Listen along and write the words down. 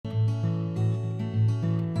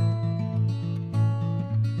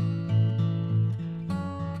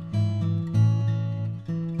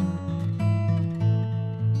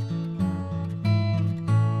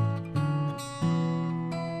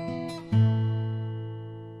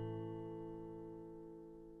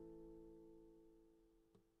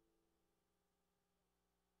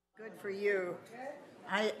for you.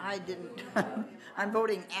 I didn't. I'm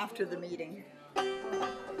voting after the meeting.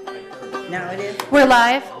 No, it is. We're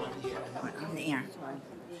live. On the air.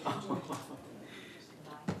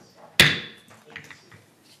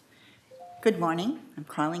 Good morning. I'm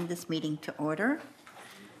calling this meeting to order.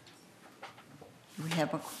 Do we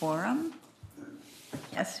have a quorum?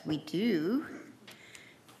 Yes, we do.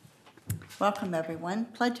 Welcome, everyone.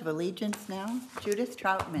 Pledge of Allegiance now. Judith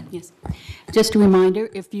Troutman. Yes. Just a reminder,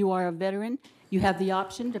 if you are a veteran, you have the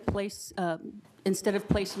option to place, instead of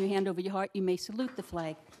placing your hand over your heart, you may salute the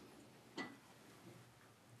flag.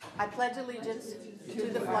 I pledge allegiance to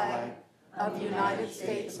the flag of the United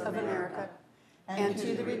States of America and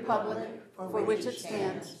to the republic for which it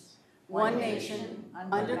stands, one nation,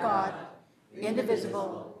 under God,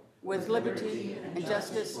 indivisible, with liberty and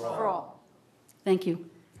justice for all. Thank you.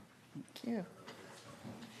 Thank you.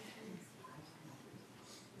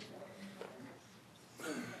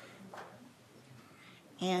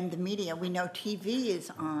 And the media, we know TV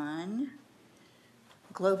is on.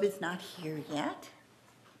 Globe is not here yet.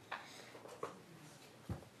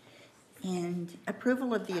 And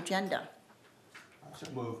approval of the agenda. So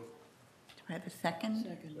moved. Do I have a second?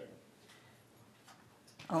 Second.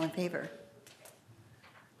 All in favor?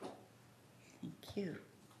 Thank you.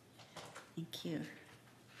 Thank you.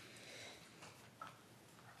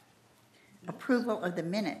 Approval of the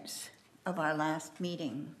minutes of our last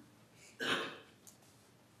meeting.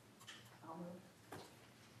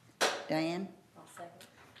 Diane? I'll second.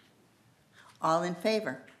 All in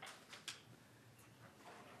favor?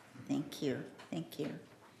 Thank you. Thank you.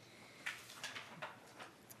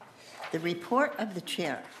 The report of the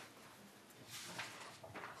chair.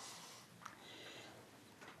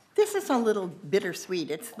 This is a little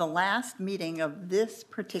bittersweet. It's the last meeting of this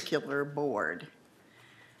particular board.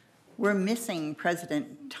 We're missing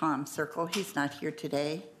President Tom Circle. He's not here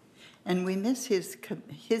today. And we miss his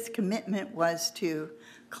commitment was to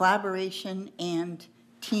collaboration and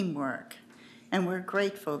teamwork. And we're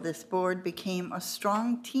grateful this board became a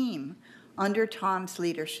strong team under Tom's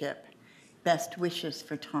leadership. Best wishes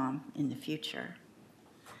for Tom in the future.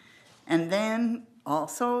 And then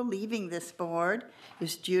also leaving this board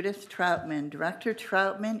is Judith Troutman. Director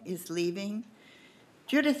Troutman is leaving.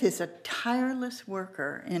 Judith is a tireless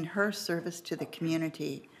worker in her service to the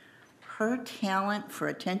community. Her talent for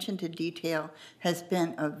attention to detail has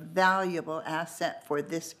been a valuable asset for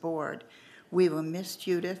this board. We will miss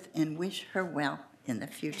Judith and wish her well in the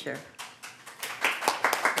future.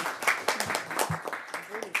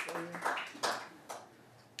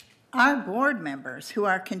 Our board members who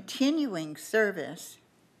are continuing service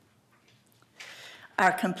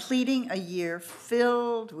are completing a year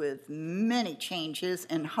filled with many changes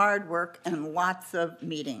and hard work and lots of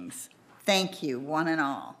meetings. Thank you, one and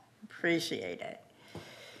all. Appreciate it.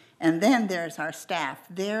 And then there's our staff.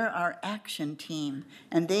 They're our action team,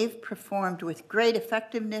 and they've performed with great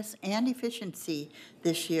effectiveness and efficiency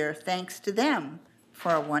this year. Thanks to them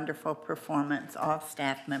for a wonderful performance. All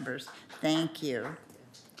staff members, thank you.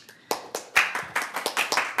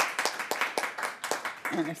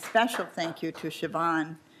 And a special thank you to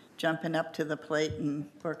Siobhan, jumping up to the plate and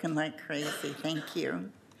working like crazy. Thank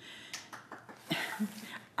you.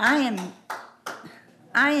 I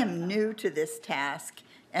am new to this task,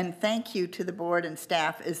 and thank you to the board and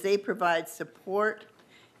staff as they provide support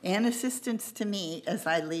and assistance to me as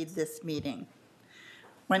I lead this meeting.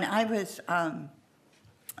 When I was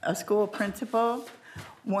a school principal,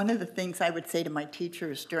 one of the things I would say to my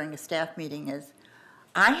teachers during a staff meeting is,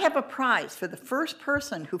 I have a prize for the first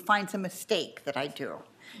person who finds a mistake that I do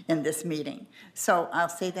in this meeting. So I'll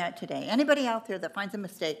say that today. Anybody out there that finds a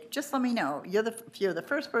mistake, just let me know. If you're the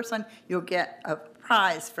first person, you'll get a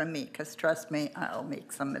prize from me, because trust me, I'll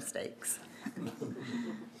make some mistakes.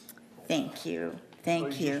 Thank you.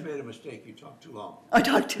 Thank you. You just made a mistake. You talked too long. I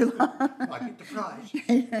talked too long. I get the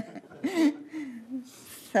prize.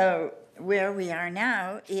 So where we are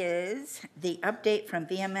now is the update from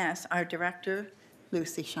VMS, our director,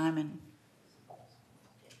 Lucy Shyman.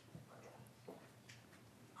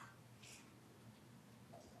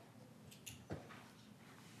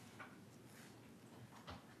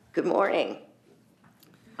 Good morning.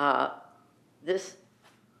 This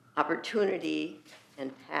opportunity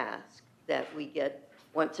and task that we get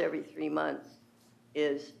once every 3 months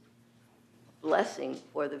is a blessing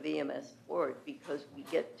for the VMS board, because we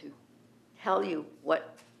get to tell you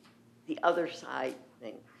what the other side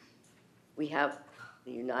thinks. We have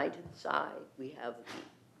the United side, we have the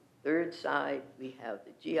third side, we have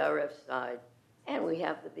the GRF side, and we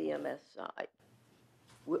have the VMS side.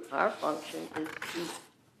 Our function is to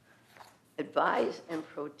advise and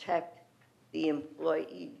protect the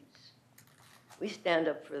employees We stand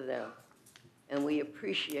up for them, and we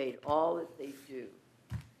appreciate all that they do.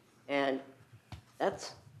 And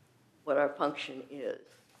that's what our function is.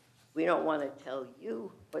 We don't want to tell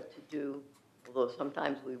you what to do, although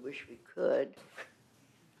sometimes we wish we could.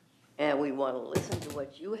 And we want to listen to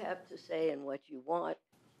what you have to say and what you want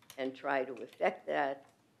and try to effect that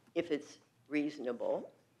if it's reasonable.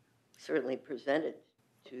 Certainly present it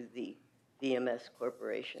to the VMS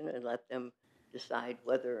Corporation and let them decide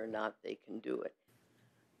whether or not they can do it.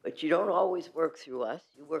 But you don't always work through us.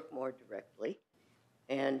 You work more directly.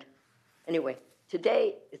 And anyway,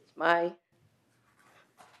 today it's my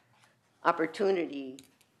opportunity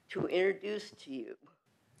to introduce to you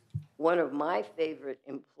one of my favorite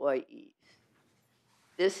employees.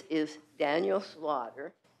 This is Daniel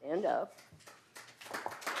Slaughter. Stand up.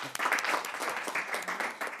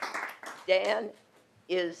 Dan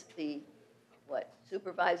is the,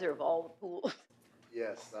 supervisor of all the pools?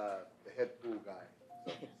 Yes, the head pool guy.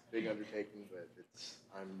 So it's a big undertaking, but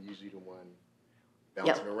I'm usually the one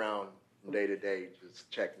bouncing around from day to day, just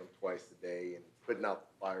checking them twice a day and putting out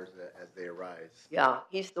the fires as they arise. Yeah,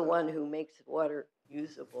 he's the one who makes water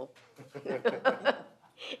usable.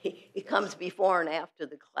 He comes before and after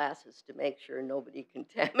the classes to make sure nobody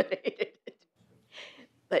contaminated it.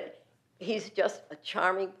 But he's just a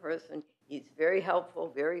charming person. He's very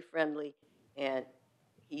helpful, very friendly, and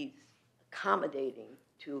he's accommodating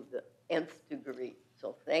to the nth degree.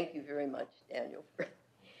 So thank you very much, Daniel.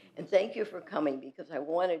 And thank you for coming, because I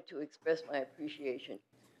wanted to express my appreciation.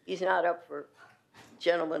 He's not up for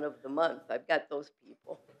Gentleman of the Month. I've got those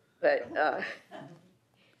people. But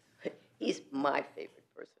he's my favorite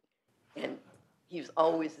person. And he's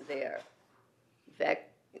always there. In fact,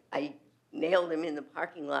 I nailed him in the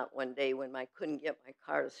parking lot one day when I couldn't get my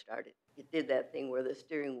car to start it. It did that thing where the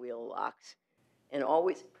steering wheel locks. And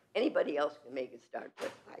always, anybody else can make it start,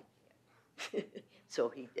 but I can't. So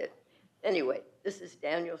he did. Anyway, this is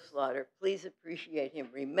Daniel Slaughter. Please appreciate him.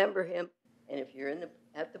 Remember him. And if you're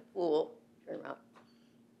at the pool, turn around,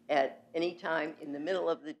 at any time in the middle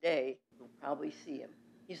of the day, you'll probably see him.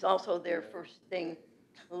 He's also there first thing,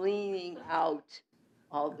 cleaning out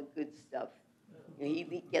all the good stuff.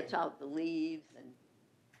 He gets out the leaves and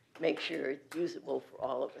makes sure it's usable for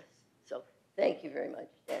all of us. So thank you very much,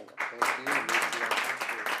 Daniel. Thank you.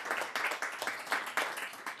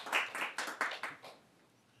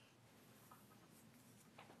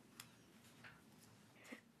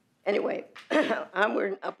 Anyway,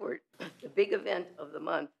 onward and upward. The big event of the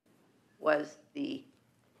month was the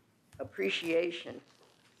appreciation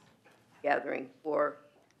gathering for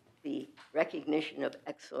the recognition of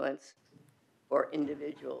excellence for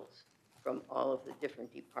individuals from all of the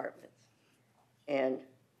different departments. And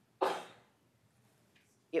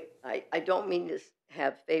I don't mean to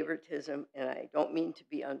have favoritism, and I don't mean to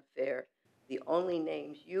be unfair. The only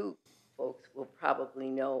names you folks will probably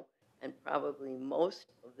know, and probably most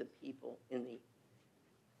of the people in the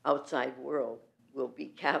outside world, will be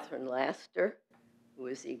Catherine Laster, who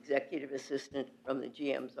is the executive assistant from the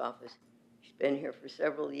GM's office. She's been here for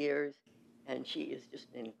several years, and she is just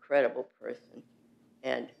an incredible person.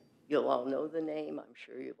 And you'll all know the name. I'm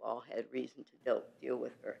sure you've all had reason to deal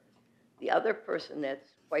with her. The other person that's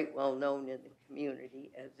quite well known in the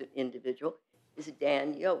community as an individual is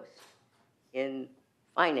Dan Yost in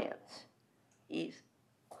finance. He's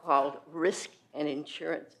called risk and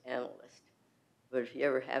insurance analyst. But if you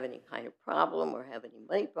ever have any kind of problem or have any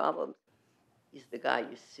money problems, he's the guy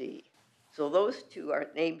you see. So those two are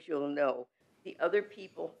names you'll know. The other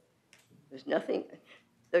people, there's nothing,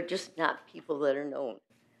 they're just not people that are known.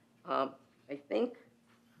 I think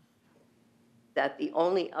that the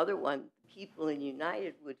only other one people in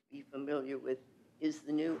United would be familiar with is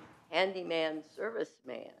the new handyman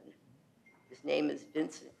serviceman. His name is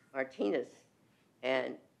Vincent Martinez,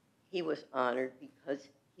 and he was honored because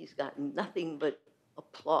he's gotten nothing but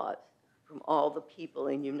applause from all the people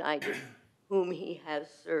in United whom he has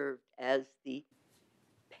served as the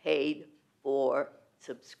paid-for,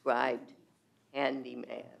 subscribed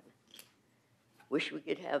handyman. Wish we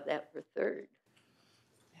could have that for third.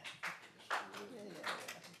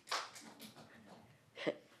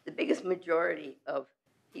 The biggest majority of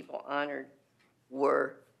people honored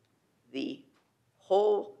were the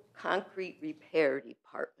whole concrete repair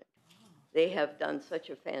department. They have done such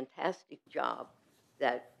a fantastic job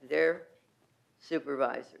that their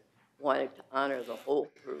supervisor wanted to honor the whole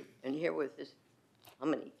group. And here was this, how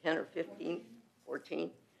many, 10 or 15, 14?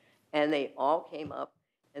 And they all came up,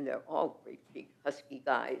 and they're all great big husky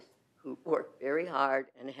guys who work very hard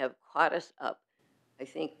and have caught us up. I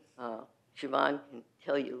think Siobhan can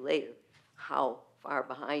tell you later how far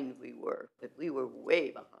behind we were, but we were way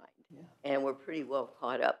behind. and we're pretty well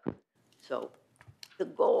caught up. So the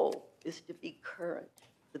goal is to be current.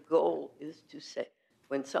 The goal is to say,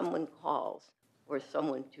 when someone calls, or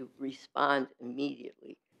someone to respond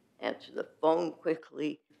immediately, answer the phone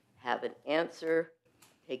quickly, have an answer,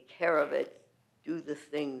 take care of it, do the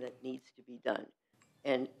thing that needs to be done.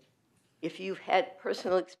 And if you've had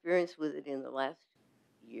personal experience with it in the last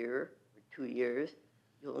year or 2 years,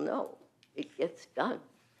 you'll know it gets done.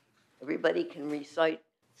 Everybody can recite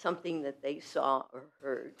something that they saw or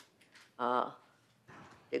heard.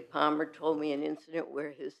 Dick Palmer told me an incident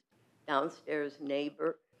where his downstairs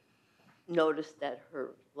neighbor noticed that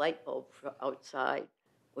her light bulb outside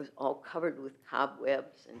was all covered with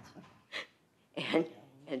cobwebs and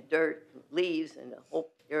dirt and leaves, and the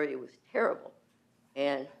whole area was terrible.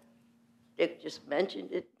 And Dick just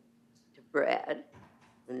mentioned it to Brad.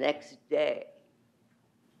 The next day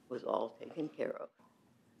was all taken care of.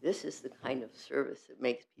 This is the kind of service that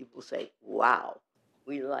makes people say, wow,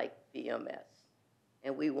 we like VMS.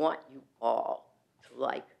 And we want you all to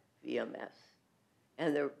like VMS.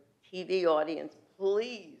 And the TV audience,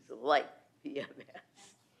 please like VMS.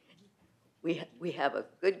 We have a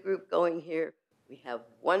good group going here. We have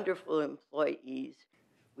wonderful employees.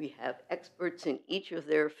 We have experts in each of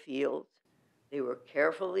their fields. They were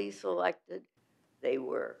carefully selected. They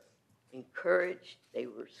were encouraged. They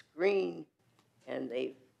were screened. And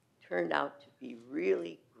they've turned out to be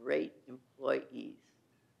really great employees.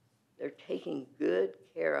 They're taking good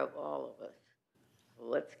care of all of us. So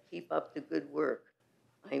let's keep up the good work.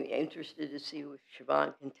 I'm interested to see if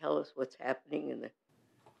Siobhan can tell us what's happening in the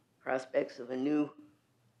prospects of a new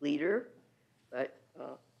leader, but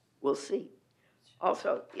we'll see.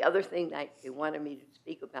 Also, the other thing that they wanted me to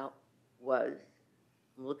speak about was,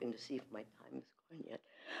 I'm looking to see if my time is gone yet,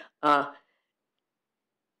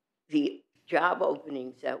 the job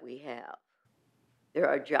openings that we have. There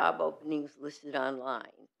are job openings listed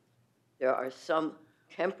online. There are some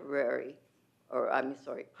temporary, or I'm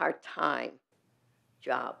sorry, part-time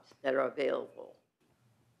jobs that are available.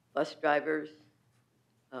 Bus drivers,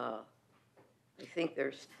 I think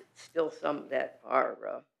there's still some that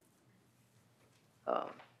are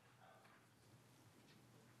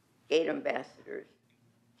gate ambassadors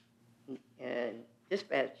and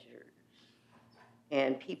dispatchers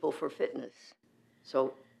and people for fitness.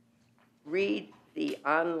 So read the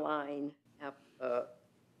online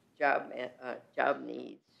job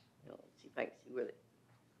needs. Let's see if I can see where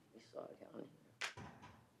we saw it down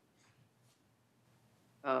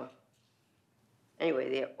here. Anyway,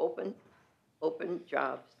 they are open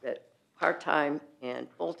jobs that part-time and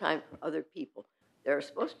full-time for other people. There are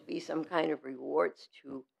supposed to be some kind of rewards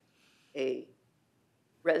to a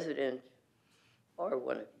resident or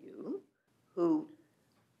one of you who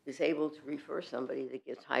is able to refer somebody that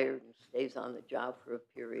gets hired and stays on the job for a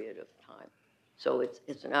period of time. So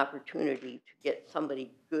it's an opportunity to get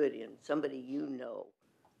somebody good in, somebody you know,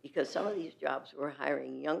 because some of these jobs we're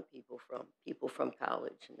hiring young people from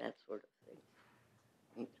college and that sort of thing.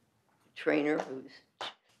 I mean, a trainer who's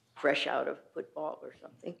fresh out of football or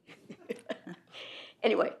something.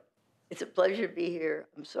 Anyway, it's a pleasure to be here.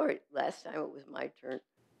 I'm sorry, last time it was my turn.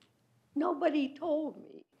 Nobody told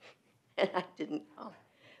me, and I didn't come.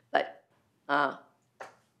 But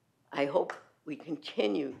I hope we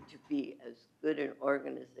continue to be as good an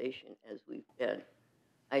organization as we've been.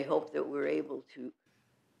 I hope that we're able to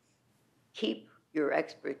keep your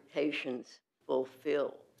expectations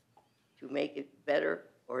fulfilled, to make it better,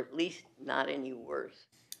 or at least not any worse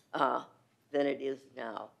than it is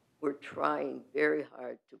now. We're trying very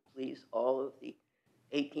hard to please all of the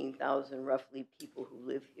 18,000 roughly people who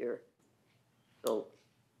live here. So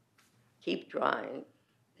keep trying,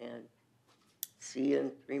 and see you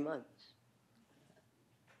in 3 months.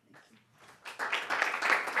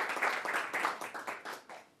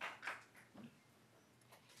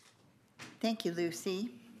 Thank you,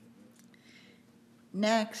 Lucy.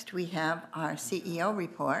 Next, we have our CEO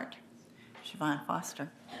report, Siobhan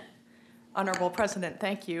Foster. Honorable President,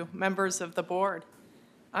 thank you. Members of the board,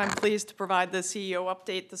 I'm pleased to provide the CEO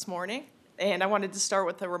update this morning, and I wanted to start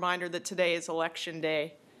with a reminder that today is Election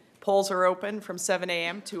Day. Polls are open from 7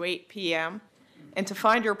 a.m. to 8 p.m., and to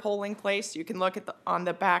find your polling place, you can look at on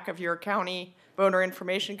the back of your county voter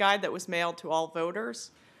information guide that was mailed to all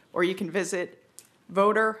voters, or you can visit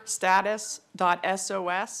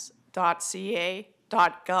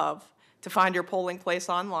voterstatus.sos.ca.gov to find your polling place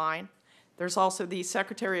online. There's also the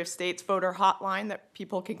Secretary of State's voter hotline that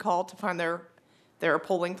people can call to find their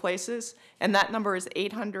polling places, and that number is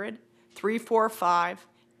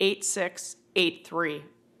 800-345-8683.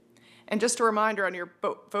 And just a reminder on your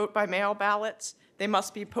vote by mail ballots, they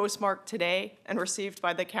must be postmarked today and received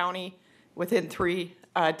by the county within 3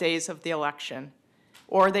 days of the election.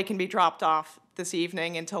 Or they can be dropped off this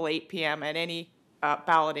evening until 8 p.m. at any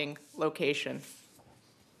balloting location.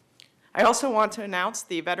 I also want to announce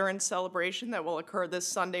the Veterans Celebration that will occur this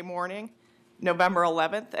Sunday morning, November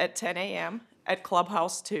 11th at 10 a.m. at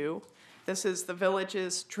Clubhouse 2. This is the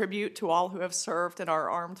village's tribute to all who have served in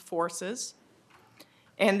our armed forces.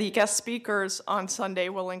 And the guest speakers on Sunday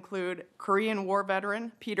will include Korean War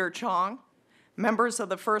veteran Peter Chong, members of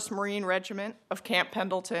the 1st Marine Regiment of Camp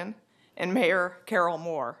Pendleton, and Mayor Carol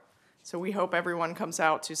Moore. So we hope everyone comes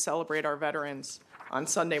out to celebrate our veterans on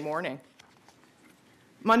Sunday morning.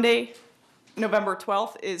 Monday, November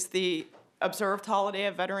 12th is the observed holiday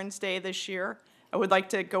of Veterans Day this year. I would like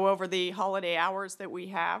to go over the holiday hours that we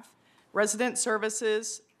have. Resident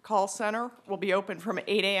Services Call Center will be open from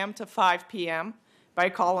 8 a.m. to 5 p.m. by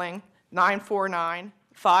calling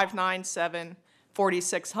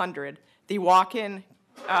 949-597-4600. The walk-in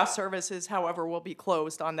services, however, will be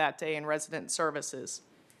closed on that day in Resident Services.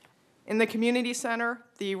 In the Community Center,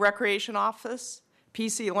 the Recreation Office,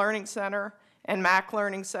 PC Learning Center, and MAC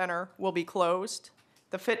Learning Center will be closed.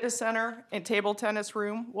 The Fitness Center and Table Tennis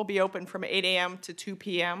Room will be open from 8 a.m. to 2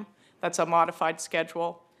 p.m. That's a modified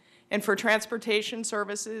schedule. And for transportation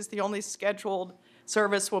services, the only scheduled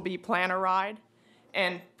service will be Plan a Ride,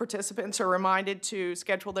 and participants are reminded to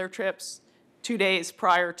schedule their trips 2 days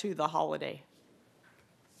prior to the holiday.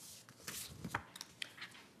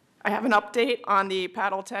 I have an update on the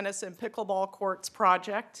paddle tennis and pickleball courts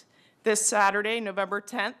project. This Saturday, November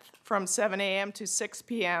 10th, from 7 a.m. to 6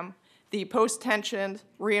 p.m., the post-tensioned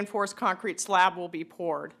reinforced concrete slab will be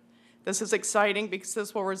poured. This is exciting because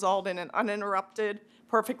this will result in an uninterrupted,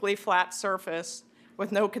 perfectly flat surface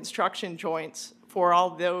with no construction joints for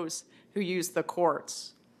all those who use the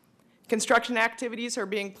courts. Construction activities are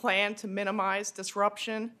being planned to minimize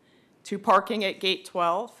disruption to parking at Gate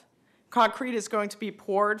 12. Concrete is going to be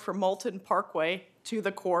poured from Moulton Parkway to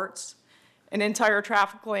the courts. An entire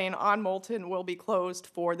traffic lane on Moulton will be closed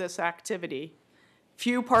for this activity.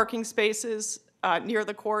 Few parking spaces near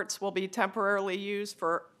the courts will be temporarily used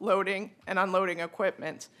for loading and unloading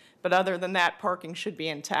equipment, but other than that, parking should be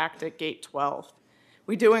intact at Gate 12.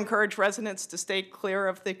 We do encourage residents to stay clear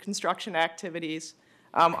of the construction activities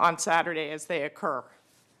on Saturday as they occur.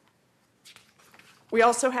 We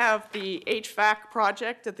also have the HVAC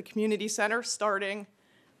project at the community center starting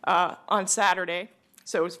on Saturday.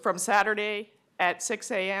 So from Saturday at 6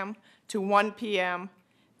 a.m. to 1 p.m.,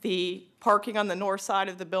 the parking on the north side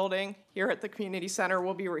of the building here at the community center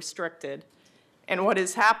will be restricted. And what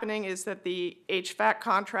is happening is that the HVAC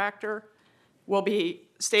contractor will be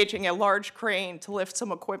staging a large crane to lift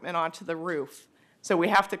some equipment onto the roof. So we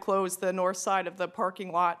have to close the north side of the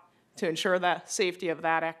parking lot to ensure the safety of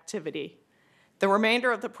that activity. The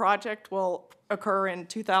remainder of the project will occur in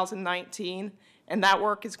 2019, and that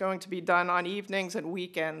work is going to be done on evenings and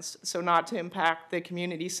weekends, so not to impact the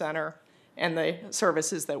community center and the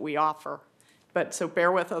services that we offer. But so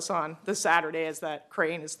bear with us on the Saturday as that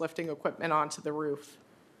crane is lifting equipment onto the roof.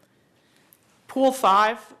 Pool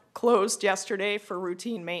 5 closed yesterday for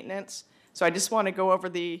routine maintenance, so I just want to go over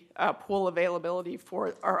the pool availability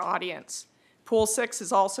for our audience. Pool 6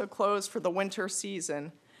 is also closed for the winter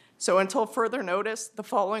season. So until further notice, the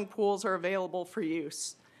following pools are available for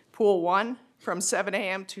use. Pool 1 from 7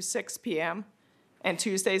 a.m. to 6 p.m., and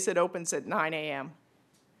Tuesdays it opens at 9 a.m.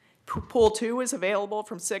 Pool 2 is available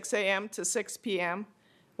from 6 a.m. to 6 p.m.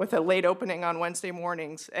 with a late opening on Wednesday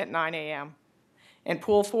mornings at 9 a.m. And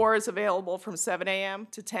Pool 4 is available from 7 a.m.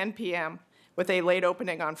 to 10 p.m. with a late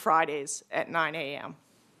opening on Fridays at 9 a.m.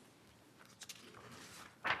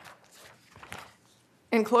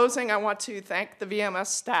 In closing, I want to thank the VMS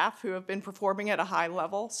staff who have been performing at a high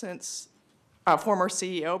level since former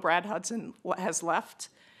CEO Brad Hudson has left.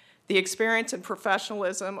 The experience and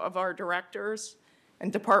professionalism of our directors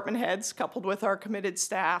and department heads, coupled with our committed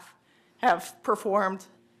staff, have performed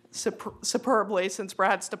superbly since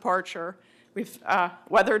Brad's departure. We've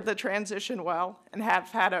weathered the transition well and have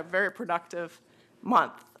had a very productive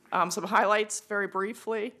month. Some highlights, very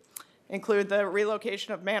briefly, include the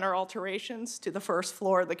relocation of manor alterations to the first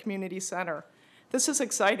floor of the community center. This is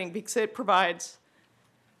exciting because it provides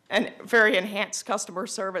a very enhanced customer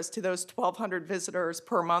service to those 1,200 visitors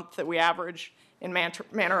per month that we average in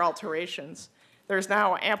manor alterations. There's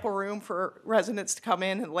now ample room for residents to come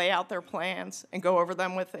in and lay out their plans and go over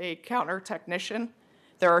them with a counter technician.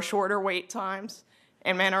 There are shorter wait times,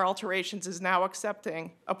 and Manor Alterations is now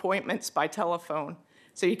accepting appointments by telephone.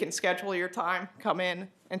 So you can schedule your time, come in,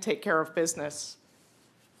 and take care of business.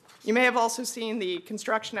 You may have also seen the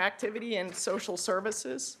construction activity in social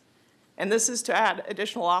services. and this is to add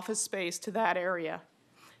additional office space to that area.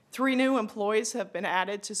 3 new employees have been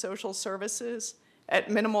added to social services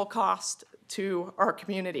at minimal cost to our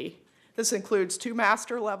community. This includes 2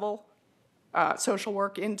 master-level social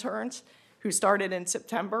work interns who started in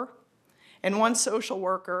September, and 1 social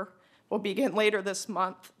worker will begin later this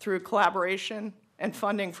month through collaboration and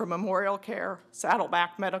funding from Memorial Care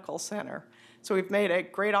Saddleback Medical Center. So we've made a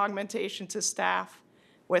great augmentation to staff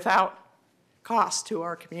without cost to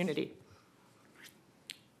our community.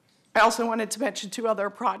 I also wanted to mention 2 other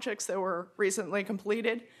projects that were recently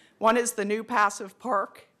completed. One is the new passive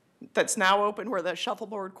park that's now open where the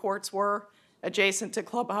shuffleboard courts were, adjacent to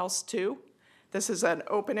Clubhouse 2. This is an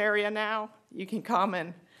open area now. You can come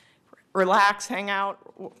and relax, hang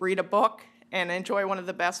out, read a book, and enjoy one of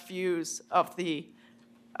the best views of the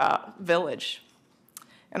village.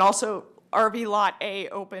 And also, RV Lot A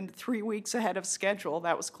opened 3 weeks ahead of schedule.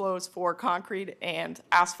 That was closed for concrete and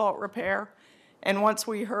asphalt repair. And once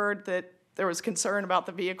we heard that there was concern about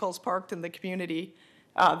the vehicles parked in the community,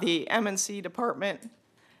 the M&C department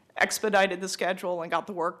expedited the schedule and got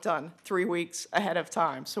the work done 3 weeks ahead of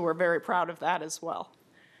time. So we're very proud of that as well.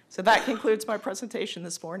 So that concludes my presentation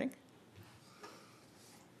this morning.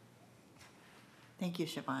 Thank you,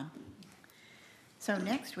 Siobhan. So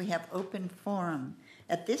next we have open forum.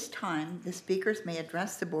 At this time, the speakers may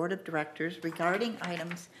address the Board of Directors regarding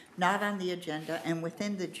items not on the agenda and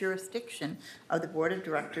within the jurisdiction of the Board of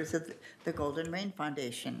Directors of the Golden Rain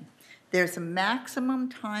Foundation. There's a maximum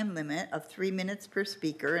time limit of 3 minutes per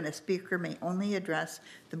speaker, and a speaker may only address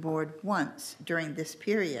the board once during this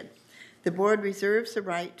period. The board reserves the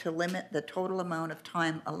right to limit the total amount of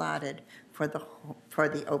time allotted for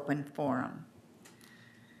the open forum.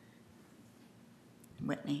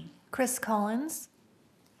 Whitney. Chris Collins.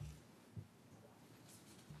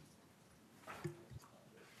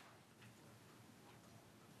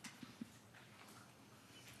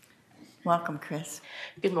 Welcome, Chris.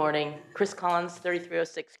 Good morning. Chris Collins,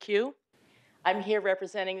 3306Q. I'm here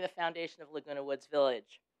representing the foundation of Laguna Woods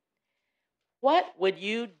Village. What would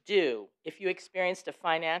you do if you experienced a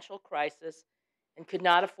financial crisis and could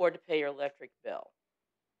not afford to pay your electric bill?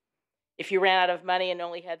 If you ran out of money and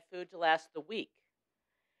only had food to last the week?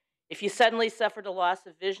 If you suddenly suffered a loss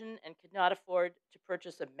of vision and could not afford to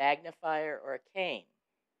purchase a magnifier or a cane?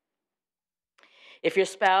 If your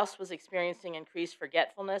spouse was experiencing increased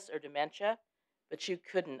forgetfulness or dementia, but you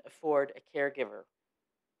couldn't afford a caregiver?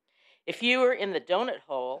 If you were in the donut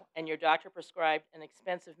hole and your doctor prescribed an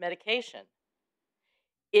expensive medication?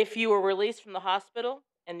 If you were released from the hospital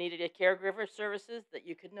and needed a caregiver services that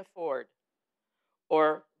you couldn't afford,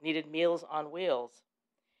 or needed Meals on Wheels?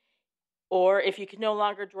 Or if you could no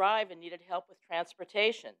longer drive and needed help with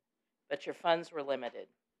transportation, but your funds were limited?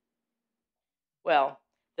 Well,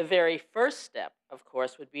 the very first step, of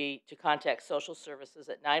course, would be to contact social services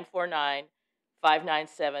at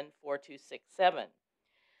 949-597-4267.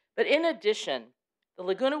 But in addition, in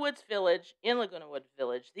Laguna Woods Village,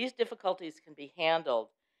 these difficulties can be handled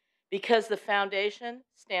because the foundation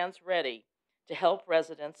stands ready to help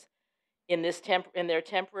residents in their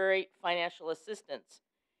temporary financial assistance,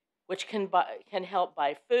 which can help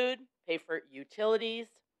buy food, pay for utilities,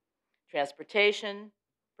 transportation,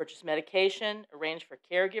 purchase medication, arrange for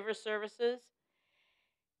caregiver services,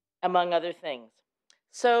 among other things.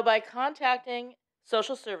 So by contacting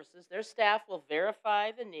social services, their staff will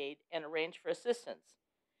verify the need and arrange for assistance.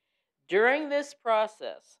 During this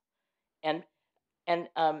process,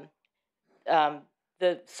 the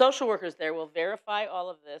social workers there will verify all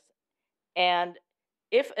of this, and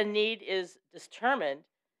if a need is determined,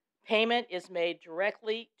 payment is made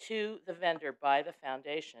directly to the vendor by the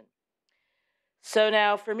foundation. So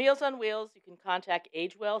now for Meals on Wheels, you can contact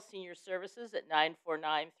AgeWell Senior Services at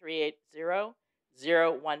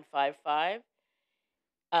 949-380-0155.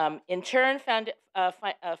 In turn,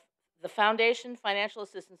 the foundation financial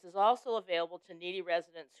assistance is also available to needy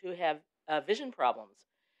residents who have vision problems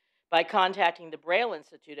by contacting the Braille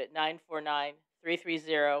Institute at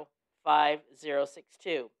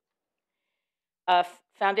 949-330-5062.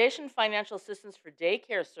 Foundation financial assistance for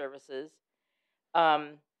daycare services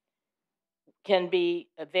can be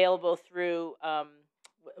available through,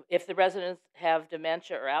 if the residents have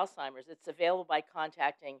dementia or Alzheimer's, it's available by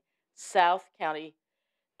contacting South County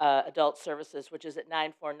Adult Services, which is at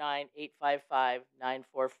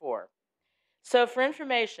 949-855-944. So for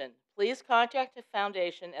information, please contact the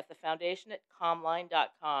foundation at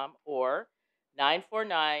thefoundation@comline.com or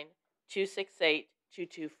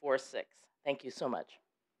 949-268-2246. Thank you so much.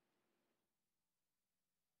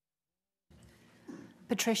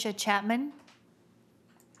 Patricia Chapman.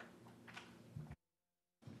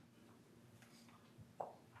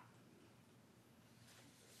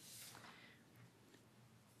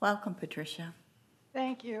 Welcome, Patricia.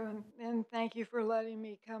 Thank you, and thank you for letting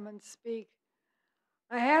me come and speak.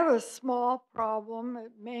 I have a small problem.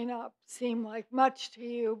 It may not seem like much to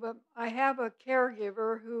you, but I have a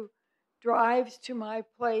caregiver who drives to my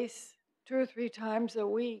place 2 or 3 times a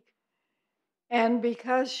week. And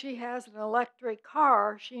because she has an electric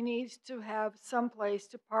car, she needs to have some place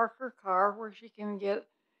to park her car where she can get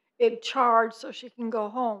it charged so she can go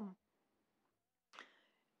home.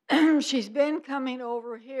 She's been coming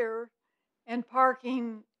over here and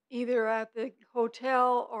parking either at the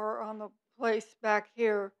hotel or on the place back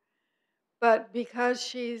here. But because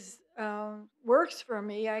she's works for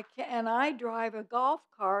me, and I drive a golf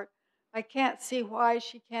cart, I can't see why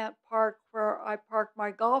she can't park where I park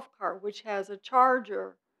my golf cart, which has a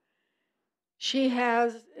charger. She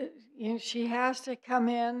has, she has to come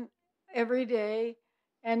in every day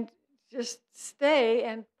and just stay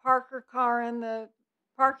and park her car in the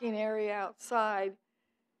parking area outside.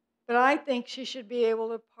 But I think she should be able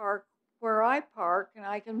to park where I park, and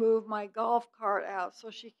I can move my golf cart out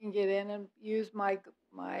so she can get in and use my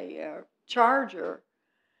charger.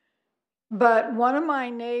 But one of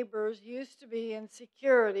my neighbors used to be in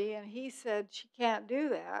security, and he said she can't do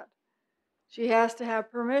that. She has to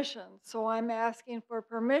have permission. So I'm asking for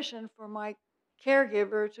permission for my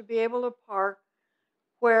caregiver to be able to park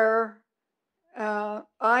where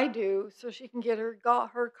I do, so she can get her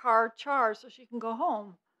car charged so she can go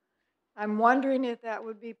home. I'm wondering if that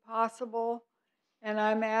would be possible, and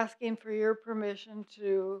I'm asking for your permission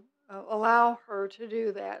to allow her to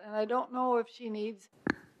do that. And I don't know if she needs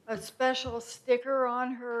a special sticker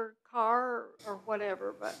on her car or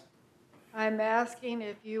whatever, but I'm asking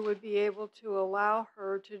if you would be able to allow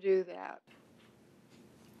her to do that.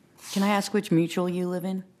 Can I ask which mutual you live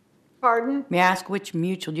in? Pardon? May I ask which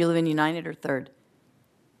mutual? Do you live in United or Third?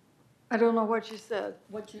 I don't know what you said.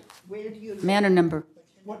 Where do you live? Man or number?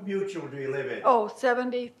 What mutual do you live in? Oh,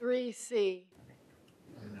 73C.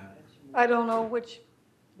 I don't know which.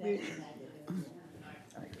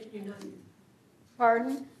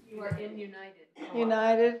 Pardon? You are in United.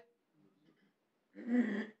 United?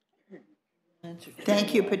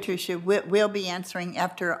 Thank you, Patricia. We'll be answering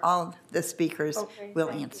after all the speakers. Okay, Will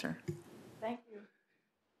thank you. answer. Thank you.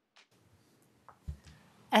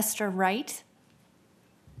 Esther Wright.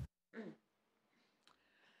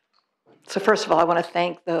 So first of all, I want to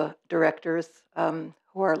thank the directors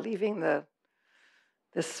who are leaving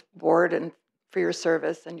this board and for your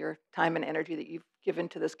service and your time and energy that you've given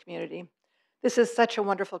to this community. This is such a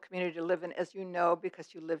wonderful community to live in, as you know,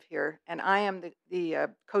 because you live here. And I am the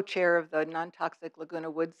co-chair of the Non-Toxic Laguna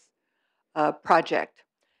Woods project.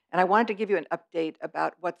 And I wanted to give you an update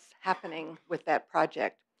about what's happening with that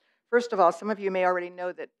project. First of all, some of you may already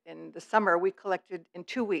know that in the summer, we collected in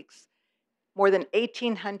 2 weeks more than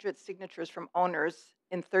 1,800 signatures from owners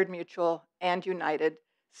in Third Mutual and United,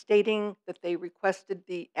 stating that they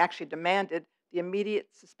actually demanded the immediate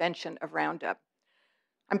suspension of Roundup.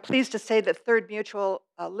 I'm pleased to say that Third Mutual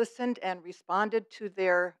listened and responded to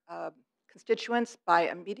their constituents by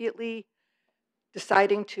immediately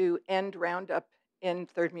deciding to end Roundup in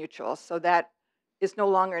Third Mutual. So that is no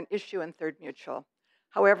longer an issue in Third Mutual.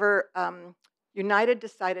 However, United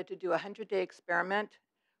decided to do a 100-day experiment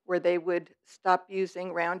where they would stop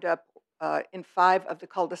using Roundup in 5 of the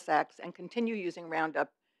cul-de-sacs and continue using Roundup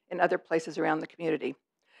in other places around the community.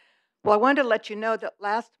 Well, I wanted to let you know that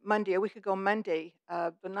last Monday, a week ago Monday,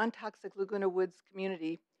 the Non-Toxic Laguna Woods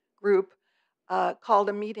community group called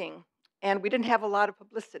a meeting. And we didn't have a lot of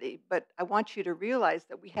publicity, but I want you to realize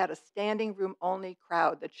that we had a standing room only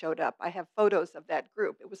crowd that showed up. I have photos of that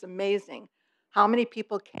group. It was amazing how many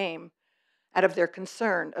people came out of their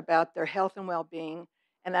concern about their health and well-being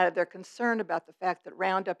and out of their concern about the fact that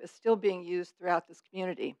Roundup is still being used throughout this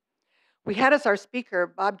community. We had as our speaker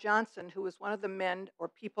Bob Johnson, who was one of the men or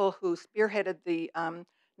people who spearheaded the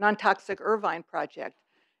Non-Toxic Irvine project.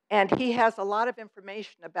 And he has a lot of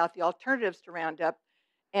information about the alternatives to Roundup.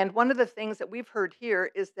 And one of the things that we've heard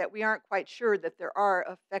here is that we aren't quite sure that there are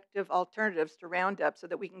effective alternatives to Roundup so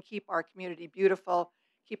that we can keep our community beautiful,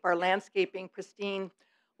 keep our landscaping pristine.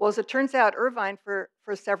 Well, as it turns out, Irvine for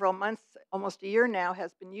several months, almost a year now,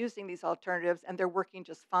 has been using these alternatives, and they're working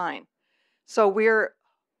just fine. So we're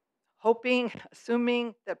hoping,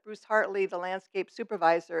 assuming that Bruce Hartley, the landscape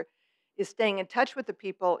supervisor, is staying in touch with the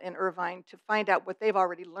people in Irvine to find out what they've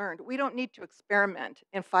already learned. We don't need to experiment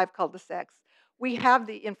in 5 cul-de-sacs. We have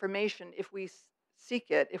the information if we seek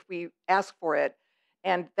it, if we ask for it,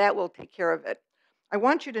 and that will take care of it. I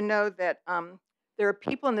want you to know that there are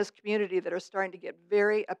people in this community that are starting to get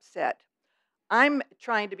very upset. I'm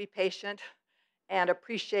trying to be patient and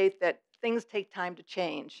appreciate that things take time to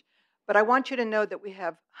change. But I want you to know that we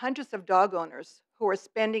have hundreds of dog owners who are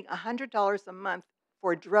spending $100 a month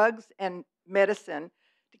for drugs and medicine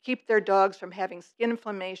to keep their dogs from having skin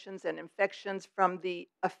inflammations and infections from the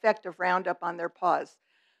effect of Roundup on their paws.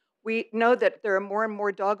 We know that there are more and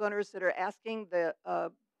more dog owners that are asking the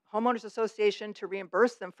Homeowners Association to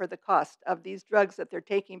reimburse them for the cost of these drugs that they're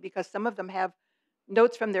taking, because some of them have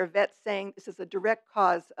notes from their vets saying this is a direct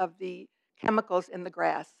cause of the chemicals in the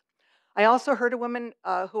grass. I also heard a woman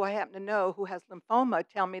who I happen to know who has lymphoma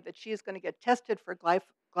tell me that she is going to get tested for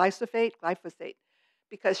glyphosate,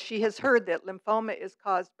 because she has heard that lymphoma is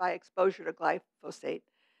caused by exposure to glyphosate.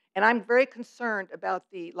 And I'm very concerned about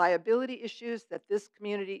the liability issues that this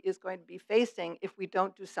community is going to be facing if we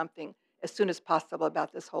don't do something as soon as possible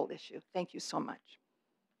about this whole issue. Thank you so much.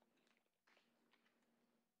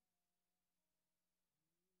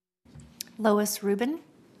 Lois Rubin.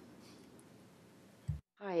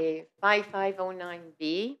 Hi,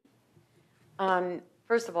 5509B.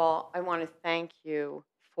 First of all, I want to thank you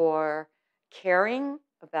for caring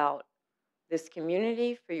about this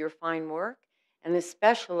community, for your fine work, and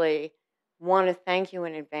especially want to thank you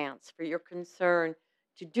in advance for your concern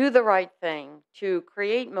to do the right thing, to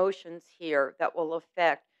create motions here that will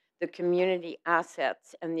affect the community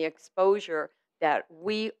assets and the exposure that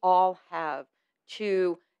we all have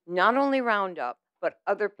to not only Roundup, but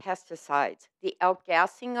other pesticides, the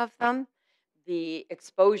outgassing of them, the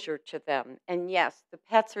exposure to them. And yes, the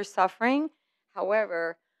pets are suffering.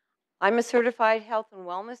 However, I'm a certified health and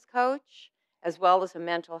wellness coach, as well as a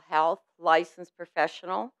mental health licensed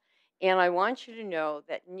professional. And I want you to know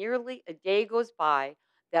that nearly a day goes by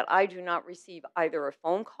that I do not receive either a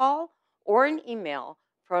phone call or an email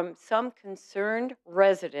from some concerned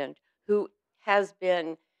resident who has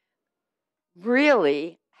been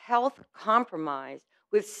really health compromised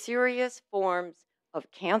with serious forms of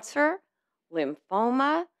cancer,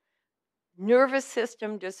 lymphoma, nervous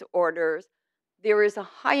system disorders. There is a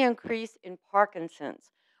high increase in Parkinson's.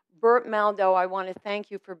 Bert Maldo, I want to thank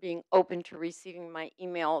you for being open to receiving my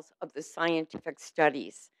emails of the scientific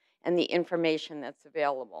studies and the information that's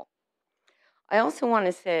available. I also want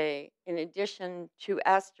to say, in addition to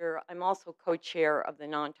Esther, I'm also co-chair of the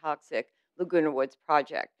Non-Toxic Laguna Woods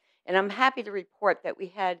Project. And I'm happy to report that we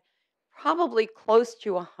had probably close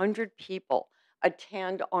to 100 people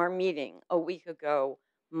attend our meeting a week ago,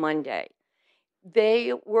 Monday.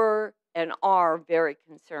 They were and are very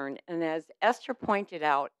concerned. And as Esther pointed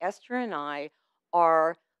out, Esther and I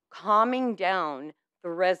are calming down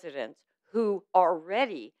the residents who are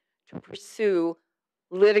ready to pursue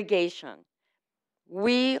litigation.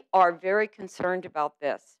 We are very concerned about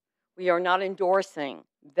this. We are not endorsing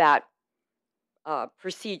that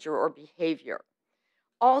procedure or behavior.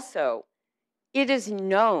 Also, it is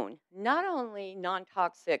known, not only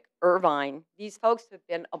non-toxic Irvine, these folks have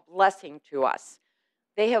been a blessing to us.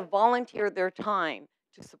 They have volunteered their time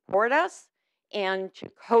to support us and to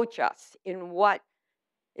coach us in what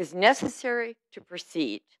is necessary to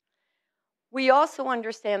proceed. We also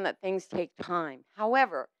understand that things take time.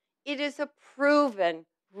 However, it is a proven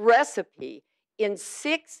recipe in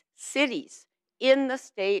 6 cities in the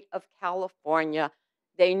state of California.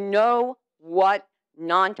 They know what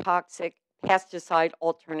non-toxic pesticide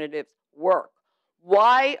alternatives work.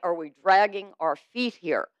 Why are we dragging our feet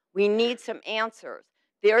here? We need some answers.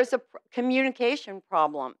 There's a communication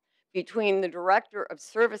problem between the director of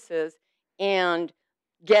services and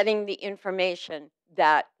getting the information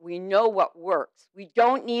that we know what works. We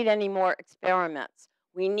don't need any more experiments.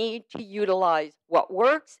 We need to utilize what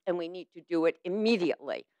works, and we need to do it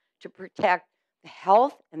immediately to protect the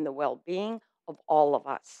health and the well-being of all of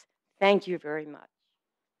us. Thank you very much.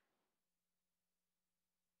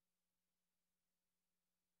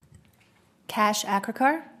 Cash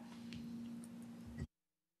Akrakar.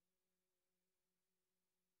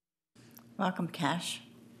 Welcome, Cash.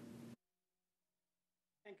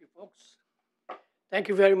 Thank you, folks. Thank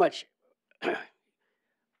you very much.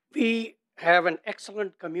 We have an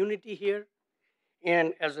excellent community here,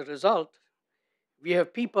 and as a result, we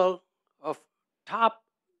have people of top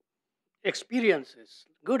experiences,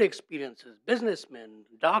 good experiences, businessmen,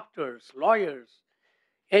 doctors, lawyers,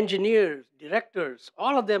 engineers, directors,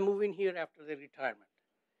 all of them moving here after their retirement.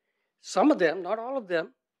 Some of them, not all of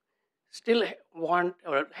them, still want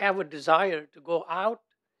or have a desire to go out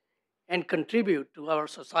and contribute to our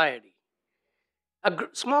society. A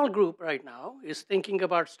small group right now is thinking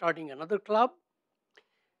about starting another club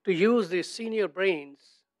to use these senior brains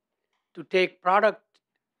to take product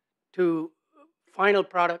to final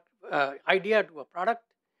product, idea to a product,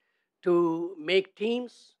 to make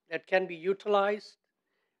teams that can be utilized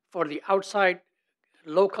for the outside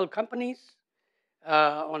local companies,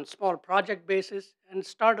 on small project basis and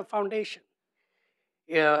start a foundation.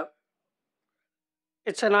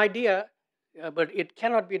 It's an idea, but it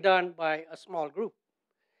cannot be done by a small group.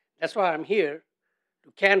 That's why I'm here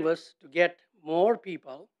to canvass to get more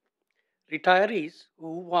people, retirees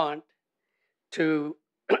who want to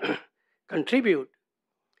contribute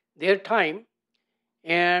their time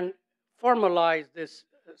and formalize this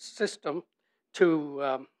system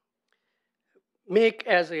to make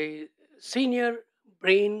as a senior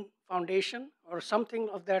brain foundation or something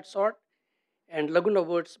of that sort, and Laguna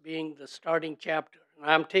Woods being the starting chapter. And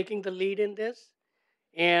I'm taking the lead in this,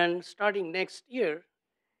 and starting next year,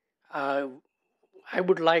 I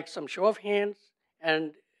would like some show of hands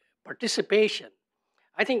and participation.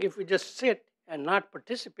 I think if we just sit and not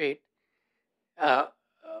participate,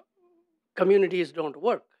 communities don't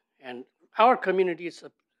work. And our community is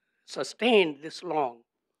sustained this long,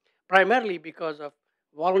 primarily because of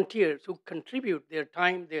volunteers who contribute their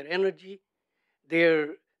time, their energy,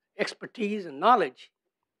 their expertise and knowledge.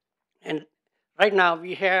 And right now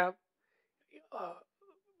we have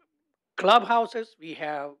clubhouses, we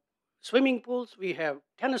have swimming pools, we have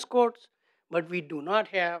tennis courts, but we do not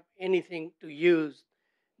have anything to use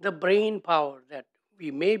the brain power that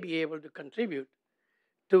we may be able to contribute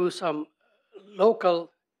to some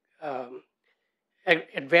local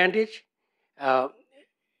advantage,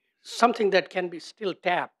 something that can be still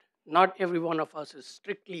tapped. Not every one of us is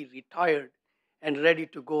strictly retired and ready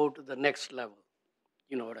to go to the next level.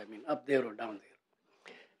 You know what I mean, up there or down there.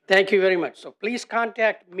 Thank you very much. So please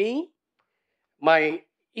contact me. My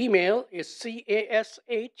email is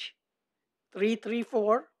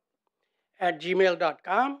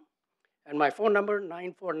cash334@gmail.com, and my phone number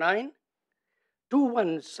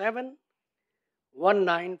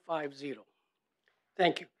 949-217-1950.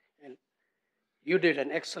 Thank you. And you did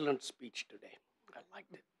an excellent speech today. I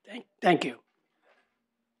liked it. Thank you.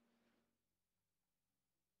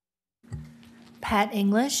 Pat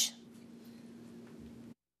English.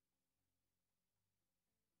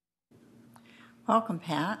 Welcome,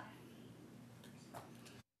 Pat.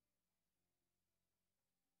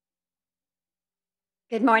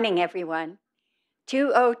 Good morning, everyone.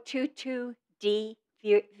 2022D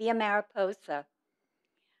Via Mariposa.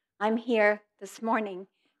 I'm here this morning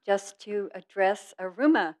just to address a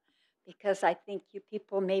rumor because I think you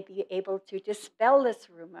people may be able to dispel this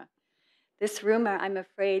rumor. This rumor, I'm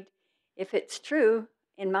afraid, if it's true,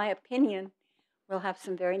 in my opinion, will have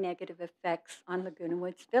some very negative effects on Laguna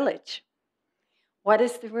Woods Village. What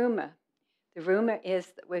is the rumor? The rumor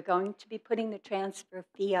is that we're going to be putting the transfer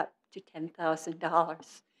fee up to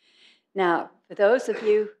 $10,000. Now, for those of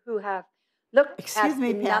you who have looked at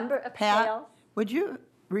the number of sales... Would you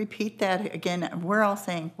repeat that again? We're all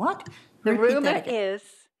saying, what? The rumor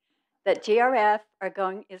is that GRF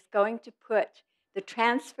is going to put the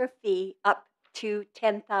transfer fee up to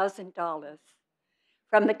 $10,000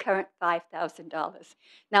 from the current $5,000.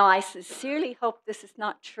 Now, I sincerely hope this is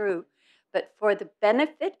not true, but for the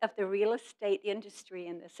benefit of the real estate industry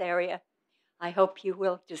in this area, I hope you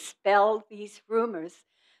will dispel these rumors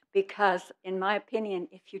because, in my opinion,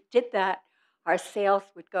 if you did that, our sales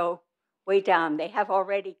would go way down. They have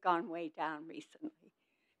already gone way down recently.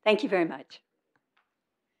 Thank you very much.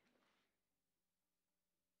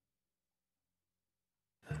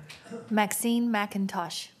 Maxine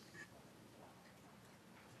McIntosh.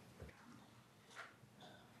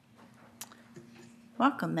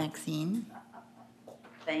 Welcome, Maxine.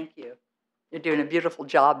 Thank you. You're doing a beautiful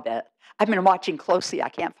job, Beth. I've been watching closely. I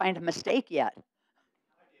can't find a mistake yet.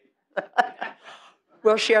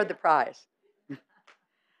 We'll share the prize.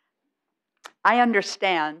 I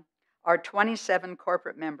understand our 27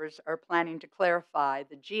 corporate members are planning to clarify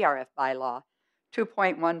the GRF bylaw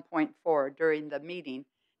 2.1.4 during the meeting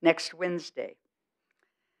next Wednesday.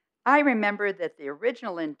 I remember that the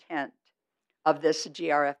original intent of this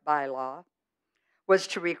GRF bylaw was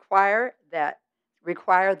to require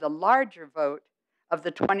the larger vote of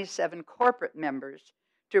the 27 corporate members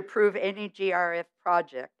to approve any GRF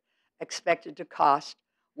project expected to cost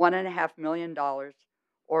 $1.5 million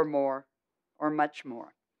or more, or much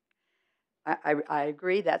more. I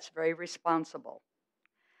agree that's very responsible.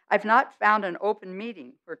 I've not found an open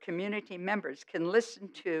meeting where community members can listen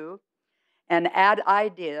to and add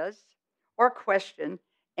ideas or question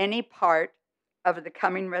any part of the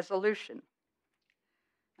coming resolution.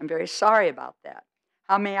 I'm very sorry about that.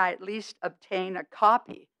 How may I at least obtain a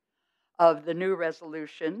copy of the new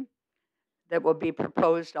resolution that will be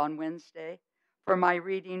proposed on Wednesday for my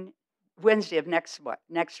reading, Wednesday of next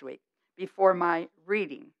week, before my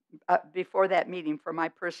reading, before that meeting for my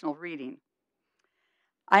personal reading.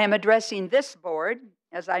 I am addressing this board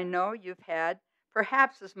as I know you've had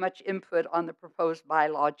perhaps as much input on the proposed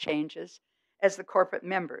bylaw changes as the corporate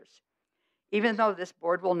members. Even though this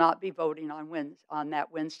board will not be voting on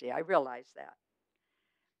that Wednesday, I realize that.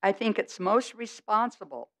 I think it's most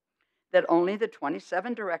responsible that only the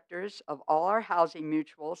 27 directors of all our housing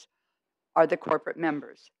mutuals are the corporate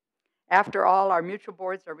members. After all, our mutual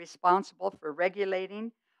boards are responsible for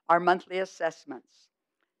regulating our monthly assessments.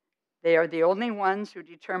 They are the only ones who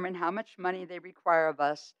determine how much money they require of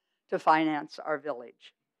us to finance our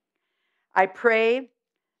village. I pray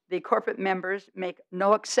the corporate members make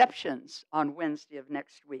no exceptions on Wednesday of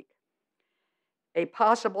next week. A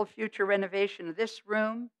possible future renovation of this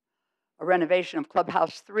room, a renovation of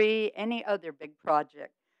Clubhouse 3, any other big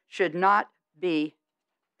project should not be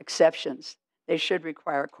exceptions. They should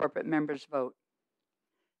require a corporate members vote.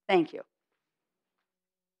 Thank you.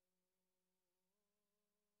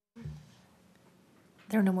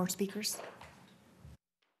 There are no more speakers.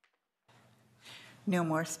 No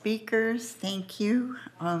more speakers. Thank you.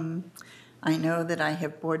 I know that I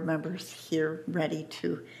have board members here ready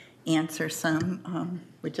to answer some.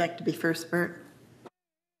 Would you like to be first, Bert?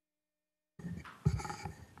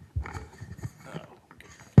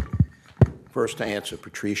 First to answer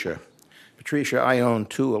Patricia. Patricia, I own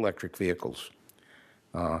 2 electric vehicles.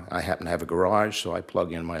 I happen to have a garage, so I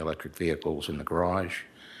plug in my electric vehicles in the garage,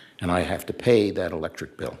 and I have to pay that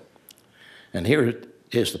electric bill. And here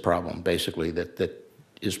is the problem, basically, that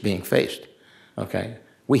is being faced, okay?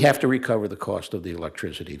 We have to recover the cost of the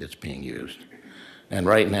electricity that's being used. And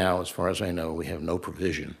right now, as far as I know, we have no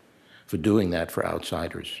provision for doing that for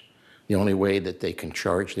outsiders. The only way that they can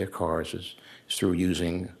charge their cars is through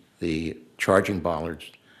using the charging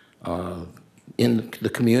bollards in the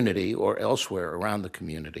community or elsewhere around the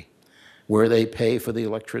community where they pay for the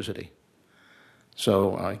electricity.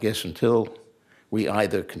 So I guess until we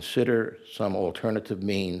either consider some alternative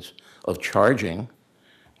means of charging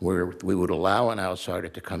where we would allow an outsider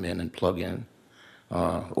to come in and plug in,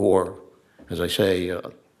 or, as I say,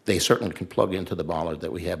 they certainly can plug into the bollard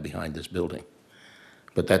that we have behind this building.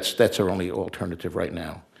 But that's our only alternative right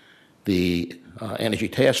now. The Energy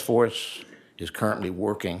Task Force is currently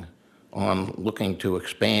working on looking to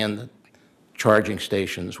expand charging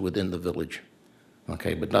stations within the village,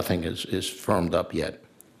 okay, but nothing is firmed up yet.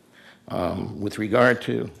 With regard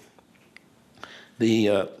to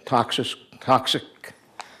the toxic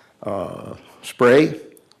spray,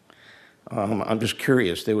 I'm just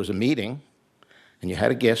curious. There was a meeting, and you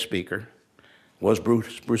had a guest speaker. Was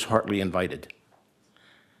Bruce Hartley invited?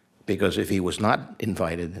 Because if he was not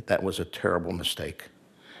invited, that was a terrible mistake.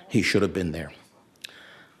 He should have been there.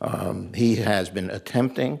 He has been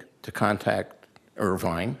attempting to contact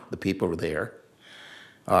Irvine, the people there.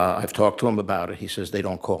 I've talked to him about it. He says they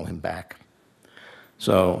don't call him back.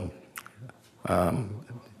 So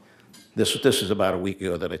this is about a week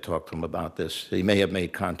ago that I talked to him about this. He may have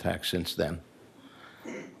made contact since then.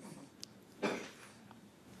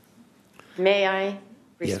 May I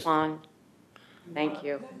respond? Yes. Thank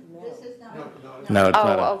you. No, it's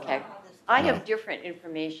not. Okay. I have different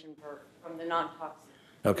information from the non-toxic.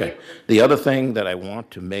 Okay. The other thing that I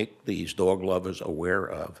want to make these dog lovers aware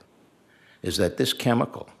of is that this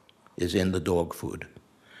chemical is in the dog food.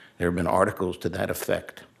 There have been articles to that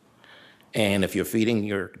effect. And if you're feeding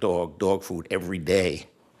your dog food every day,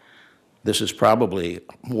 this is probably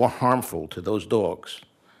more harmful to those dogs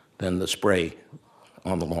than the spray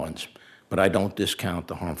on the lawns. But I don't discount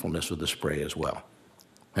the harmfulness of the spray as well.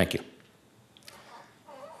 Thank you.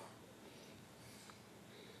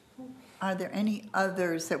 Are there any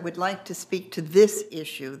others that would like to speak to this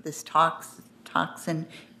issue, this toxin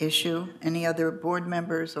issue? Any other board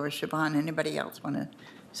members or Siobhan, anybody else want to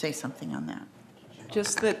say something on that?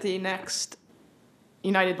 Just that the next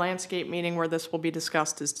United Landscape meeting where this will be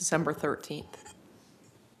discussed is December 13th.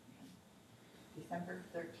 December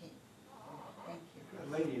 13th. Thank you.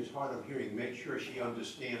 The lady is hard of hearing. Make sure she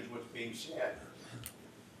understands what's being said.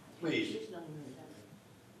 Please.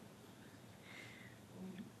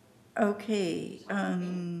 Okay.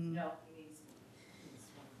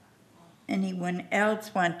 Anyone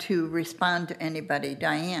else want to respond to anybody?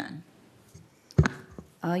 Diane?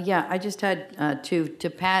 Yeah, I just had to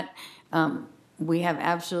Pat. We have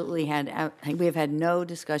absolutely had no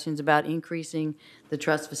discussions about increasing the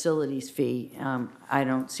trust facilities fee. I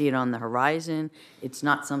don't see it on the horizon. It's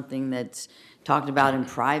not something that's talked about in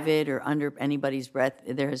private or under anybody's breath.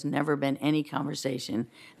 There has never been any conversation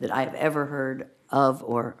that I've ever heard of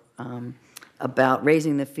or about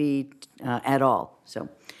raising the fee at all. So.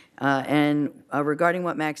 Regarding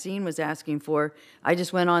what Maxine was asking for, I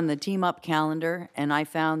just went on the Team Up calendar and I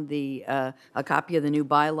found a copy of the new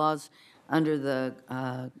bylaws under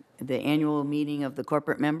the the annual meeting of the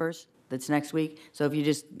corporate members that's next week. So if you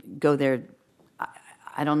just go there,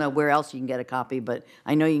 I don't know where else you can get a copy, but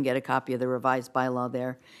I know you can get a copy of the revised bylaw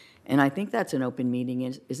there. And I think that's an open meeting,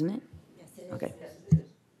 isn't it? Yes, it is. Okay.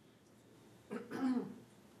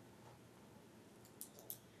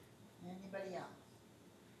 Anybody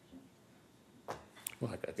else?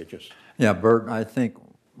 Well, I could just, Yeah, Bert, I think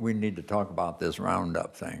we need to talk about this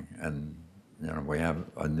roundup thing. And, you know, we have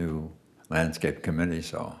a new landscape committee,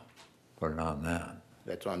 so put it on that.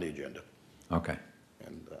 that's on the agenda. Okay.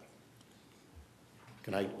 And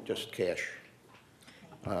can I just cash?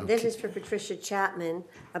 This is for Patricia Chapman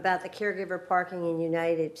about the caregiver parking in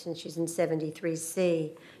United, since she's in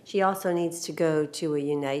 73C. She also needs to go to a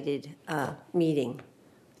United meeting,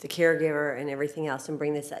 the caregiver and everything else, and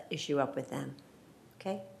bring this issue up with them.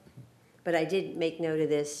 Okay? But I did make note of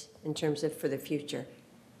this in terms of for the future.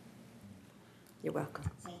 You're welcome.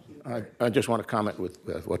 Thank you. I just want to comment with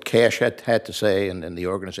what Cash had to say and the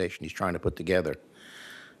organization he's trying to put together.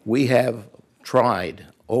 We have tried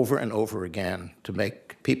over and over again to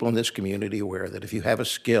make people in this community aware that if you have a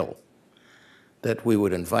skill, that we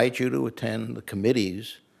would invite you to attend the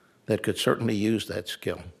committees that could certainly use that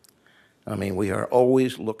skill. I mean, we are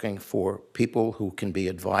always looking for people who can be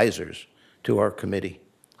advisors to our committee.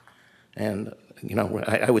 And, you know,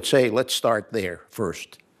 I would say let's start there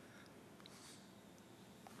first.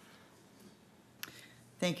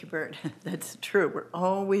 Thank you, Bert. That's true. We're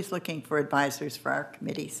always looking for advisors for our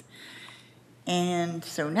committees. And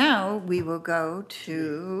so now we will go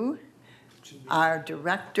to our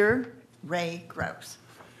director, Ray Gross.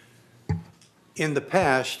 In the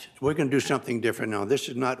past, we're going to do something different now. This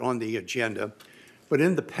is not on the agenda, but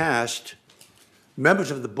in the past,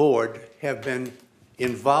 members of the board have been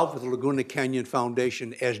involved with the Laguna Canyon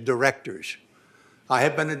Foundation as directors. I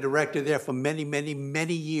have been a director there for many, many,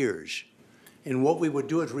 many years. And what we would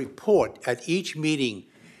do is report at each meeting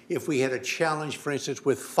if we had a challenge, for instance,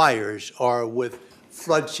 with fires or with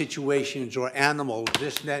flood situations or animals,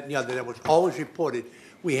 this, that, and the other, that was always reported.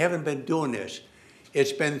 We haven't been doing this.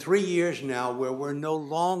 It's been 3 years now where we're no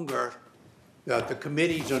longer, the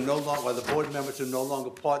committees are no longer, or the board members are no longer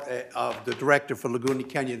part of the director for Laguna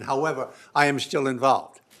Canyon. However, I am still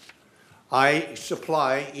involved. I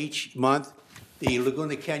supply each month the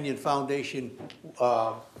Laguna Canyon Foundation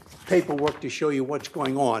paperwork to show you what's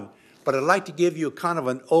going on. But I'd like to give you kind of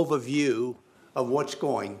an overview of what's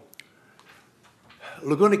going.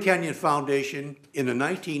 Laguna Canyon Foundation, in the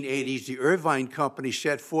 1980s, the Irvine Company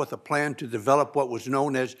set forth a plan to develop what was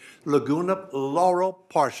known as Laguna Laurel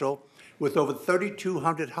Parcel with over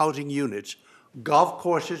 3,200 housing units, golf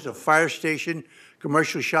courses, a fire station,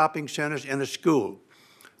 commercial shopping centers, and a school.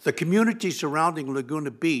 The community surrounding Laguna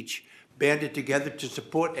Beach banded together to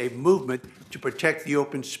support a movement to protect the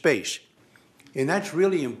open space. And that's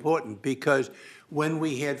really important because when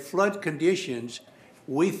we had flood conditions,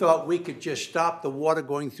 we thought we could just stop the water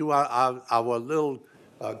going through our little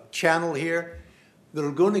channel here. The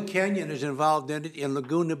Laguna Canyon is involved in it, and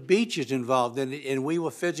Laguna Beach is involved in it, and we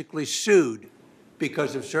were physically sued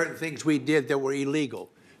because of certain things we did that were illegal.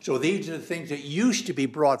 So these are the things that used to be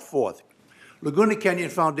brought forth. Laguna Canyon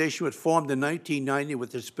Foundation was formed in 1990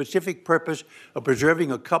 with the specific purpose of preserving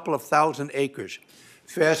a couple of thousand acres.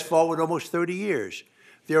 Fast forward almost 30 years.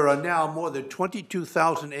 There are now more than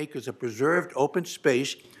 22,000 acres of preserved open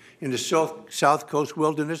space in the South Coast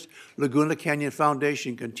Wilderness. Laguna Canyon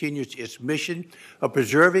Foundation continues its mission of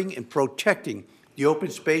preserving and protecting the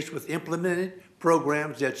open space with implemented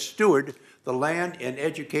programs that steward the land and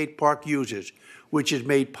educate park users, which is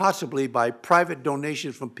made possibly by private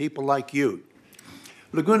donations from people like you.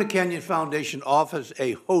 Laguna Canyon Foundation offers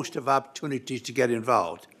a host of opportunities to get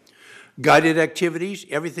involved. Guided activities,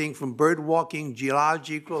 everything from bird walking,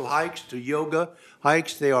 geological hikes to yoga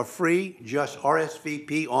hikes, they are free. Just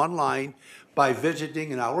RSVP online by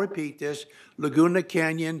visiting, and I'll repeat this,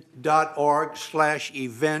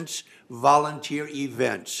 lagunacanyon.org/events, volunteer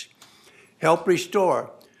events. Help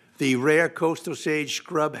restore the rare coastal sage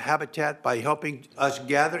scrub habitat by helping us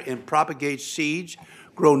gather and propagate seeds,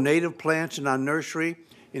 grow native plants in our nursery,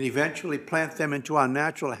 and eventually plant them into our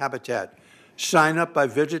natural habitat. Sign up by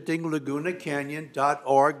visiting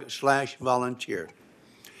lagunacanyon.org/volunteer.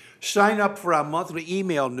 Sign up for our monthly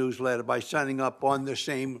email newsletter by signing up on the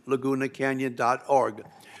same lagunacanyon.org.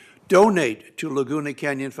 Donate to Laguna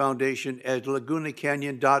Canyon Foundation at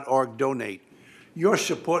lagunacanyon.org/donate. Your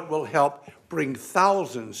support will help bring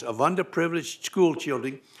thousands of underprivileged school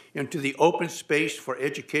children into the open space for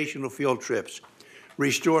educational field trips.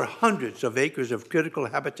 Restore hundreds of acres of critical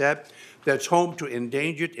habitat that's home to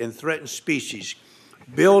endangered and threatened species.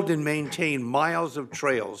 Build and maintain miles of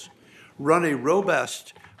trails. Run a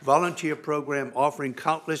robust volunteer program offering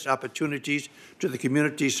countless opportunities to the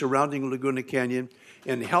community surrounding Laguna Canyon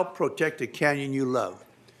and help protect the canyon you love.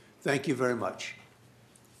 Thank you very much.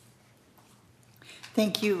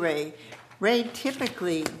 Thank you, Ray. Ray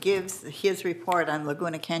typically gives his report on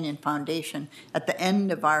Laguna Canyon Foundation at the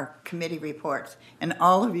end of our committee reports, and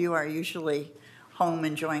all of you are usually home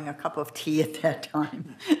enjoying a cup of tea at that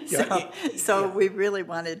time. So we really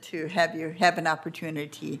wanted to have you have an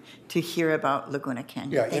opportunity to hear about Laguna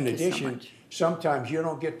Canyon. Yeah, Thank in you so addition, much. sometimes you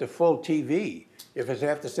don't get the full TV. If it's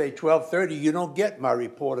after, say, 12:30, you don't get my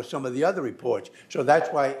report or some of the other reports. So that's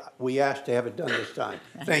why we asked to have it done this time.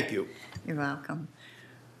 Thank you. You're welcome.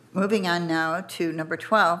 Moving on now to number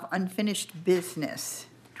 12, unfinished business,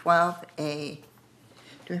 12A.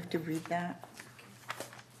 Do I have to read that?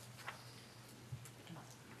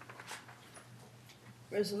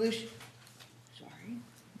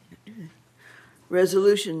 Resolution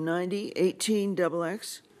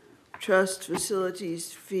 9018XX, Trust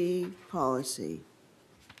Facilities Fee Policy.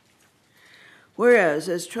 Whereas,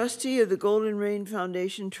 as trustee of the Golden Rain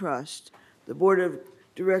Foundation Trust, the Board of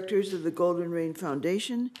Directors of the Golden Rain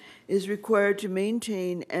Foundation is required to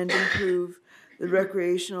maintain and improve the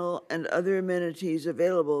recreational and other amenities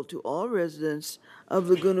available to all residents of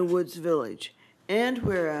Laguna Woods Village. And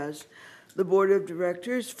whereas, the Board of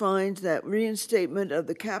Directors finds that reinstatement of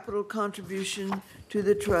the capital contribution to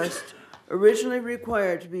the trust originally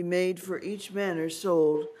required to be made for each manor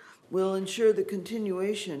sold will ensure the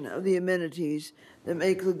continuation of the amenities that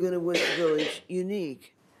make Laguna Woods Village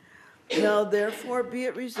unique. Now, therefore, be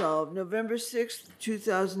it resolved, November 6th,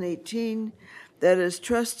 2018, that as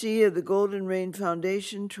trustee of the Golden Rain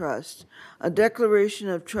Foundation Trust, a declaration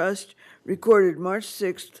of trust recorded March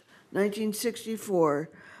 6th, 1964,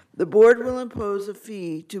 the board will impose a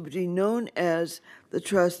fee to be known as the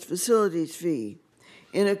Trust Facilities Fee,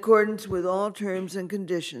 in accordance with all terms and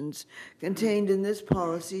conditions contained in this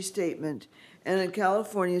policy statement and in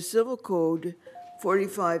California Civil Code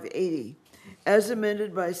 4580. As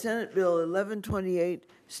amended by Senate Bill 1128,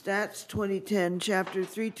 Stats 2010, Chapter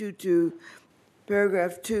 322,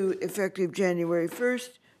 Paragraph 2, effective January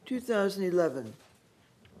 1st, 2011.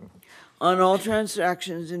 On all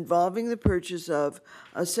transactions involving the purchase of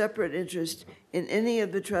a separate interest in any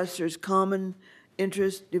of the trustors' common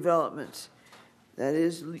interest developments, that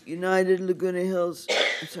is United Laguna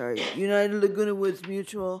Woods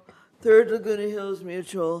Mutual, Third Laguna Hills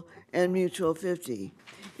Mutual, and Mutual 50.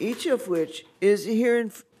 Each of which is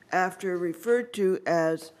hereinafter referred to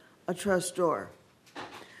as a trustor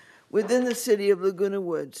within the city of Laguna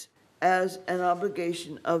Woods as an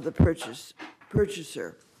obligation of the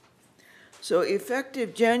purchaser. So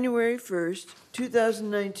effective January 1st,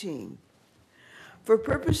 2019, for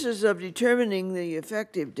purposes of determining the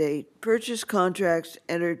effective date, purchase contracts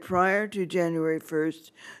entered prior to January 1st,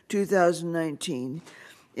 2019,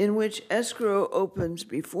 in which escrow opens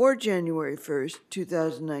before January 1st,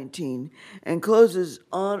 2019, and closes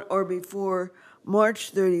on or before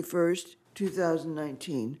March 31st,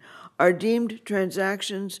 2019, are deemed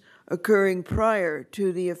transactions occurring prior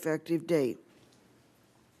to the effective date.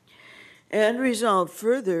 And resolved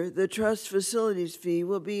further, the trust facilities fee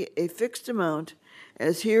will be a fixed amount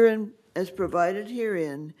as provided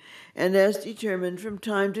herein, and as determined from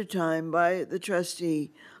time to time by the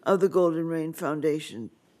trustee of the Golden Rain Foundation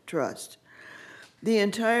Trust. The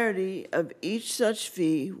entirety of each such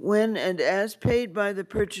fee, when and as paid by the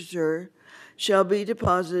purchaser, shall be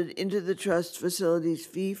deposited into the trust facilities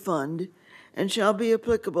fee fund and shall be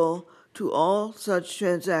applicable to all such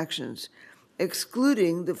transactions,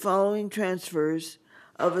 excluding the following transfers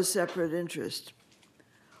of a separate interest.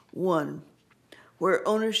 1. Where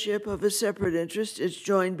ownership of a separate interest is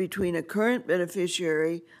joined between a current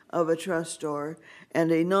beneficiary of a trustor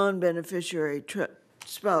and a non-beneficiary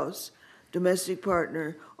spouse, domestic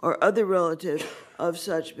partner, or other relative of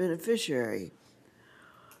such beneficiary.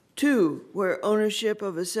 2. Where ownership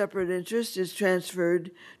of a separate interest is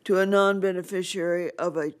transferred to a non-beneficiary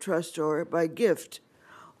of a trustor by gift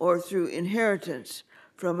or through inheritance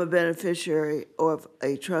from a beneficiary of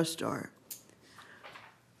a trustor.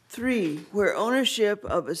 3. Where ownership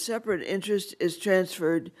of a separate interest is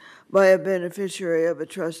transferred by a beneficiary of a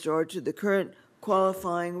trustor to the current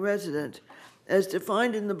qualifying resident, as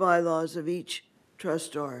defined in the bylaws of each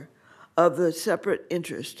trustor of the separate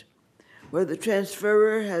interest, where the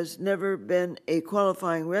transferor has never been a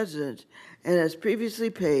qualifying resident and has previously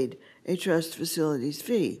paid a trust facilities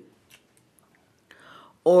fee.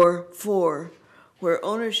 Or 4, where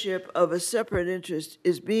ownership of a separate interest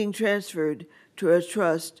is being transferred to a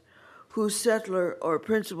trust whose settlor or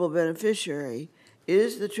principal beneficiary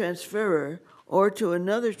is the transferor, or to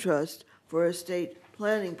another trust for estate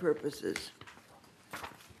planning purposes.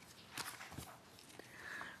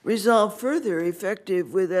 Resolve further,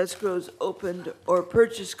 effective with escrows opened or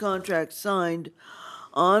purchase contracts signed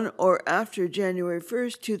on or after January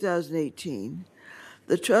 1st, 2018,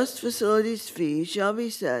 the trust facilities fee shall be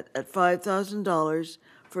set at $5,000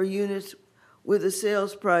 for units with a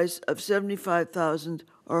sales price of $75,000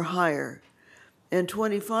 or higher, and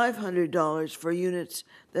 $2,500 for units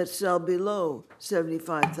that sell below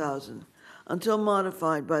 $75,000 until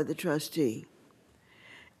modified by the trustee.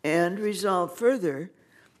 And resolve further,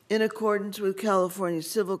 in accordance with California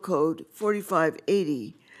Civil Code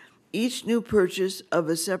 4580, each new purchase of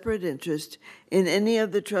a separate interest in any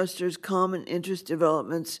of the truster's common interest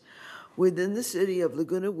developments within the city of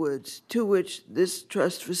Laguna Woods to which this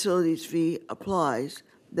trust facilities fee applies,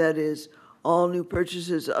 that is, all new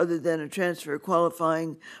purchases other than a transfer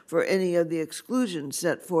qualifying for any of the exclusions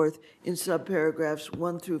set forth in subparagraphs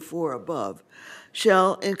 1 through 4 above,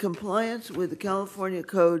 shall, in compliance with the California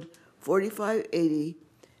Code 4580,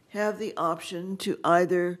 have the option to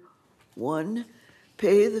either, 1,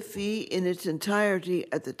 pay the fee in its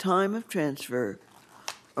entirety at the time of transfer,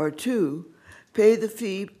 or 2, pay the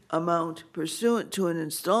fee amount pursuant to an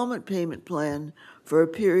installment payment plan for a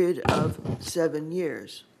period of 7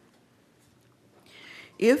 years.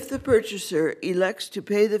 If the purchaser elects to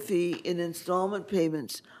pay the fee in installment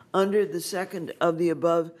payments under the second of the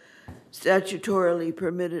above statutorily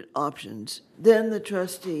permitted options, then the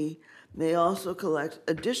trustee may also collect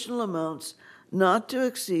additional amounts not to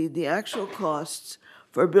exceed the actual costs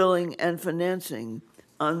for billing and financing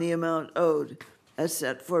on the amount owed, as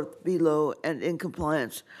set forth below and in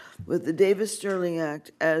compliance with the Davis-Sterling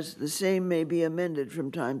Act, as the same may be amended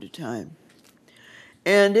from time to time.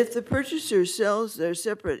 And if the purchaser sells their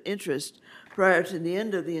separate interest prior to the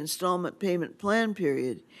end of the installment payment plan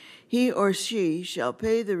period, he or she shall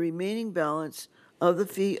pay the remaining balance of the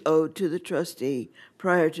fee owed to the trustee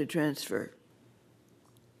prior to transfer.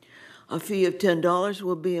 A fee of $10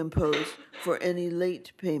 will be imposed for any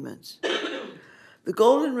late payments. The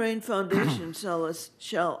Golden Rain Foundation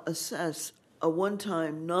shall assess a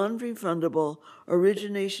one-time, non-refundable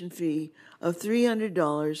origination fee of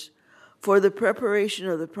 $300 for the preparation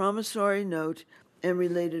of the promissory note and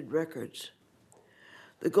related records.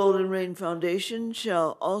 The Golden Rain Foundation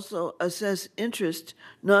shall also assess interest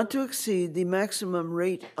not to exceed the maximum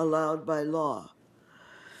rate allowed by law.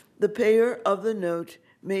 The payer of the note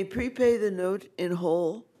may prepay the note in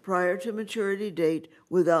whole prior to maturity date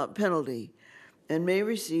without penalty, and may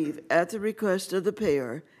receive, at the request of the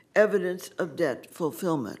payer, evidence of debt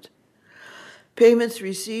fulfillment. Payments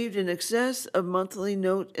received in excess of monthly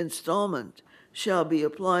note installment shall be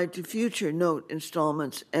applied to future note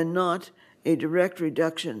installments and not a direct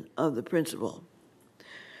reduction of the principal.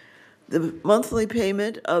 The monthly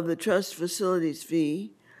payment of the trust facilities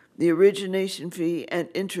fee, the origination fee, and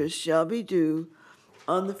interest shall be due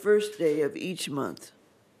on the first day of each month.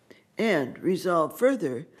 And resolve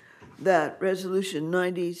further that Resolution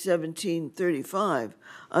 90-1735,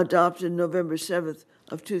 adopted November 7th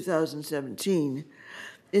of 2017,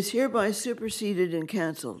 is hereby superseded and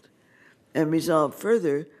canceled. And resolve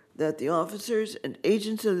further that the officers and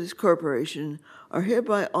agents of this corporation are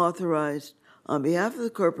hereby authorized on behalf of the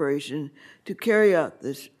corporation to carry out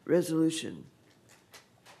this resolution.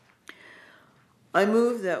 I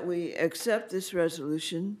move that we accept this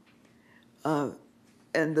resolution,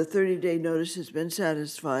 and the 30-day notice has been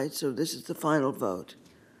satisfied, so this is the final vote.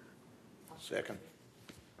 Second.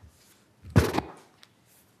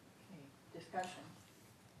 Discussion.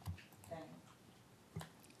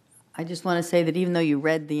 I just want to say that even though you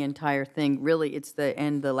read the entire thing, really it's the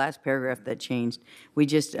end, the last paragraph that changed. We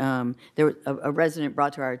just, a resident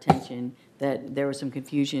brought to our attention that there was some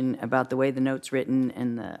confusion about the way the note's written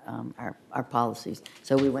and our policies.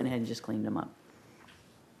 So we went ahead and just cleaned them up.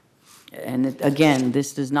 And again,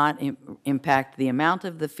 this does not impact the amount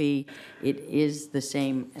of the fee. It is the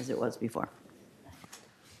same as it was before.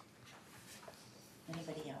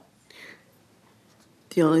 Anybody else?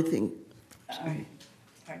 The only thing, Pardon?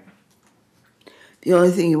 the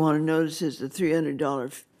only thing you want to notice is the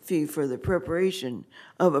 $300 fee for the preparation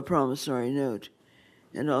of a promissory note.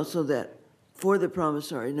 And also that for the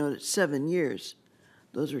promissory note, it's 7 years.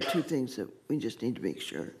 Those are two things that we just need to make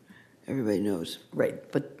sure everybody knows.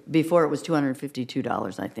 Right, but before it was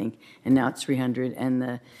 $252, I think, and now it's $300, and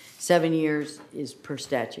the 7 years is per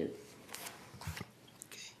statute.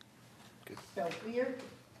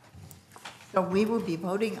 So we will be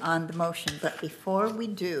voting on the motion, but before we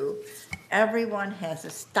do, everyone has a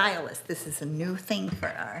stylus. This is a new thing for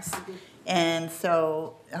us. And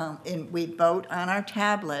so we vote on our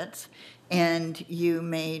tablets, and you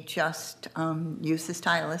may just use the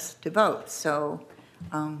stylus to vote. So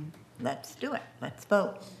let's do it. Let's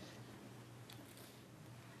vote.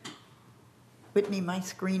 Whitney, my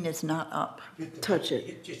screen is not up. Touch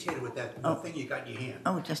it. Just hit it with that thing you got in your hand.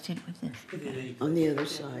 Oh, just hit it with this. Hit it any On the place. other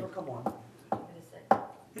side. Oh, come on.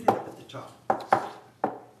 Hit it up at the top.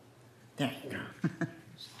 There you go.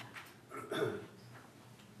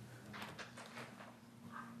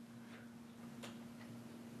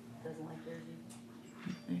 Doesn't like yours.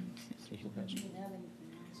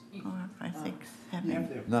 4, 5, 6,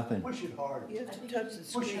 7. Nothing. Push it hard. You have to touch the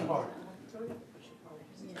Push screen. it hard.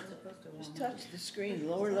 Just touch the screen,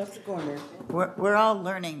 lower left corner. We're all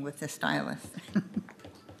learning with the stylus.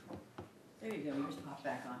 There you go, you just pop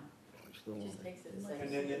back on. Just takes it a second.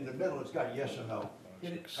 And then in the middle, it's got yes or no.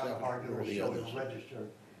 Hit it kind of hard, it'll show it'll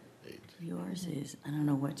register. Yours is, I don't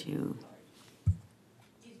know what you.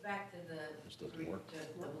 He's back to the, doesn't work. to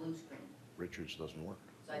the blue screen, Richard's doesn't work.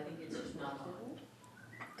 so I think it's just not on.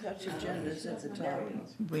 Touch agendas at the top.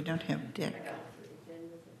 We don't have Dick.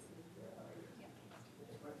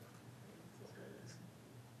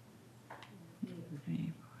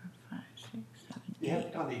 3, 4, 5, 6, 7, You have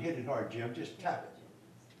to kind of hit it hard, Jim, just tap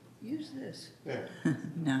Use this. it. There.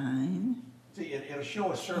 9. See, it'll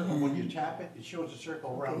show a circle when you tap it, it shows a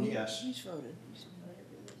circle around yes. He's voted.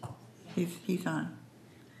 He's on.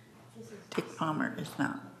 Dick Palmer is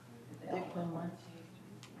not. Dick Palmer.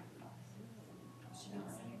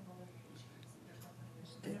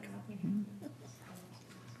 Dick.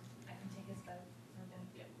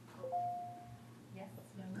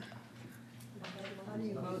 How do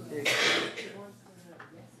you vote, Dick?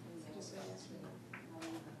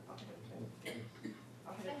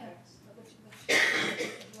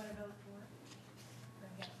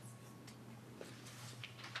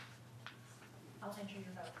 I'll enter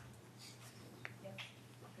your vote. Yep.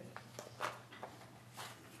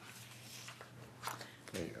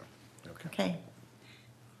 There you go. Okay. Okay.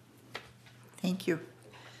 Thank you.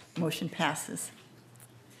 Motion passes.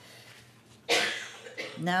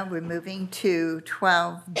 Now we're moving to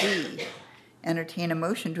 12D. Entertain a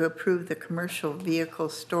motion to approve the commercial vehicle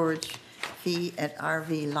storage fee at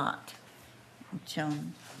RV lot.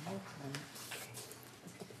 Joan.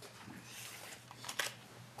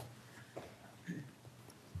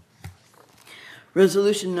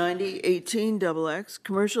 Resolution 9018XX,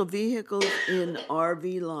 commercial vehicles in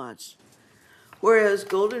RV lots. Whereas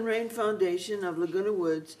Golden Rain Foundation of Laguna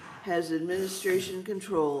Woods has administration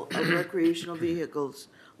control of recreational vehicles,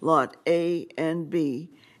 Lot A and B,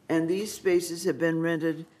 and these spaces have been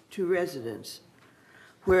rented to residents.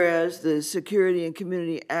 Whereas the Security and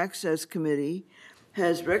Community Access Committee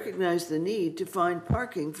has recognized the need to find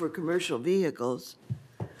parking for commercial vehicles.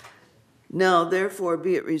 Now, therefore,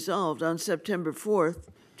 be it resolved on September 4th,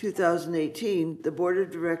 2018, the Board of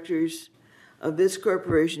Directors of this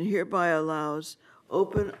corporation hereby allows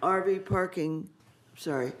open RV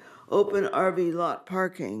lot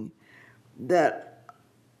parking that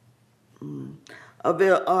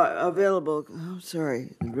available,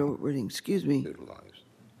 excuse me.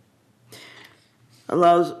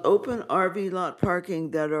 Allows open RV lot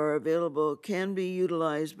parking that are available can be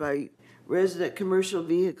utilized by resident commercial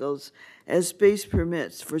vehicles as space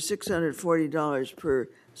permits for $640 per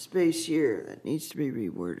space year. That needs to be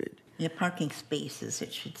reworded. Yeah, parking spaces,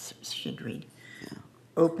 it should read. Yeah.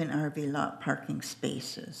 Open RV lot parking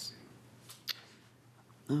spaces.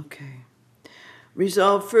 Okay.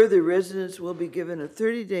 Resolved further, residents will be given a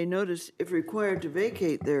 30-day notice if required to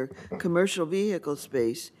vacate their commercial vehicle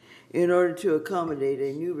space in order to accommodate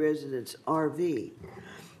a new resident's RV.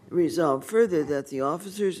 Resolved further that the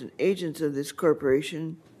officers and agents of this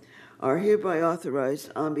corporation are hereby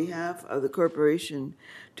authorized on behalf of the corporation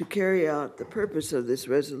to carry out the purpose of this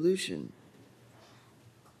resolution.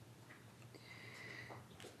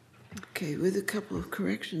 Okay, with a couple of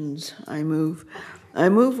corrections, I move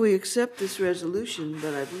we accept this resolution,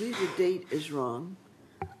 but I believe the date is wrong.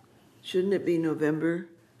 Shouldn't it be November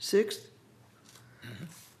 6th?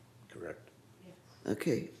 Correct.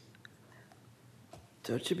 Okay.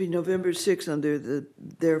 So it should be November 6th under the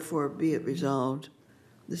therefore be it resolved.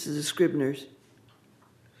 This is the Scribner's.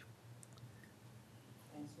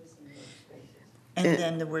 And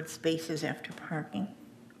then the word spaces after parking.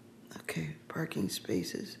 Okay, parking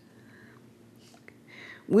spaces.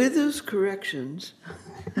 With those corrections,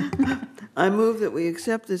 I move that we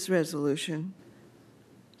accept this resolution.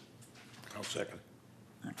 I'll second.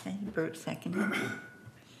 Okay, Bert seconded.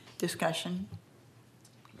 Discussion?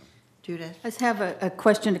 Judith? I just have a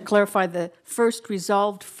question to clarify the first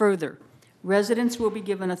resolved further. Residents will be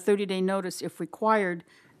given a 30-day notice if required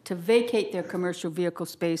to vacate their commercial vehicle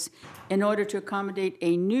space in order to accommodate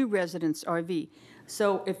a new resident's RV.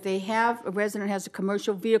 So if a resident has a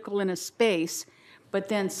commercial vehicle in a space, but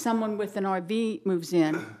then someone with an RV moves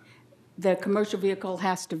in, the commercial vehicle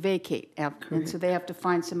has to vacate, and so they have to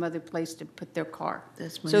find some other place to put their car.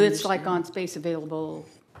 That's my So it's like understanding. on space available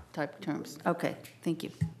type terms. Okay, thank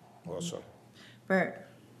you. Also, Bert?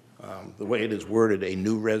 the way it is worded, a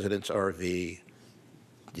new residence RV,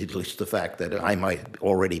 at least the fact that I might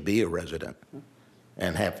already be a resident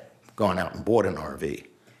and have gone out and bought an RV.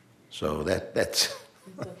 So that's,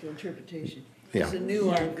 It's up to interpretation. Yeah. It's a new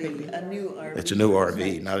RV, a new RV. it's a new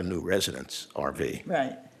RV, not a new residence RV.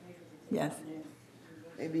 Right. Yes.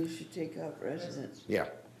 Maybe you should take out residence. Yeah.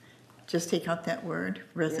 Just take out that word,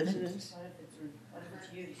 resident. Residence.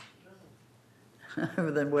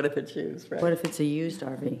 Then what if it's used, right? What if it's a used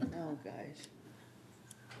RV? Oh, guys.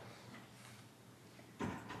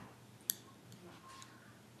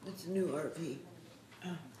 It's a new RV.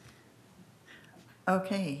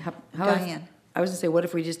 Okay, How if- Diane? I was gonna say, what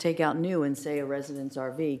if we just take out new and say a residence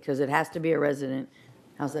RV, because it has to be a resident.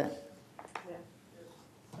 How's that?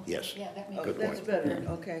 Yes. Oh, Good that's point. better,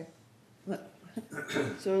 okay.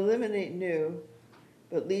 So eliminate new,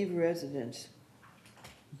 but leave residence.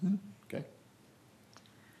 Okay.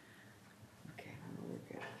 Okay, we're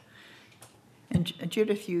good. And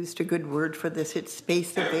Judith used a good word for this. It's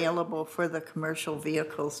space available for the commercial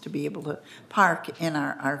vehicles to be able to park in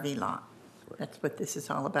our RV lot. That's what this is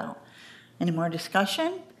all about. Any more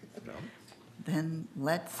discussion? No. Then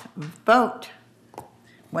let's vote.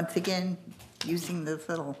 Once again, using this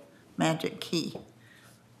little magic key.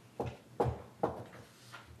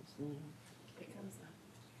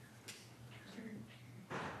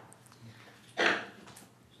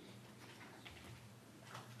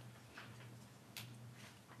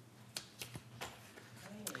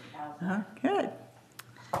 Oh, good.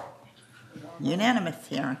 Unanimous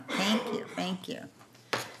here. Thank you, thank you.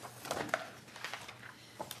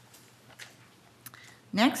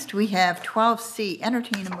 Next, we have 12C,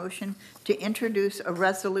 entertain a motion to introduce a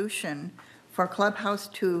resolution for Clubhouse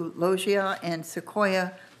 2 Loggia and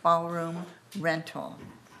Sequoia Ballroom rental.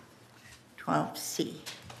 12C.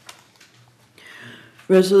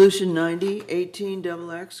 Resolution 90,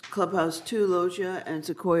 18XX, Clubhouse 2 Loggia and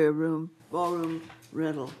Sequoia Ballroom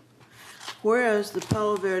rental. Whereas the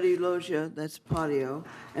Palo Verde Loggia, that's patio,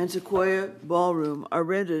 and Sequoia Ballroom are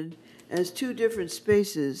rented as two different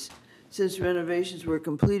spaces since renovations were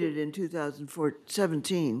completed in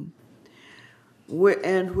 2017.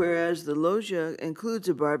 And whereas the loggia includes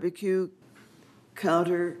a barbecue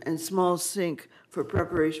counter and small sink for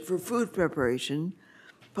food preparation,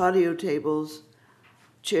 patio tables,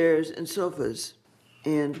 chairs, and sofas.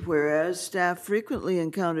 And whereas staff frequently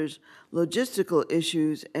encounters logistical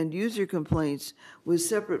issues and user complaints with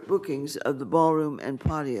separate bookings of the ballroom and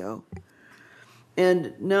patio.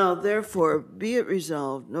 And now, therefore, be it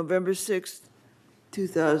resolved, November 6th,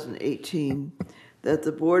 2018, that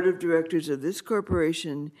the Board of Directors of this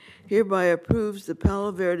corporation hereby approves the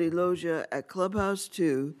Palo Verde Loggia at Clubhouse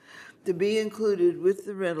 2 to be included with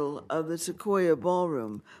the rental of the Sequoia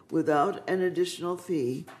Ballroom without an additional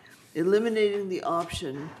fee, eliminating the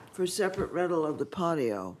option for separate rental of the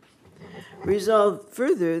patio. Resolved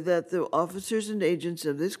further that the officers and agents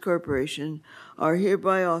of this corporation are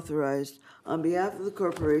hereby authorized on behalf of the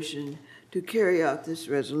corporation to carry out this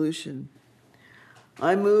resolution.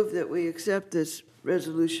 I move that we accept this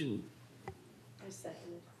resolution. I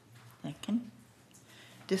second it. Second.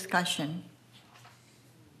 Discussion.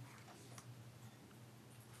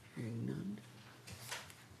 Hearing none.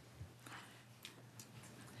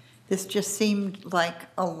 This just seemed like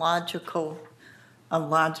a logical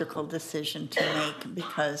decision to make,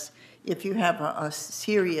 because if you have a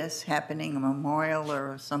serious happening, a memorial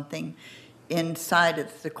or something inside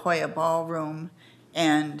of the Sequoia Ballroom,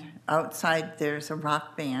 and outside there's a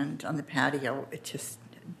rock band on the patio, it just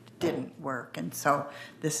didn't work. And so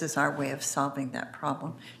this is our way of solving that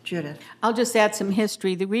problem. Judith? I'll just add some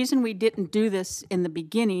history. The reason we didn't do this in the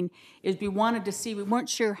beginning is we wanted to see, we weren't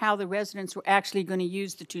sure how the residents were actually going to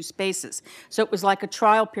use the two spaces. So it was like a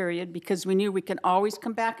trial period, because we knew we could always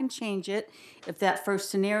come back and change it if that first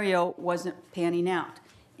scenario wasn't panning out.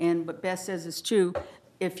 And what Beth says is true.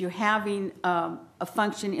 If you're having a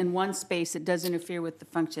function in one space, it does interfere with the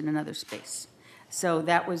function in another space. So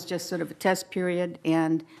that was just sort of a test period,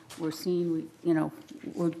 and we're seeing,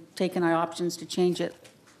 we're taking our options to change it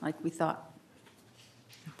like we thought.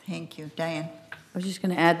 Thank you. Diane? I was just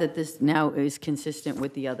going to add that this now is consistent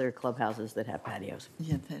with the other clubhouses that have patios.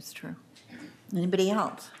 Yeah, that's true. Anybody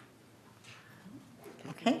else?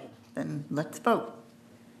 Okay, then let's vote.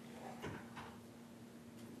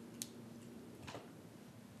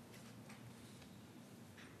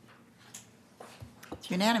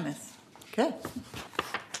 It's unanimous. Good.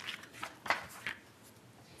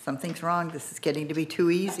 Something's wrong. This is getting to be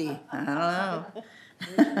too easy. I don't know.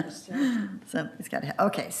 Something's got to.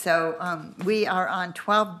 Okay, so we are on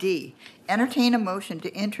 12D. Entertain a motion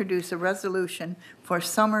to introduce a resolution for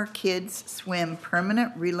summer kids swim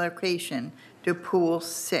permanent relocation to Pool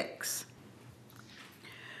 6.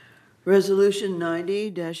 Resolution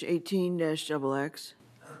 90-18-XX.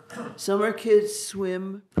 Summer kids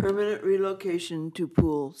swim permanent relocation to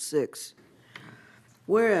Pool 6.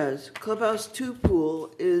 Whereas Clubhouse 2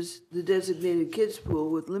 pool is the designated kids pool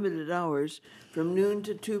with limited hours from noon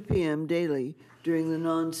to 2 p.m. daily during the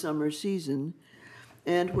non-summer season,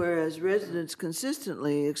 and whereas residents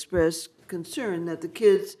consistently expressed concern that the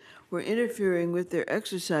kids were interfering with their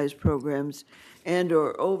exercise programs and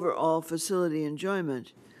or overall facility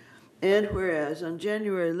enjoyment, and whereas on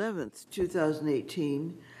January 11th,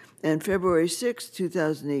 2018, and February 6,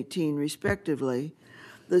 2018, respectively,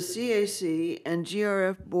 the CAC and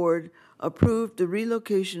GRF Board approved the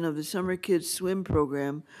relocation of the Summer Kids Swim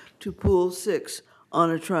program to Pool 6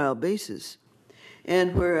 on a trial basis.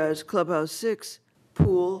 And whereas Clubhouse 6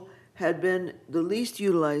 pool had been the least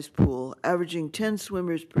utilized pool, averaging 10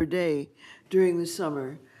 swimmers per day during the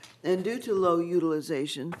summer, and due to low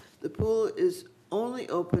utilization, the pool is only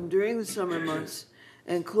open during the summer months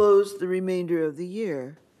and closed the remainder of the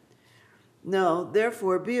year. Now,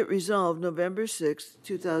 therefore, be it resolved November 6,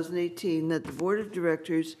 2018, that the Board of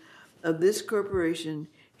Directors of this corporation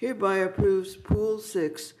hereby approves Pool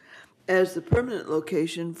 6 as the permanent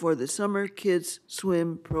location for the Summer Kids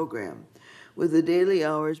Swim program, with the daily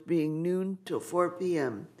hours being noon till 4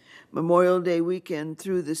 p.m., Memorial Day weekend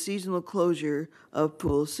through the seasonal closure of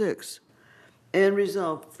Pool 6. And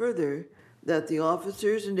resolved further that the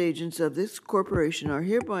officers and agents of this corporation are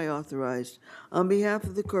hereby authorized on behalf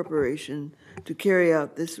of the corporation to carry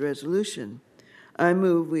out this resolution. I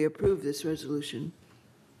move we approve this resolution.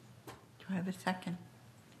 Do I have a second?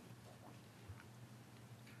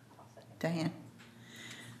 Diane?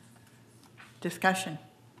 Discussion?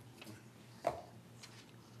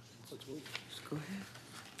 Just go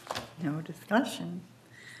ahead. No discussion.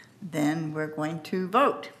 Then we're going to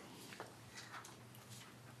vote.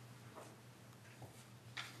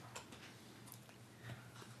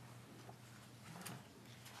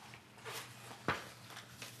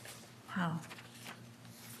 Wow.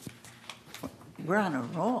 We're on a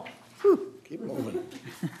roll. Whew. Keep moving.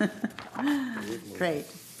 Great.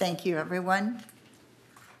 Thank you, everyone.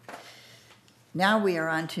 Now we are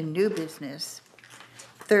on to new business.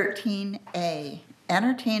 13A,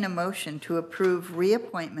 entertain a motion to approve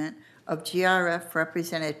reappointment of GRF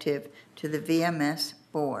representative to the VMS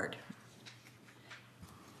board.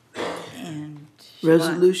 And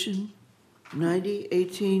Resolution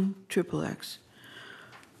 9018-XXX.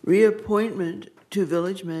 Reappointment to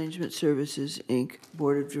Village Management Services, Inc.,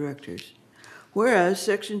 Board of Directors. Whereas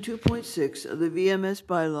Section 2.6 of the VMS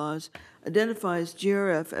bylaws identifies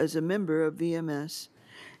GRF as a member of VMS,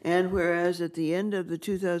 and whereas at the end of the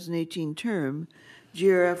 2018 term,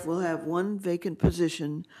 GRF will have one vacant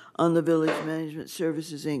position on the Village Management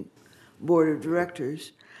Services, Inc., Board of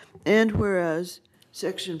Directors, and whereas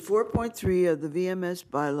Section 4.3 of the VMS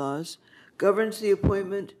bylaws governs the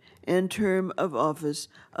appointment and term of office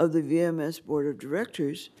of the VMS Board of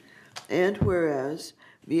Directors, and whereas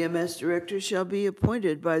VMS directors shall be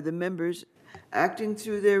appointed by the members acting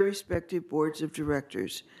through their respective boards of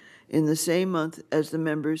directors in the same month as the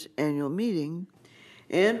members' annual meeting,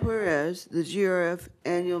 and whereas the GRF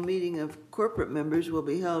annual meeting of corporate members will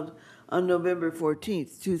be held on November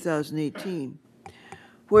 14th, 2018.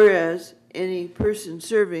 Whereas any person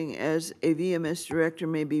serving as a VMS director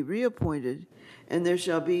may be reappointed, and there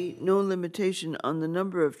shall be no limitation on the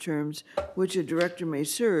number of terms which a director may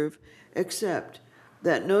serve, except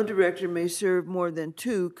that no director may serve more than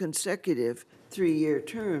 2 consecutive 3-year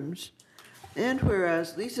terms. And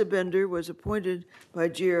whereas Lisa Bender was appointed by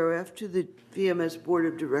GRF to the VMS Board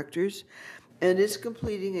of Directors and is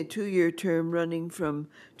completing a 2-year term running from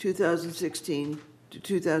 2016 to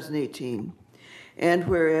 2018. And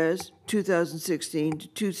whereas 2016 to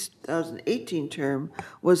 2018 term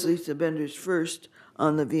was Lisa Bender's first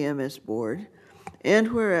on the VMS board,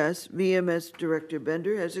 and whereas VMS Director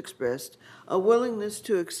Bender has expressed a willingness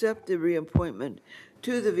to accept the reappointment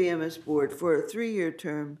to the VMS board for a 3-year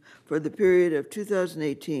term for the period of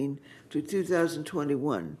 2018 to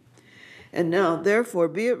 2021. And now, therefore,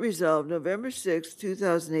 be it resolved, November 6,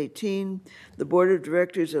 2018, the Board of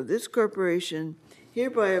Directors of this corporation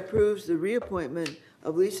hereby approves the reappointment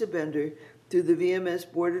of Lisa Bender to the VMS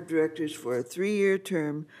Board of Directors for a 3-year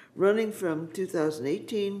term running from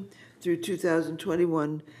 2018 through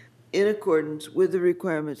 2021 in accordance with the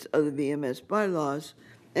requirements of the VMS bylaws,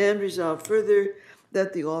 and resolved further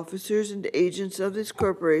that the officers and agents of this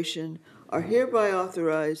corporation are hereby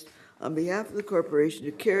authorized on behalf of the corporation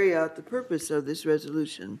to carry out the purpose of this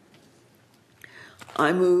resolution.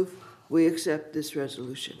 I move we accept this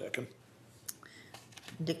resolution. Second.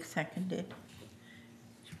 Dick seconded.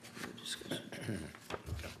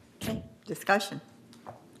 Okay, discussion.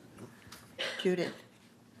 Judith.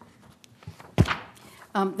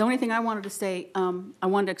 The only thing I wanted to say, I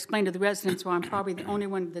wanted to explain to the residents why I'm probably the only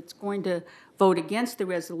one that's going to vote against the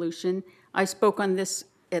resolution. I spoke on this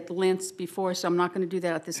at length before, so I'm not going to do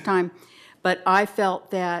that at this time. But I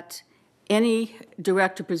felt that any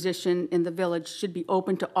director position in the village should be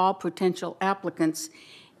open to all potential applicants,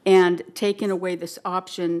 and taking away this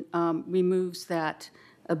option removes that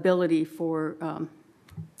ability for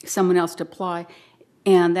someone else to apply,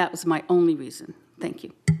 and that was my only reason. Thank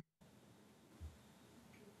you.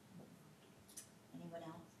 Anyone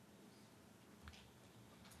else?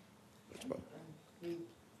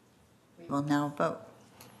 We will now vote.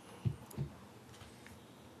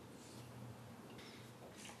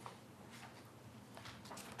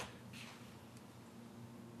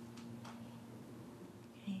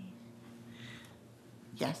 Okay.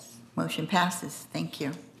 Yes, motion passes. Thank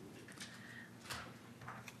you.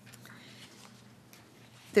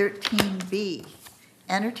 13B,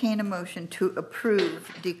 entertain a motion to approve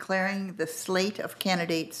declaring the slate of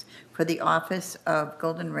candidates for the office of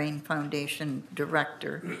Golden Rain Foundation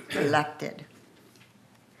Director elected.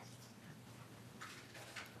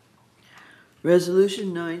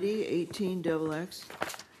 Resolution 90-18XX,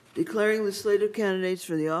 declaring the slate of candidates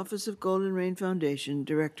for the office of Golden Rain Foundation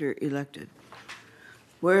Director elected.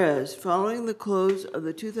 Whereas, following the close of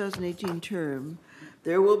the 2018 term,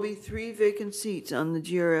 there will be 3 vacant seats on the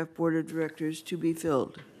GRF Board of Directors to be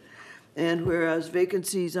filled. And whereas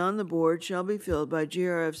vacancies on the board shall be filled by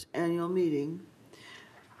GRF's annual meeting,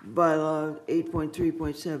 bylaw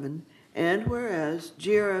 8.3.7, and whereas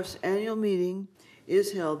GRF's annual meeting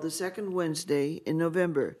is held the second Wednesday in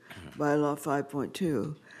November, bylaw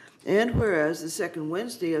 5.2, and whereas the second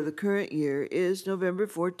Wednesday of the current year is November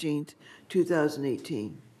 14th,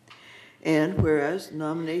 2018, and whereas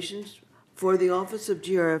nominations for the office of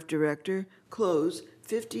GRF Director close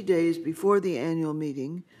 50 days before the annual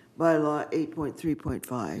meeting, bylaw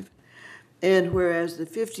 8.3.5, and whereas the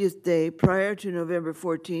 50th day prior to November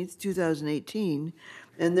 14th, 2018,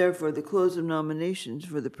 and therefore the close of nominations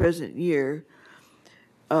for the present year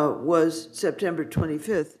was September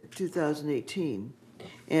 25th, 2018,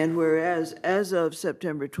 and whereas as of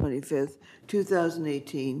September 25th,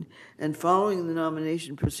 2018, and following the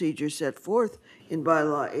nomination procedure set forth in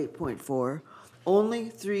bylaw 8.4, only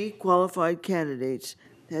 3 qualified candidates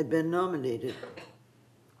had been nominated.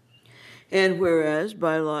 And whereas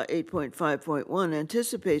bylaw 8.5.1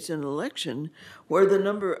 anticipates an election where the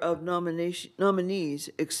number of nominees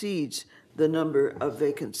exceeds the number of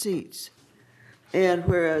vacant seats. And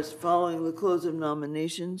whereas following the close of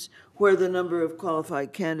nominations, where the number of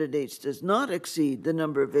qualified candidates does not exceed the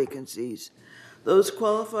number of vacancies, those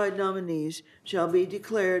qualified nominees shall be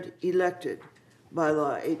declared elected,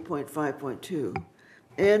 bylaw 8.5.2.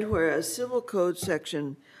 And whereas Civil Code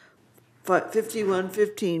section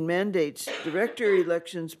 5115 mandates director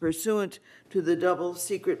elections pursuant to the double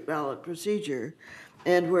secret ballot procedure,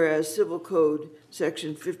 and whereas Civil Code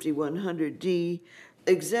section 5100D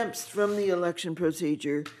exempts from the election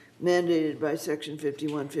procedure mandated by section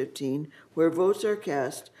 5115, where votes are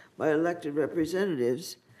cast by elected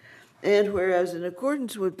representatives, and whereas in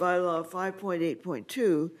accordance with bylaw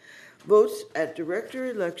 5.8.2, votes at director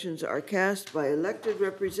elections are cast by elected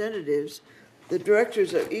representatives, the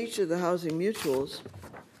directors of each of the housing mutuals,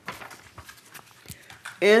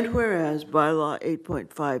 and whereas bylaw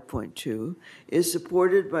 8.5.2 is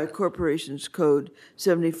supported by Corporations Code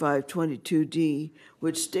 7522D,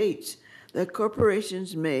 which states that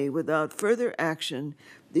corporations may, without further action,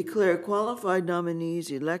 declare qualified nominees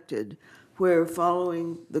elected where,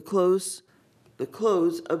 following the close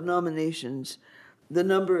of nominations, the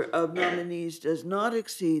number of nominees does not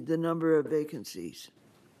exceed the number of vacancies.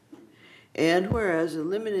 And whereas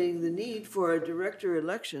eliminating the need for a director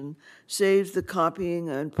election saves the copying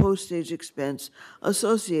and postage expense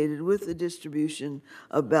associated with the distribution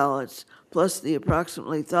of ballots, plus the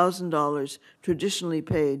approximately $1,000 traditionally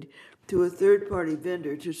paid to a third-party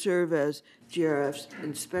vendor to serve as GRF's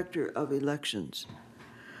Inspector of Elections.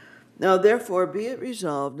 Now therefore be it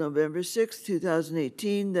resolved November 6,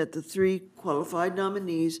 2018, that the 3 qualified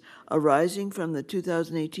nominees arising from the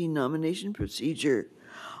 2018 nomination procedure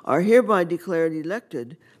are hereby declared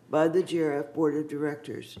elected by the GRF Board of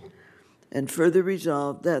Directors. And further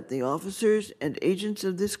resolved that the officers and agents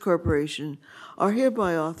of this corporation are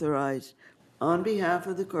hereby authorized on behalf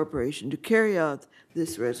of the corporation to carry out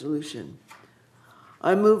this resolution.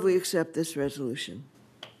 I move we accept this resolution.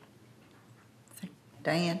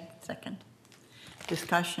 Diane, second.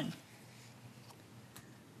 Discussion.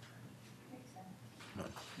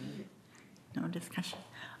 No discussion.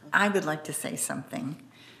 I would like to say something.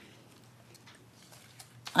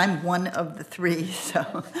 I'm one of the 3,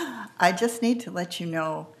 so I just need to let you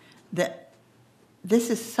know that this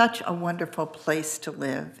is such a wonderful place to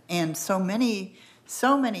live, and so many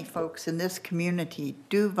folks in this community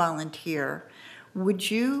do volunteer. Would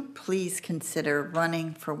you please consider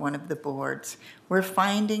running for one of the boards? We're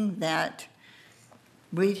finding that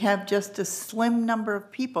we have just a slim number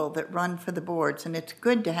of people that run for the boards, and it's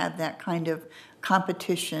good to have that kind of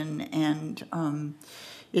competition, and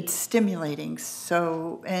it's stimulating.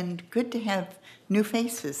 So, and good to have new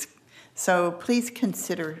faces. So please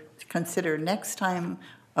consider next time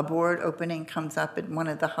a board opening comes up at one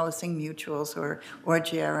of the housing mutuals or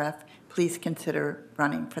GRF, please consider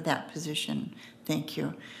running for that position. Thank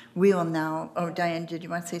you. We will now, oh, Diane, did you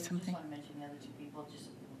want to say something? I just want to mention the other 2 people, just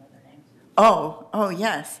so people know their names. Oh,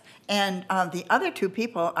 yes. And the other 2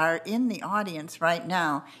 people are in the audience right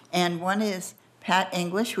now. And one is Pat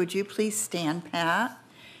English. Would you please stand, Pat?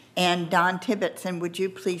 And Don Tibbetts. And would you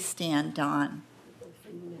please stand, Don?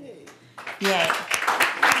 Yay.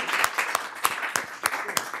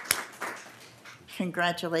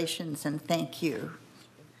 Congratulations and thank you.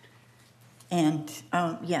 And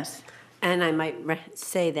yes. And I might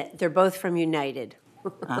say that they're both from United.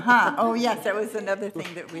 Uh-huh. Oh, yes, that was another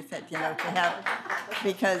thing that we said, to have,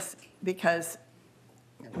 because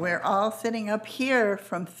we're all sitting up here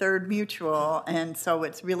from Third Mutual, and so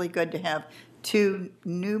it's really good to have 2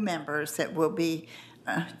 new members that will be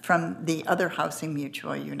from the other housing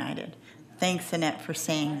mutual, United. Thanks, Annette, for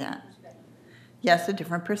saying that. Yes, a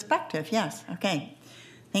different perspective, yes. Okay,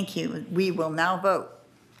 thank you. We will now vote.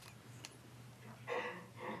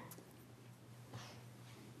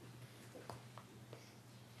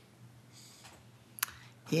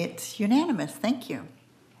 It's unanimous, thank you.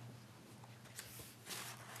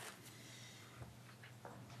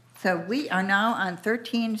 So we are now on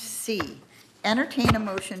 13C. Entertain a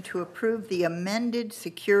motion to approve the amended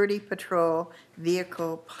Security Patrol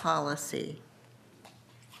Vehicle Policy.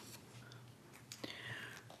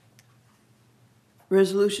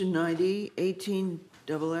 Resolution 90,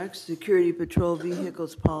 18XX, Security Patrol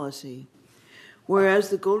Vehicles Policy. Whereas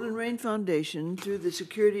the Golden Rain Foundation, through the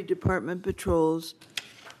Security Department patrols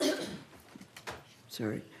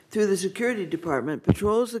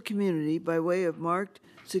the community by way of marked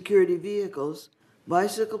security vehicles,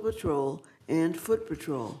 bicycle patrol, and foot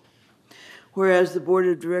patrol. Whereas the Board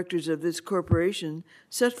of Directors of this corporation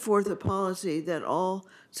set forth a policy that all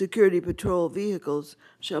security patrol vehicles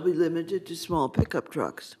shall be limited to small pickup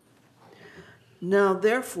trucks. Now,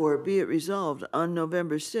 therefore, be it resolved on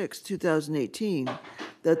November 6, 2018,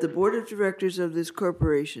 that the Board of Directors of this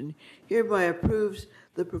corporation hereby approves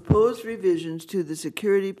the proposed revisions to the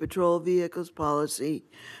Security Patrol Vehicles Policy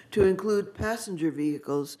to include passenger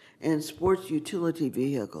vehicles and sports utility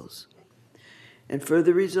vehicles. And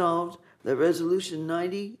further resolved that Resolution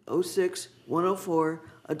 90-06-104,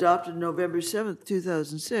 adopted November 7,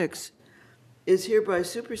 2006, is hereby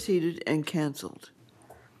superseded and canceled.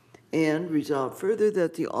 And resolved further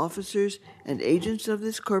that the officers and agents of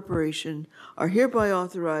this corporation are hereby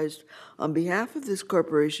authorized on behalf of this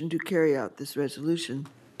corporation to carry out this resolution.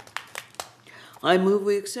 I move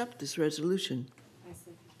we accept this resolution.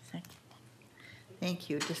 Thank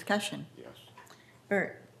you. Discussion? Yes.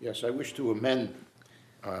 Bert? Yes, I wish to amend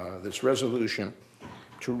this resolution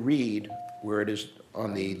to read where it is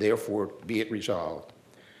on the therefore be it resolved,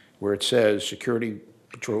 where it says Security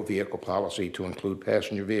Patrol Vehicle Policy to include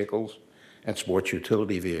passenger vehicles and sports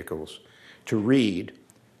utility vehicles, to read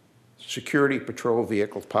Security Patrol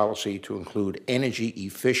Vehicle Policy to include energy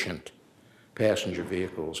efficient passenger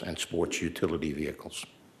vehicles and sports utility vehicles.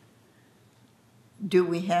 Do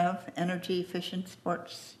we have energy efficient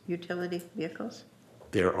sports utility vehicles?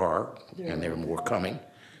 There are, and there are more coming,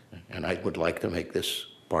 and I would like to make this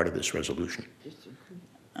part of this resolution.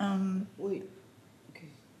 Wait, okay.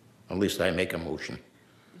 At least I make a motion.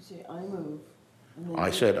 You say I move.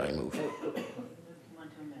 I said I move.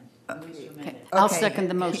 Okay. I'll Okay. second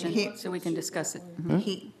the He- motion so we can discuss it.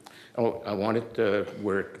 He, Oh, I want it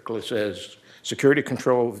where it says, security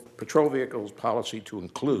control patrol vehicles policy to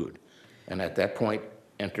include, and at that point,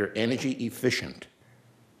 enter energy efficient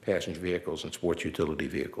passenger vehicles and sports utility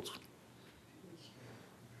vehicles.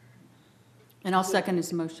 And I'll second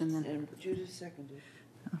his motion then. And Judith seconded.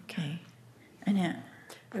 okay. Annette?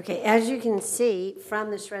 Okay, as you can see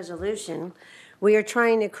from this resolution, we are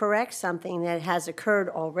trying to correct something that has occurred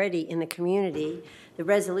already in the community. The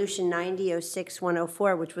resolution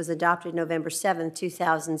 90-06-104, which was adopted November 7th,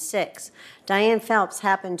 2006. Diane Phelps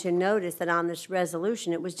happened to notice that on this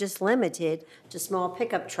resolution, it was just limited to small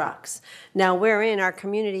pickup trucks. Now, wherein our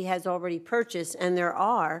community has already purchased, and there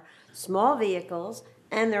are small vehicles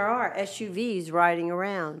and there are SUVs riding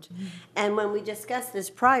around. And when we discussed this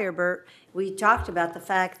prior, Bert, we talked about the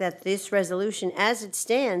fact that this resolution, as it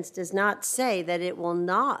stands, does not say that it will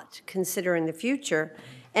not consider in the future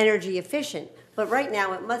energy efficient. But right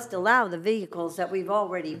now, it must allow the vehicles that we've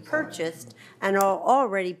already purchased and are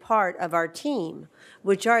already part of our team,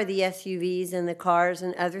 which are the SUVs and the cars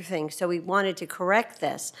and other things. So we wanted to correct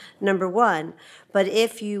this, number one. But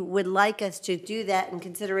if you would like us to do that in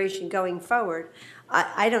consideration going forward,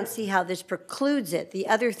 I don't see how this precludes it. The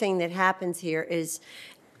other thing that happens here is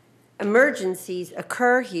emergencies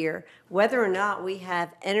occur here, whether or not we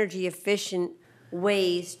have energy efficient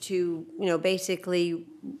ways to, basically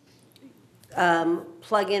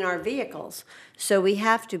plug in our vehicles. So we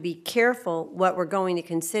have to be careful what we're going to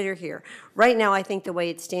consider here. Right now, I think the way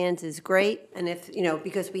it stands is great, and if,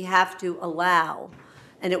 because we have to allow,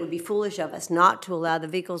 and it would be foolish of us not to allow the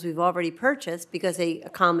vehicles we've already purchased because they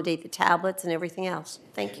accommodate the tablets and everything else.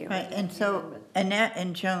 Thank you. Right, and so Annette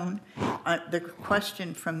and Joan, the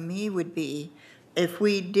question from me would be, if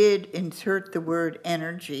we did insert the word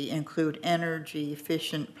energy, include energy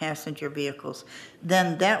efficient passenger vehicles,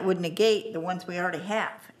 then that would negate the ones we already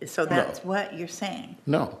have. So that's what you're saying.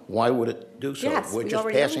 No, why would it do so? Yes, We're we just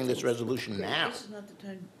already passing own this things. resolution now. This is not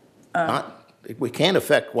the time. We can't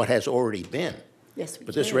affect what has already been. Yes, we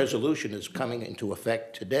But this can. resolution is coming into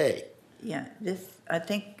effect today. Yeah, I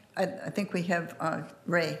think we have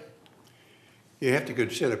Ray. You have to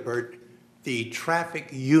consider, Bert, the traffic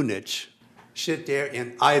units sit there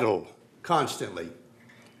and idle constantly.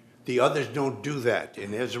 The others don't do that,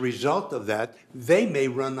 and as a result of that, they may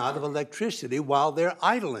run out of electricity while they're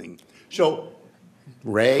idling. So,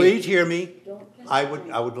 Ray? please hear me. I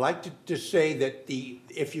would like to say that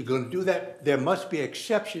if you're going to do that, there must be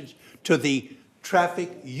exceptions to the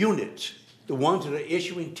traffic units, the ones that are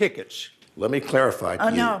issuing tickets. Let me clarify to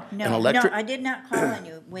you. No, An electric- I did not call on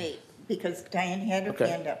you. Wait, because Diane had her Okay.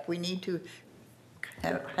 hand up. We need to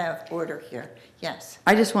have order here. Yes.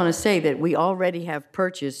 I just want to say that we already have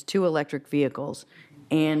purchased 2 electric vehicles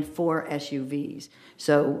and 4 SUVs.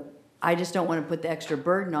 So I just don't want to put the extra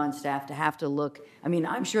burden on staff to have to look. I mean,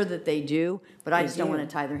 I'm sure that they do, but I just don't want to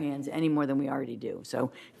tie their hands any more than we already do.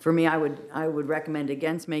 So for me, I would recommend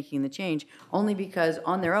against making the change, only because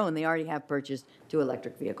on their own, they already have purchased 2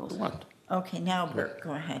 electric vehicles. Okay, now Bert,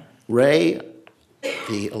 go ahead. Ray,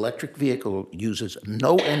 the electric vehicle uses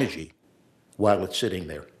no energy while it's sitting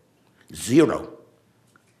there. 0.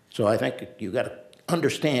 So I think you got to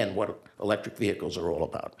understand what electric vehicles are all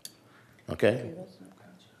about. Okay?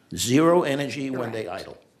 0 energy when they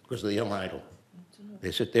idle, because they don't idle.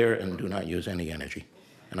 They sit there and do not use any energy.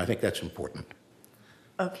 And I think that's important.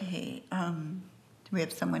 Okay, do we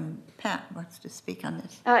have someone, Pat, wants to speak on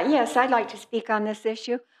this? Yes, I'd like to speak on this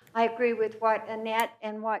issue. I agree with what Annette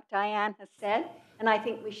and what Diane has said, and I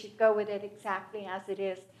think we should go with it exactly as it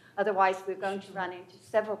is. Otherwise, we're going to run into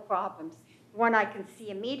several problems. One I can see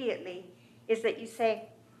immediately is that you say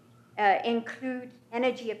include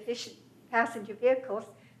energy efficient passenger vehicles,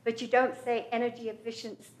 but you don't say energy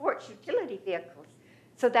efficient sports utility vehicles.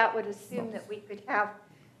 So that would assume that we could have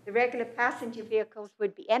the regular passenger vehicles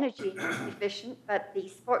would be energy efficient, but the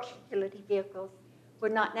sports utility vehicles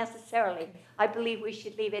would not necessarily. I believe we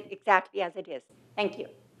should leave it exactly as it is. Thank you.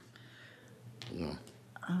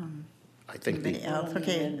 I think Anybody else?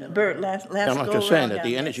 Okay, Bert, last go I'm around just saying that on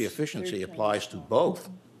the this. energy efficiency applies to both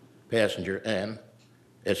passenger and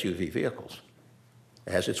SUV vehicles,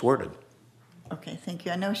 as it's worded. Okay, thank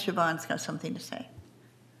you. I know Siobhan's got something to say.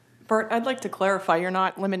 Bert, I'd like to clarify, you're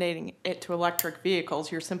not limiting it to electric vehicles.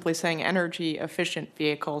 You're simply saying energy efficient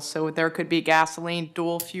vehicles. So there could be gasoline,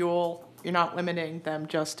 dual fuel. You're not limiting them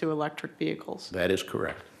just to electric vehicles. That is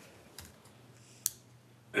correct.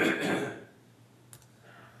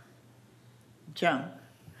 Joan.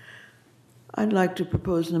 I'd like to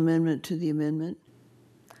propose an amendment to the amendment.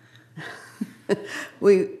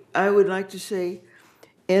 I would like to say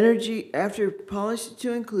after policy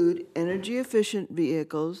to include energy-efficient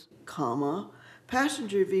vehicles, comma,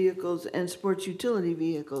 passenger vehicles and sports utility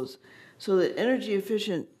vehicles, so that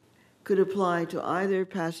energy-efficient could apply to either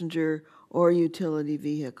passenger or utility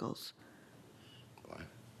vehicles.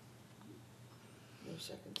 No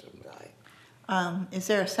second to die. Is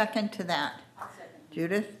there a second to that?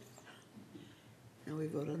 Judith? And we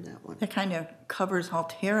vote on that one. That kind of covers all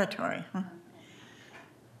territory, huh?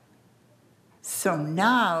 So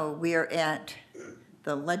now we are at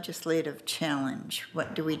the legislative challenge.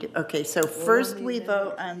 What do we do? Okay, so first we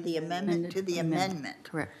vote on the amendment to the amendment.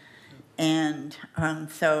 Correct. And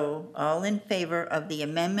so all in favor of the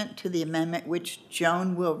amendment to the amendment, which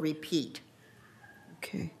Joan will repeat.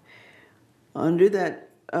 Okay. Under that,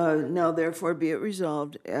 now therefore be it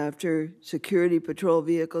resolved after security patrol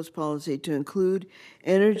vehicles policy to include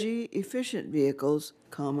energy efficient vehicles,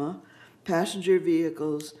 comma, passenger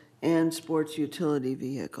vehicles and sports utility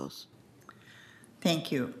vehicles.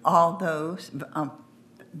 Thank you. All those,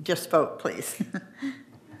 just vote, please.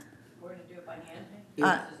 We're going to do it by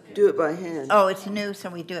hand? Do it by hand. Oh, it's new,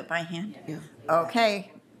 so we do it by hand? Yeah.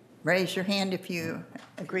 Okay. Raise your hand if you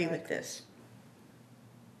agree with this.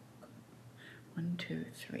 1, 2,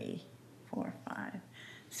 3, 4, 5,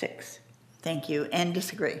 6. Thank you. And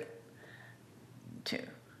disagree? 2.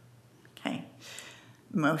 Okay.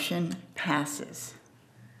 Motion passes.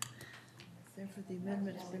 Therefore, the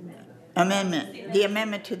amendment's been made. Amendment. The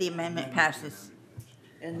amendment to the amendment passes.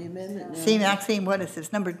 And the amendment now. See, Maxine, what is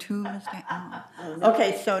this, number 2? Oh.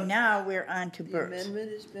 Okay, so now we're on to The Bert's.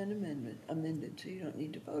 amendment has been amended, so you don't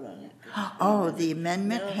need to vote on it. Oh, the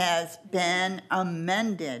amendment has been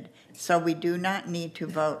amended, so we do not need to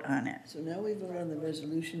vote on it. So now we vote on the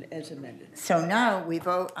resolution as amended. So now we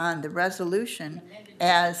vote on the resolution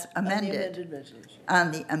as amended. On the amended resolution.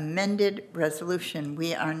 On the amended resolution,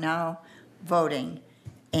 we are now voting,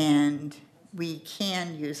 and we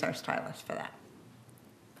can use our stylus for that.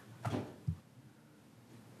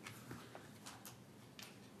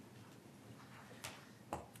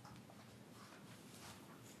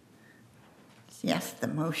 Yes, the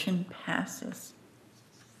motion passes.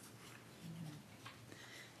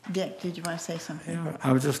 Dick, did you want to say something? Yeah,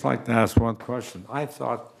 I would just like to ask one question. I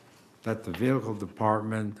thought that the vehicle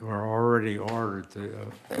department were already ordered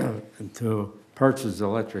to purchase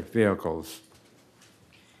electric vehicles.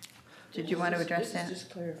 Did you want to address that? This is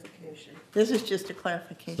just clarification. This is just a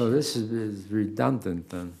clarification. So this is redundant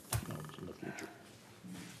then.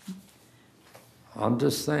 I'm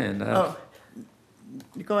just saying that. Oh,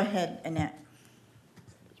 go ahead, Annette.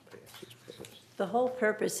 The whole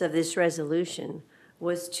purpose of this resolution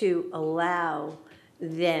was to allow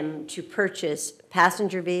them to purchase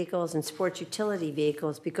passenger vehicles and sports utility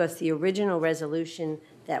vehicles because the original resolution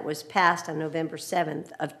that was passed on November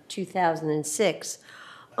 7th of 2006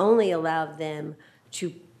 only allowed them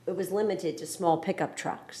to, it was limited to small pickup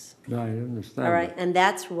trucks. No, I understand. All right, and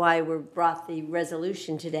that's why we brought the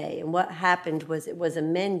resolution today. And what happened was it was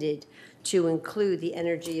amended to include the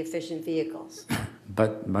energy efficient vehicles.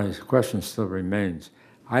 But my question still remains.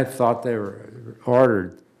 I thought they were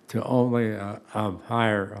ordered to only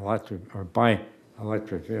hire electric or buy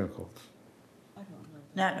electric vehicles. I don't know.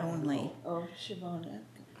 Not only. Oh, Siobhan.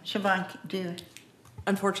 Siobhan, do you?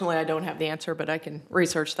 Unfortunately, I don't have the answer, but I can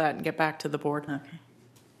research that and get back to the board. Okay.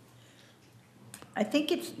 I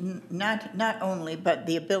think it's not only, but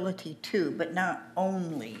the ability to, but not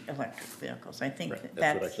only electric vehicles. I think Right,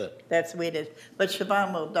 that's what I said. that's the way it is. But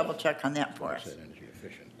Siobhan will double check on that for I us. said energy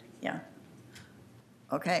efficient. Yeah.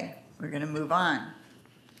 Okay, we're going to move on.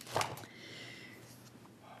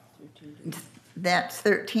 That's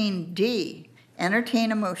 13D.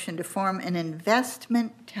 Entertain a motion to form an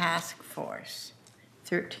investment task force.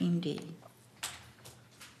 13D.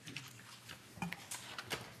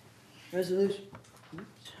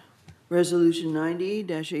 Resolution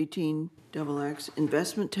 90-18XX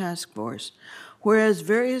Investment Task Force. Whereas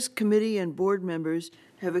various committee and board members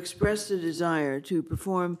have expressed a desire to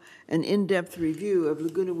perform an in-depth review of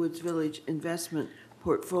Laguna Woods Village investment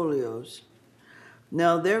portfolios.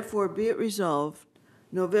 Now therefore be it resolved,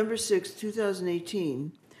 November 6,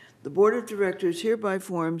 2018, the Board of Directors hereby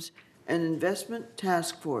forms an investment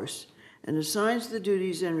task force and assigns the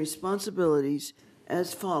duties and responsibilities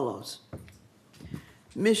as follows.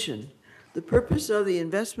 Mission. The purpose of the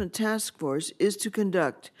investment task force is to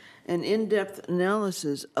conduct an in-depth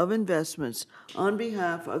analysis of investments on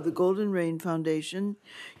behalf of the Golden Rain Foundation,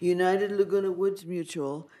 United Laguna Woods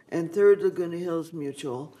Mutual, and Third Laguna Hills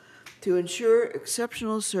Mutual to ensure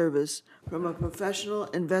exceptional service from a professional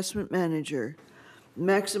investment manager,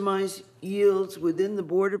 maximize yields within the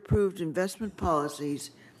board-approved investment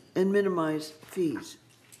policies, and minimize fees.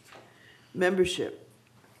 Membership.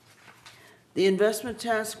 The investment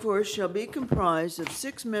task force shall be comprised of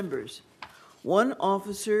 6 members, 1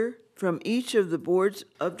 officer from each of the boards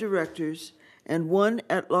of directors, and 1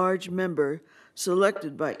 at-large member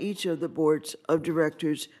selected by each of the boards of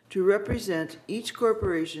directors to represent each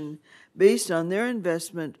corporation based on their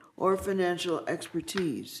investment or financial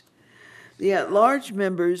expertise. The at-large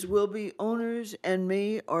members will be owners and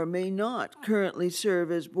may or may not currently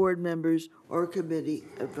serve as board members or committee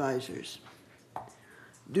advisors.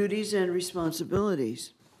 Duties and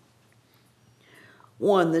responsibilities.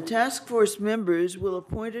 1, the task force members will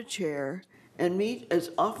appoint a chair and meet as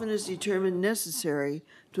often as determined necessary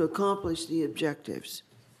to accomplish the objectives.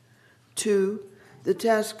 2, the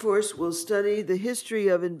task force will study the history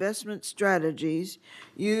of investment strategies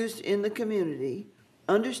used in the community,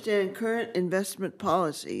 understand current investment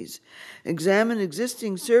policies, examine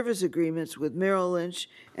existing service agreements with Merrill Lynch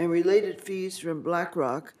and related fees from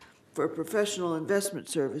BlackRock for professional investment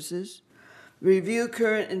services, review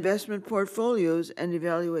current investment portfolios and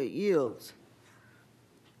evaluate yields.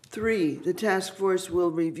 3, the task force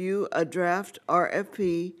will review a draft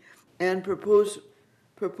RFP and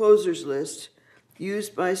proposers list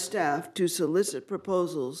used by staff to solicit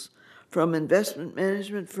proposals from investment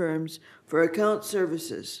management firms for account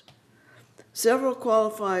services. Several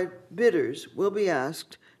qualified bidders will be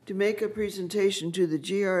asked to make a presentation to the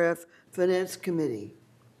GRF Finance Committee.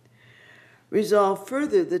 Resolve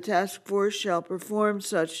further, the task force shall perform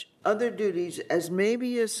such other duties as may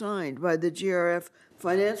be assigned by the GRF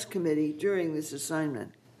Finance Committee during this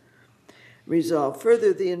assignment. Resolve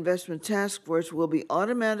further, the investment task force will be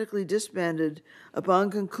automatically disbanded upon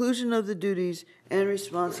conclusion of the duties and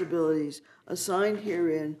responsibilities assigned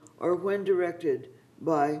herein or when directed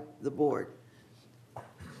by the board.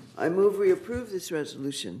 I move we approve this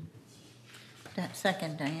resolution.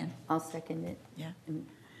 Second, Diane. I'll second it. Yeah.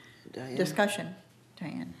 Diane. Discussion,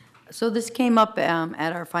 Diane. So this came up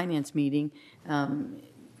at our finance meeting.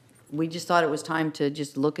 We just thought it was time to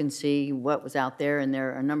just look and see what was out there, and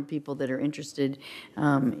there are a number of people that are interested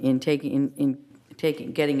in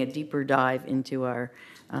getting a deeper dive into our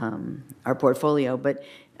portfolio. But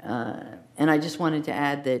and I just wanted to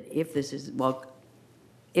add that if this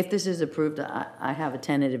is approved, I have a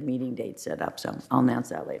tentative meeting date set up, so I'll announce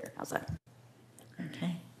that later. How's that?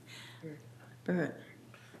 Okay. Bert.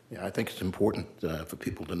 Yeah, I think it's important for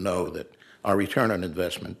people to know that our return on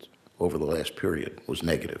investment over the last period was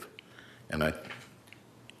negative. And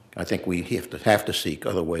I think we have to seek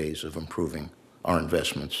other ways of improving our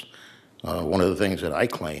investments. One of the things that I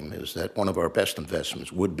claim is that one of our best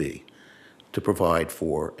investments would be to provide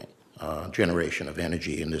for generation of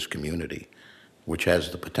energy in this community, which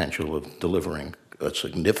has the potential of delivering a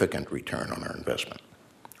significant return on our investment.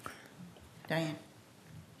 Diane.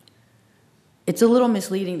 It's a little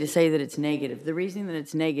misleading to say that it's negative. The reason that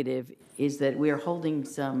it's negative is that we are holding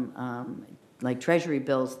some like treasury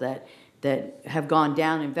bills that have gone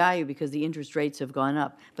down in value because the interest rates have gone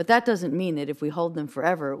up. But that doesn't mean that if we hold them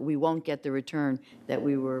forever, we won't get the return that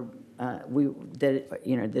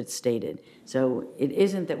that's stated. So it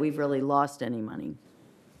isn't that we've really lost any money,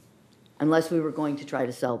 unless we were going to try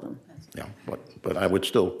to sell them. Yeah, but I would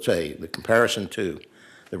still say the comparison to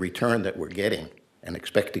the return that we're getting and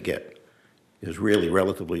expect to get is really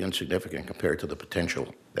relatively insignificant compared to the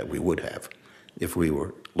potential that we would have if we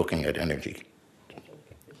were looking at energy.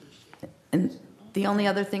 And the only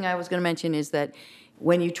other thing I was going to mention is that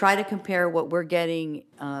when you try to compare what we're getting,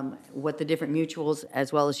 what the different mutuals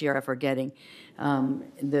as well as GRF are getting,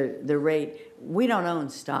 the rate, we don't own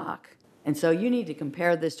stock. And so you need to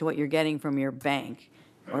compare this to what you're getting from your bank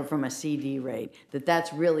or from a CD rate.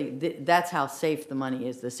 That's how safe the money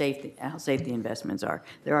is, how safe the investments are.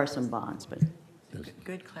 There are some bonds, but.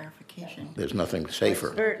 Good clarification. There's nothing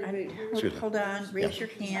safer. Bert, hold on, raise your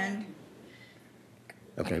hand.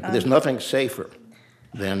 Okay, but there's nothing safer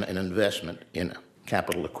than an investment in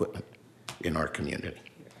capital equipment in our community.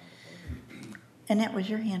 Annette, was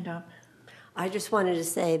your hand up? I just wanted to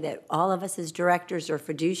say that all of us as directors are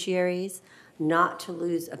fiduciaries, not to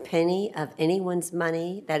lose a penny of anyone's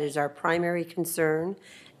money. That is our primary concern,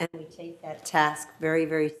 and we take that task very,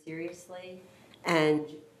 very seriously. And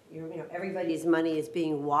everybody's money is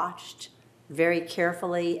being watched very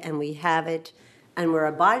carefully, and we have it, and we're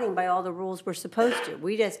abiding by all the rules we're supposed to.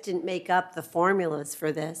 We just didn't make up the formulas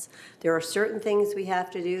for this. There are certain things we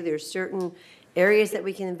have to do. There's certain areas that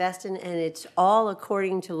we can invest in, and it's all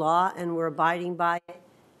according to law, and we're abiding by it.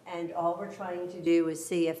 And all we're trying to do is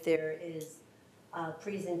see if there is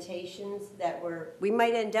presentations that we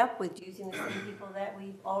might end up with using the same people that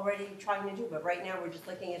we've already trying to do, but right now we're just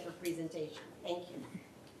looking at the presentation. Thank you.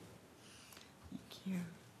 Thank you.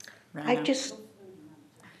 Rana.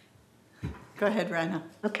 Go ahead, Rana.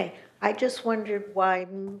 Okay, I just wondered why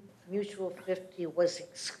Mutual 50 was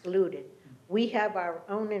excluded. We have our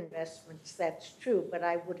own investments, that's true, but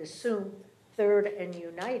I would assume Third and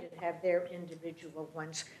United have their individual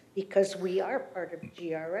ones because we are part of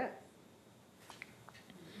GRF.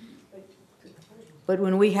 But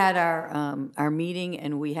when we had our meeting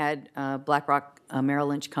and we had BlackRock Merrill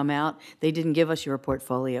Lynch come out, they didn't give us your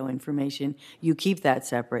portfolio information. You keep that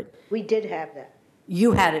separate. We did have that.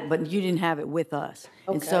 You had it, but you didn't have it with us.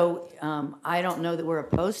 Okay. And so I don't know that we're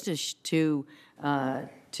opposed to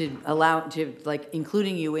allow, to like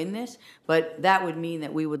including you in this, but that would mean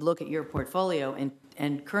that we would look at your portfolio,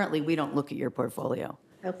 and currently we don't look at your portfolio.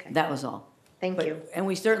 Okay. That was all. Thank you. And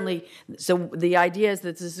we certainly, so the idea is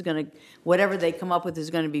that this is going to, whatever they come up with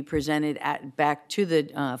is going to be presented back to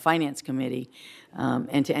the Finance Committee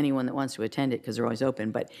and to anyone that wants to attend it, because they're always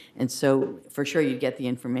open. But, and so for sure you'd get the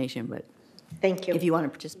information, but. Thank you. If you want to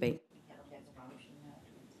participate.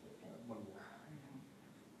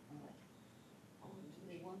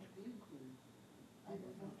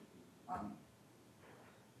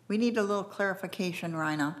 We need a little clarification,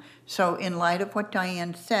 Rhina. So in light of what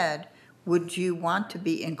Diane said, would you want to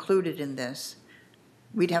be included in this?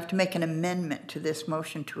 We'd have to make an amendment to this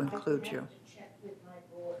motion to include you.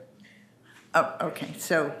 Oh, okay.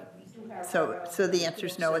 So the answer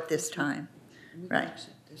is no at this time. Right.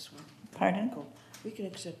 Pardon? We can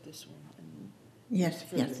accept this one. And yes,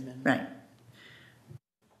 right.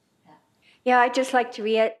 Yeah, I'd just like to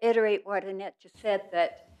reiterate what Annette just said,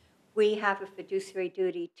 that we have a fiduciary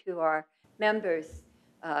duty to our members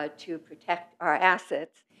to protect our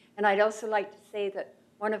assets. And I'd also like to say that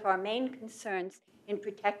one of our main concerns in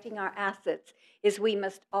protecting our assets is we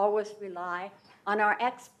must always rely on our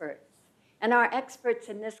experts. And our experts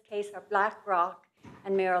in this case are BlackRock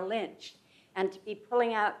and Merrill Lynch. And to be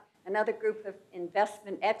pulling out another group of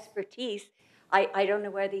investment expertise, I don't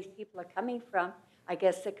know where these people are coming from. I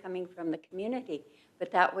guess they're coming from the community,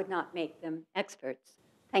 but that would not make them experts.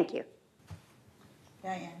 Thank you.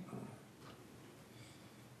 Diane.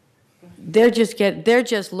 They're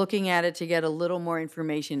just looking at it to get a little more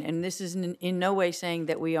information, and this is in no way saying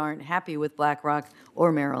that we aren't happy with BlackRock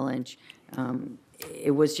or Merrill Lynch.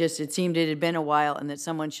 It was just, it seemed it had been a while, and that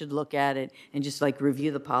someone should look at it and just like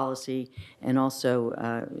review the policy, and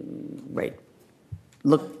also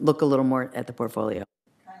look a little more at the portfolio.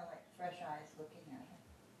 Kind of like fresh eyes looking at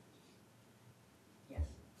it.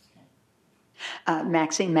 Yes.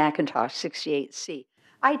 Maxine McIntosh, 68C.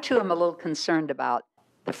 I too am a little concerned about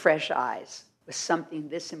the fresh eyes with something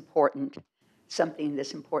this important to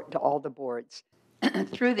all the boards.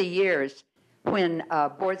 Through the years, when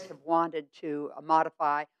boards have wanted to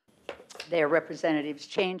modify their representatives,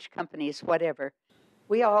 change companies, whatever,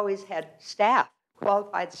 we always had staff,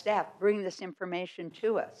 qualified staff, bring this information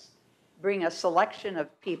to us, bring a selection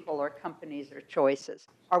of people or companies or choices.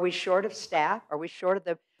 Are we short of staff? Are we short of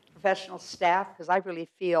the professional staff? Because I really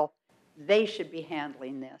feel they should be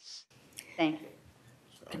handling this. Thank you.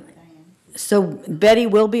 So Betty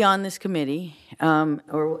will be on this committee,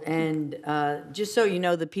 just so you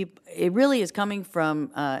know, it really is coming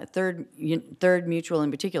from Third Mutual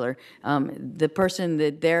in particular. The person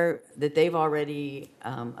that they've already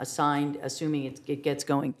assigned, assuming it gets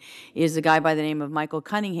going, is a guy by the name of Michael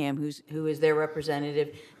Cunningham, who is their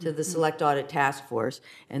representative to the Select Audit Task Force.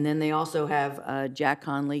 And then they also have Jack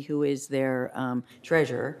Conley, who is their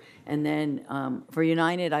treasurer. And then for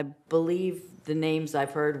United, I believe the names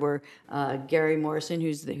I've heard were Gary Morrison,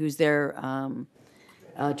 who's their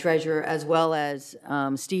treasurer, as well as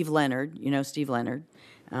Steve Leonard, Steve Leonard.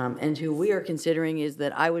 And who we are considering is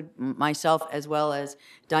that I would, myself, as well as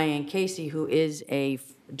Diane Casey, who is a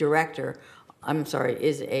director,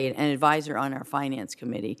 is an advisor on our finance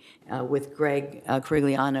committee, with Greg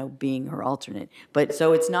Crigliano being her alternate. But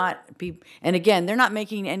so it's not, and again, they're not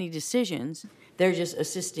making any decisions, they're just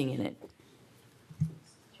assisting in it.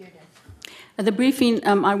 The briefing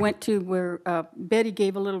I went to where Betty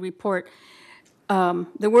gave a little report,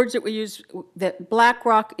 the words that we use, that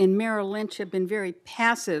BlackRock and Merrill Lynch have been very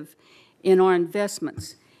passive in our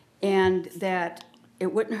investments, and that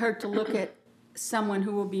it wouldn't hurt to look at someone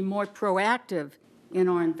who will be more proactive in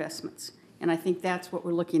our investments. And I think that's what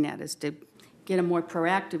we're looking at, is to get a more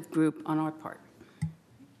proactive group on our part.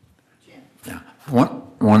 Yeah.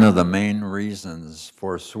 One of the main reasons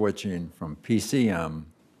for switching from PCM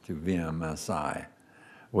to VMSI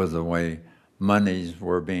was the way monies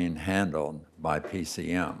were being handled by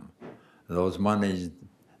PCM. Those monies,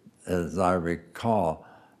 as I recall,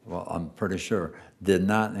 well, I'm pretty sure, did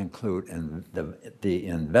not include in the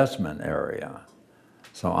investment area.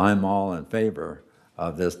 So I'm all in favor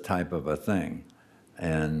of this type of a thing.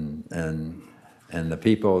 And the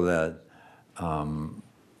people that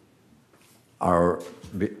are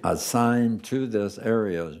assigned to this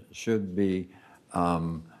area should be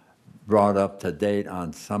brought up to date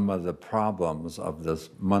on some of the problems of this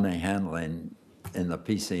money handling in the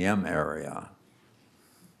PCM area.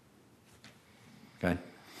 Okay?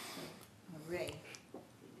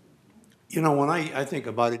 You know, when I think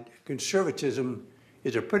about it, conservatism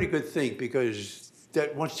is a pretty good thing because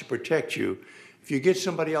that wants to protect you. If you get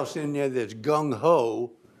somebody else in there that's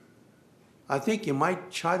gung-ho, I think you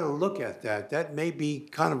might try to look at that. That may be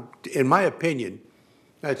kind of, in my opinion,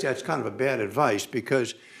 that's kind of a bad advice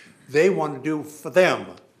because they want to do for them.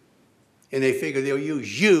 And they figure they'll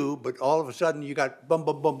use you, but all of a sudden you got bum,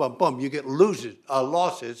 bum, bum, bum, bum. You get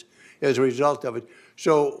losses as a result of it.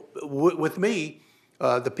 So with me,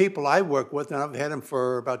 the people I work with, and I've had them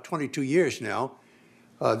for about 22 years now,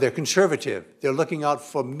 they're conservative. They're looking out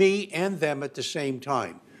for me and them at the same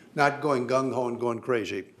time, not going gung-ho and going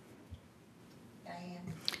crazy.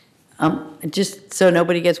 Just so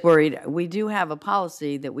nobody gets worried, we do have a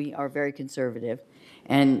policy that we are very conservative.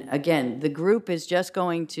 And again, the group is just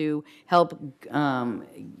going to help,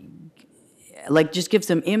 just give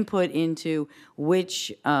some input into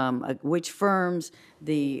which firms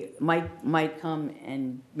might come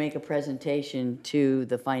and make a presentation to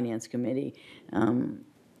the Finance Committee. And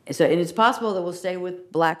it's possible that we'll stay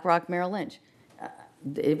with BlackRock Merrill Lynch.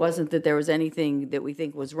 It wasn't that there was anything that we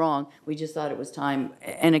think was wrong. We just thought it was time.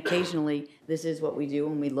 And occasionally, this is what we do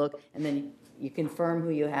when we look, and then you confirm who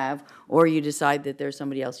you have, or you decide that there's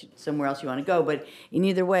somewhere else you want to go. But in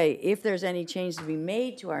either way, if there's any change to be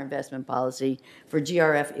made to our investment policy for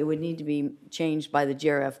GRF, it would need to be changed by the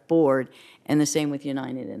GRF board, and the same with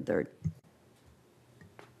United and Third.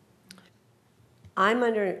 I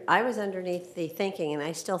was underneath the thinking, and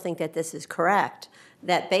I still think that this is correct,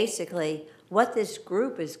 that basically what this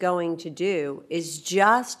group is going to do is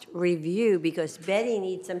just review, because Betty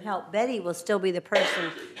needs some help. Betty will still be the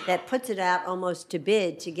person that puts it out almost to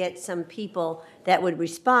bid to get some people that would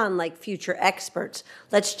respond, like future experts.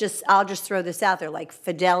 I'll just throw this out there, like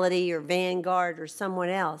Fidelity or Vanguard or someone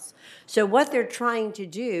else. So what they're trying to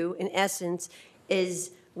do, in essence,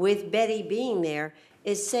 is, with Betty being there,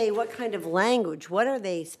 is say what kind of language, what are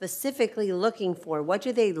they specifically looking for, what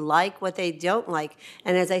do they like, what they don't like.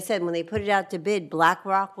 And as I said, when they put it out to bid,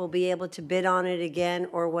 BlackRock will be able to bid on it again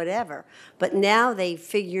or whatever. But now they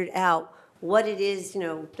figured out what it is,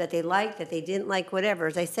 that they like, that they didn't like, whatever.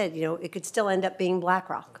 As I said, it could still end up being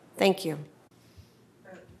BlackRock. Thank you.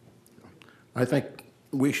 I think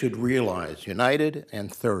we should realize United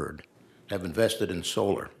and Third have invested in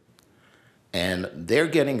solar. And they're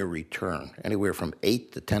getting a return anywhere from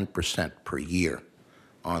 8 to 10% per year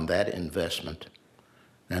on that investment.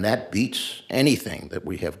 And that beats anything that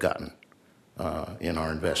we have gotten in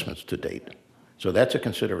our investments to date. So that's a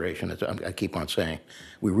consideration. I keep on saying,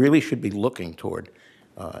 we really should be looking toward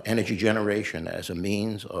energy generation as a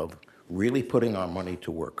means of really putting our money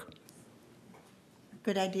to work.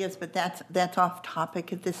 Good ideas, but that's off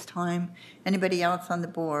topic at this time. Anybody else on the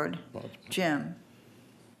board? Jim?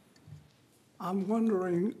 I'm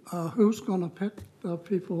wondering who's going to pick the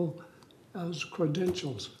people as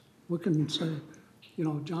credentials. We can say,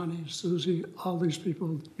 Johnny, Susie, all these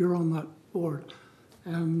people, you're on that board.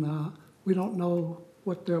 And we don't know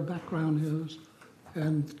what their background is,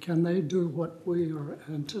 and can they do what we are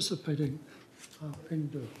anticipating them to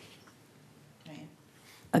do?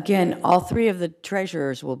 Again, all three of the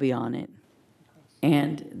treasurers will be on it.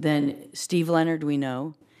 And then Steve Leonard, we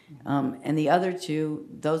know. And the other two,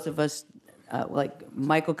 those of us, like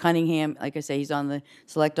Michael Cunningham, like I say, he's on the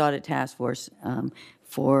Select Audit Task Force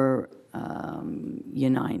for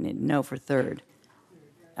United, for Third.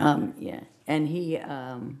 Yeah, and he,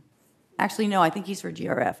 actually, no, I think he's for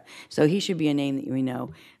GRF, so he should be a name that we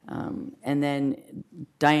know. And then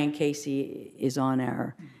Diane Casey is on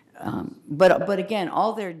our, but again,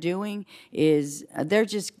 all they're doing is, they're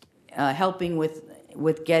just helping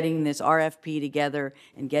with getting this RFP together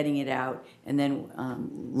and getting it out, and then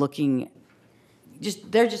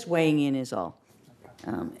they're just weighing in is all.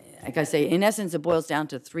 Like I say, in essence, it boils down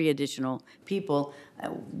to 3 additional people,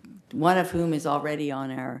 one of whom is already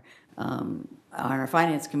on our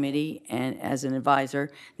Finance Committee and as an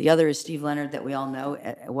advisor. The other is Steve Leonard, that we all know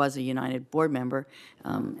was a United board member.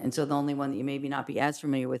 And so the only one that you maybe not be as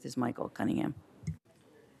familiar with is Michael Cunningham.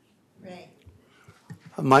 Right.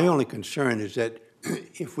 My only concern is that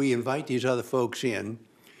if we invite these other folks in,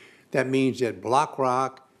 that means that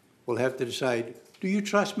BlackRock will have to decide, do you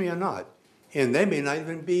trust me or not? And they may not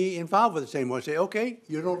even be involved with the same one. Say, okay,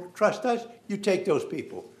 you don't trust us, you take those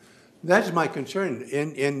people. That's my concern,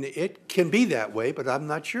 and it can be that way, but I'm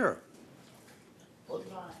not sure.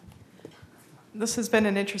 This has been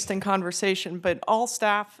an interesting conversation, but all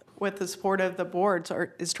staff with the support of the boards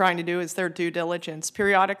is trying to do is their due diligence.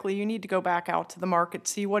 Periodically, you need to go back out to the market,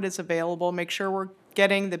 see what is available, make sure we're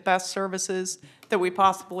getting the best services that we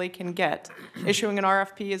possibly can get. Issuing an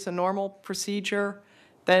RFP is a normal procedure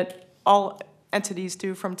that all entities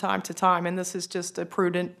do from time to time, and this is just a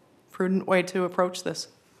prudent way to approach this.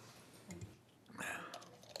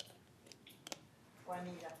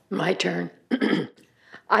 My turn.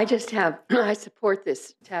 I support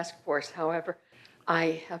this task force. However,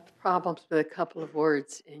 I have problems with a couple of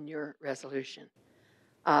words in your resolution.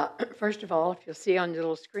 First of all, if you'll see on your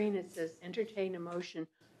little screen, it says entertain a motion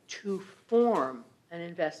to form an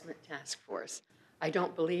investment task force. I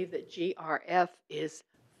don't believe that GRF is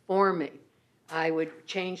forming. I would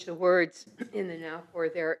change the words in the now for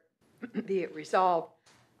there be it resolved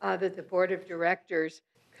that the board of directors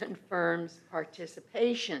confirms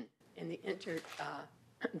participation in the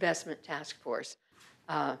investment task force.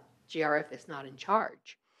 GRF is not in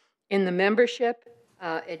charge. In the membership,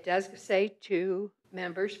 it does say 2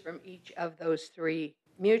 members from each of those 3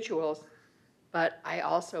 mutuals, but I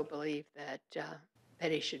also believe that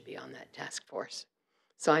Betty should be on that task force.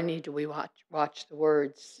 So I need to watch the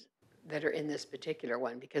words that are in this particular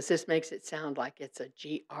one, because this makes it sound like it's a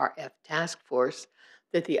GRF task force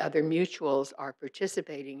that the other mutuals are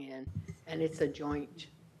participating in, and it's a joint,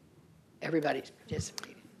 everybody's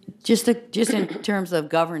participating. Just in terms of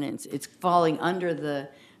governance, it's falling under the,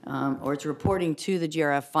 or it's reporting to the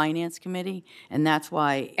GRF Finance Committee, and that's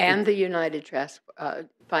why. And the United Trust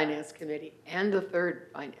Finance Committee and the third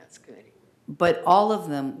Finance Committee. But all of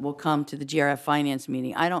them will come to the GRF Finance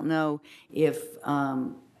meeting. I don't know if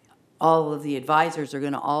all of the advisors are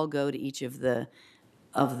going to all go to each of the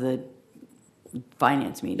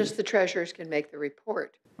finance meetings. Just the treasurers can make the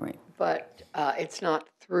report. Right. But it's not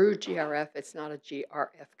through GRF. It's not a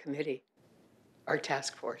GRF committee or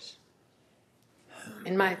task force.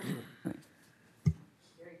 In my opinion.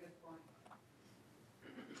 Very good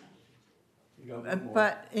point.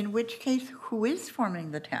 But in which case, who is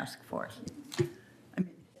forming the task force?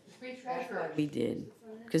 We did,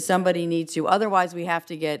 because somebody needs to. Otherwise, we have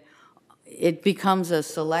to get, it becomes a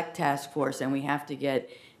select task force, and we have to get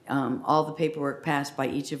all the paperwork passed by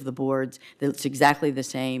each of the boards that's exactly the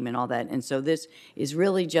same and all that. And so this is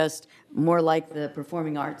really just more like the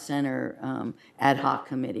Performing Arts Center ad hoc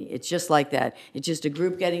committee. It's just like that. It's just a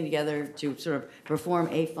group getting together to sort of perform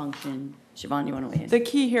a function. Siobhan, you want to weigh in? The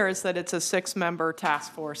key here is that it's a 6-member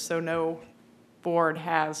task force, so no board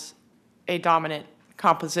has a dominant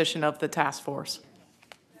composition of the task force.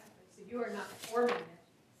 So you are not forming it,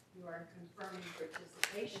 you are confirming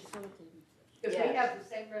participation. Because we have the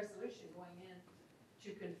same resolution going in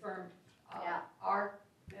to confirm our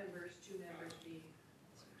members, 2 members being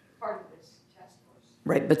part of this task force.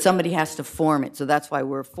 Right, but somebody has to form it, so that's why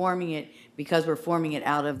we're forming it, because we're forming it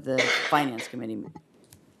out of the Finance Committee.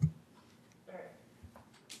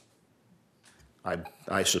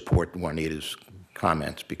 I support Juanita's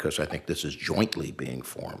comments because I think this is jointly being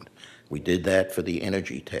formed. We did that for the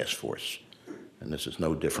Energy Task Force, and this is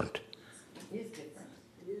no different.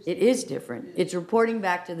 It is different. It's reporting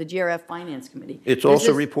back to the GRF Finance Committee. It's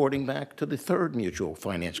also reporting back to the third Mutual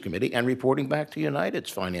Finance Committee and reporting back to United's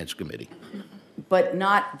Finance Committee. But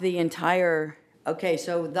not the entire, okay,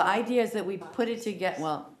 so the idea is that we put it together,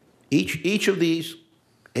 well. Each of these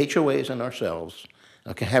HOAs and ourselves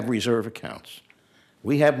have reserve accounts.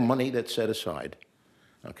 We have money that's set aside,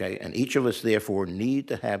 okay? And each of us, therefore, need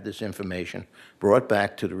to have this information brought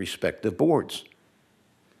back to the respective boards.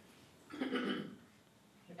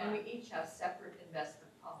 And we each have separate investment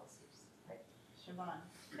policies.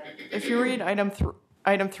 Right? If you read item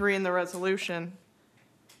 3 in the resolution,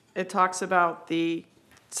 it talks about the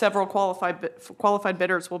several qualified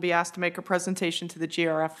bidders will be asked to make a presentation to the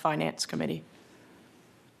GRF Finance Committee.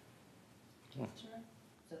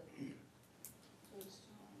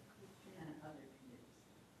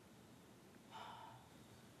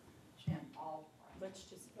 Let's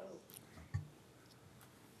just vote.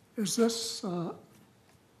 Is this,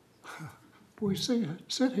 we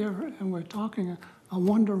sit here and we're talking, I'm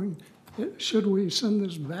wondering, should we send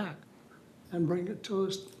this back and bring it to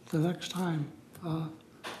us the next time?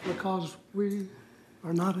 Because we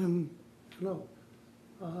are not in,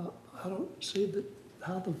 I don't see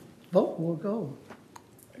how the vote will go.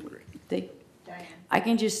 I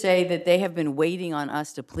can just say that they have been waiting on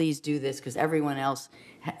us to please do this because everyone else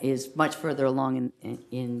is much further along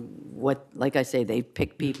in what, like I say, they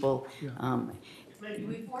pick people. We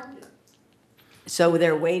formed it. So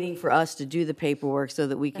they're waiting for us to do the paperwork so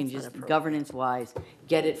that we can just, governance-wise,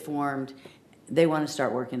 get it formed. They want to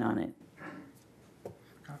start working on it.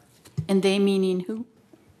 And they meaning who?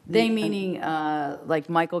 They meaning like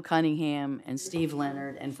Michael Cunningham and Steve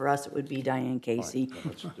Leonard, and for us, it would be Diane Casey,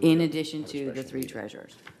 in addition to the three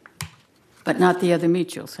treasurers. But not the other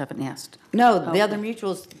mutuals, haven't asked. No, the other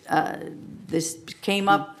mutuals, this came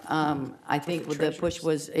up, I think with the push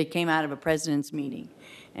was, it came out of a president's meeting.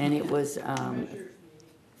 And it was a,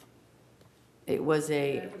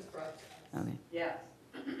 okay. Yes.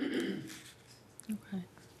 Okay.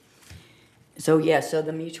 So, yeah, so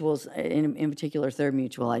the mutuals, in particular, Third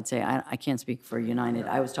Mutual, I'd say, I can't speak for United.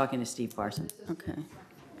 I was talking to Steve Parsons. Okay.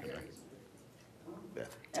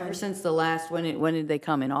 Ever since the last, when did they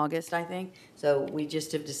come? In August, I think? So we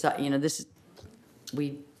just have decided, you know, this,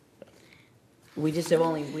 we just have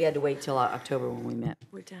only, we had to wait till October when we met.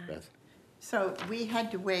 We're done. So we had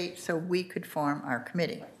to wait so we could form our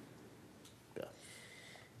committee.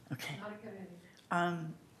 Okay.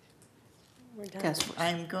 I'm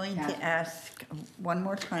going to ask one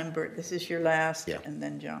more time, Bert, this is your last, and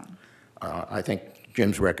then John. I think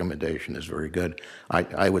Jim's recommendation is very good.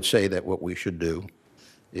 I would say that what we should do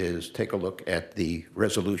is take a look at the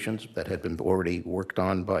resolutions that had been already worked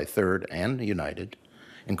on by Third and United,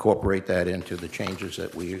 incorporate that into the changes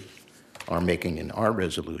that we are making in our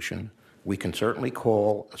resolution. We can certainly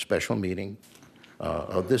call a special meeting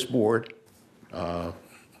of this board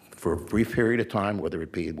for a brief period of time, whether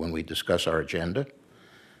it be when we discuss our agenda,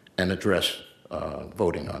 and address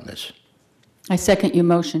voting on this. I second your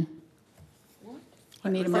motion.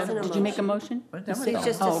 You made a Wasn't motion. Did you make a motion? He's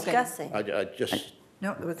just discussing. I just,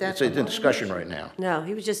 No, was that? it's in discussion right now. No,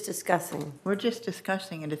 he was just discussing. We're just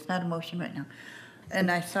discussing it, it's not a motion right now. And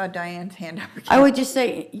I saw Diane's hand up again. I would just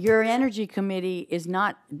say, your energy committee is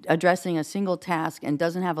not addressing a single task and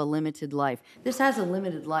doesn't have a limited life. This has a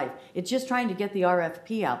limited life. It's just trying to get the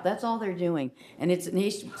RFP out. That's all they're doing. And it's an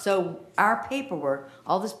issue. So our paperwork,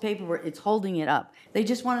 all this paperwork, it's holding it up. They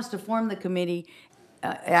just want us to form the committee.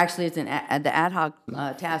 Actually, it's the ad hoc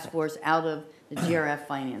task force out of the GRF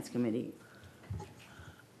Finance Committee.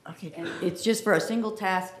 Okay. And it's just for a single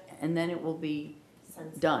task, and then it will be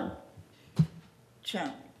done.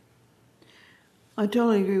 John. I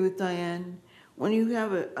totally agree with Diane. When you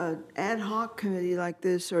have an ad hoc committee like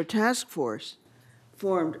this, or a task force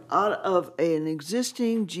formed out of an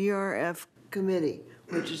existing GRF committee,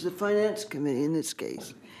 which is the finance committee in this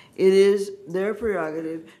case, it is their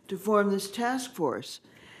prerogative to form this task force.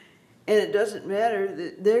 And it doesn't matter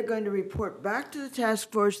that they're going to report back to the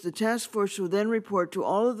task force. The task force will then report to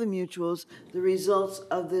all of the mutuals the results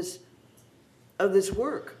of this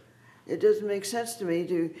work. It doesn't make sense to me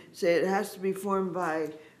to say it has to be formed by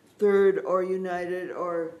Third or United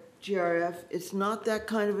or GRF. It's not that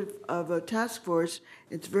kind of a task force.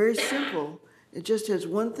 It's very simple. It just has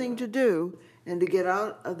one thing to do, and to get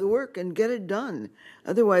out of the work and get it done.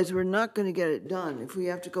 Otherwise, we're not going to get it done. If we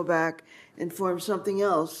have to go back and form something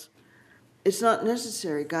else, it's not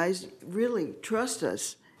necessary, guys. Really, trust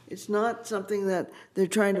us. It's not something that they're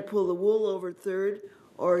trying to pull the wool over Third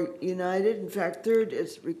or United. In fact, Third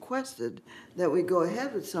has requested that we go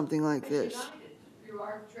ahead with something like this. United, through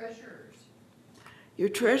our treasurers. Your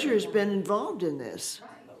treasurer's been involved in this.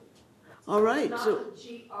 All right, so. Not the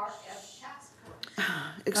GRF task force.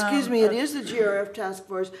 Excuse me, it is the GRF task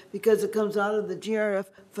force because it comes out of the GRF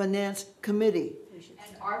Finance Committee.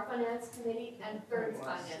 And our finance committee and Third's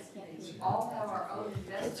finance committee, we all have our own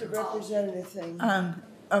investment. It's a representative thing.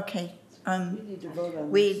 Okay. We need to vote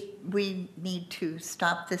on this. We need to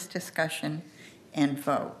stop this discussion and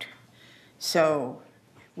vote. So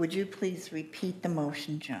would you please repeat the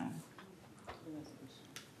motion, Joan?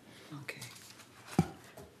 Okay.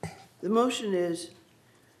 The motion is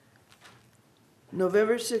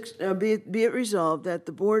November 6th, be it resolved that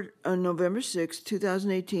the board on November 6,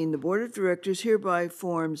 2018, the Board of Directors hereby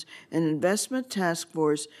forms an investment task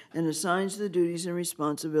force and assigns the duties and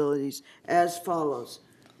responsibilities as follows.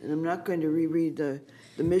 And I'm not going to reread the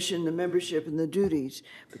mission, the membership, and the duties,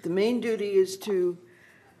 but the main duty is to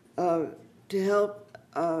help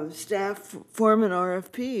staff form an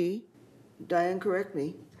RFP. Diane, correct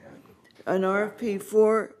me. An RFP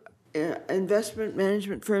for investment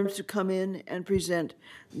management firms to come in and present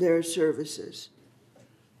their services.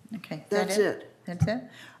 Okay. That's it. That's it?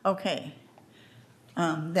 Okay.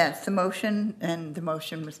 That's the motion, and the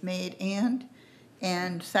motion was made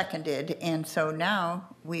and seconded, and so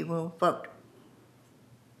now we will vote.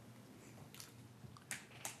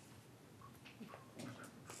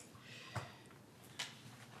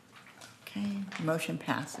 Okay, motion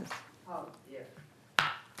passes. Oh, dear.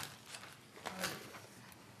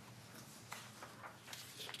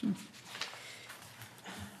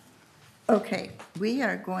 Okay, we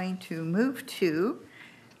are going to move to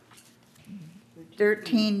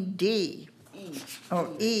 13D.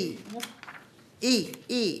 Oh, E.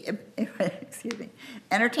 Excuse me.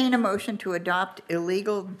 Entertain a motion to adopt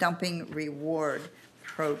illegal dumping reward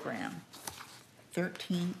program.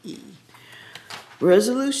 13E.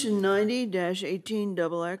 Resolution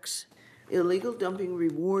 90-18XX, Illegal Dumping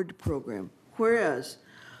Reward Program. Whereas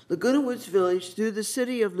Laguna Woods Village, through the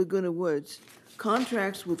City of Laguna Woods,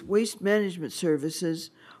 contracts with Waste Management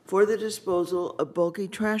Services for the disposal of bulky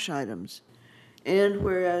trash items. And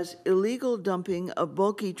whereas illegal dumping of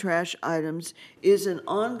bulky trash items is an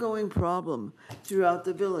ongoing problem throughout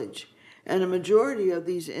the village, and a majority of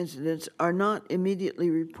these incidents are not immediately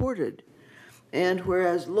reported. And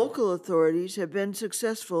whereas local authorities have been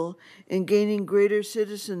successful in gaining greater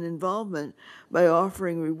citizen involvement by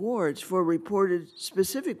offering rewards for reported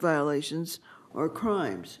specific violations or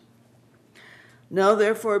crimes. Now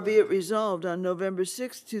therefore be it resolved on November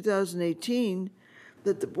 6, 2018,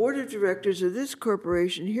 that the Board of Directors of this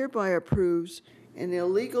corporation hereby approves an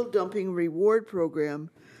illegal dumping reward program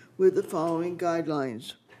with the following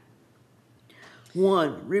guidelines.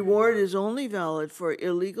 1, reward is only valid for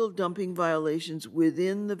illegal dumping violations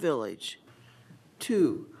within the village.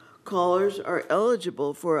 2, callers are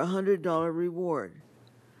eligible for a $100 reward.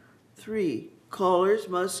 3, callers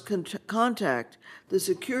must contact the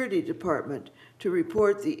security department to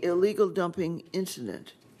report the illegal dumping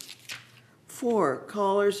incident. 4,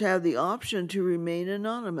 callers have the option to remain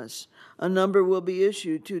anonymous. A number will be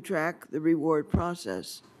issued to track the reward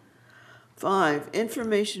process. 5,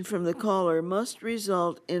 information from the caller must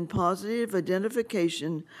result in positive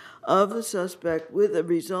identification of the suspect with a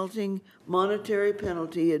resulting monetary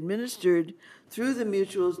penalty administered through the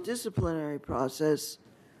mutual's disciplinary process.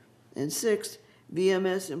 And 6,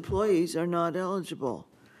 VMS employees are not eligible.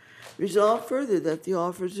 Resolve further that the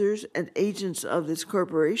officers and agents of this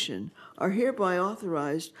corporation are hereby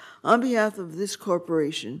authorized on behalf of this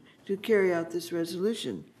corporation to carry out this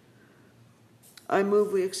resolution. I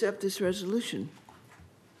move we accept this resolution.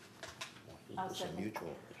 I'll second.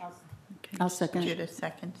 I'll second. Judith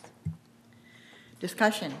seconds.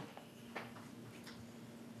 Discussion.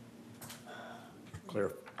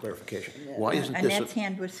 Clarification. Why isn't this? Annette's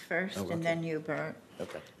hand was first, Oh, okay. and then you, Bert.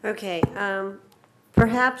 Okay. Okay,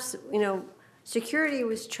 perhaps, security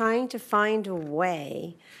was trying to find a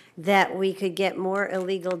way that we could get more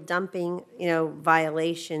illegal dumping,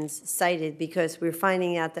 violations cited, because we're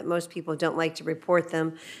finding out that most people don't like to report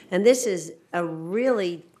them. And this is a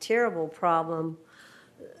really terrible problem.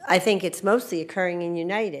 I think it's mostly occurring in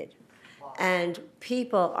United. And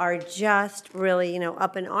people are just really,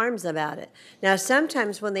 up in arms about it. Now,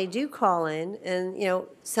 sometimes when they do call in, and,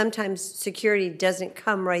 sometimes security doesn't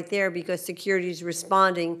come right there because security is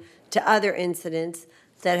responding to other incidents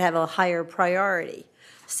that have a higher priority,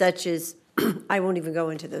 such as, I won't even go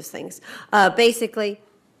into those things. Basically,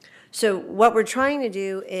 so what we're trying to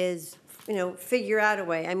do is, figure out a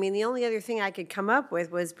way. I mean, the only other thing I could come up with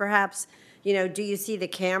was perhaps, do you see the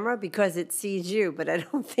camera because it sees you? But I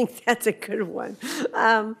don't think that's a good one.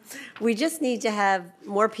 We just need to have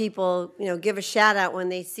more people, give a shout out when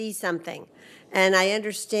they see something. And I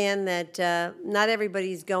understand that not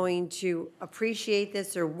everybody's going to appreciate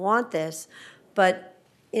this or want this, but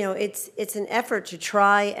it's an effort to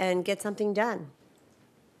try and get something done.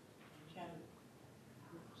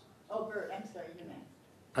 Oh, Bert, I'm sorry, you may.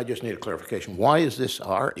 I just need a clarification. Why is this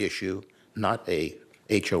our issue, not a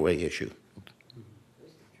HOA issue?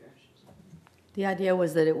 The idea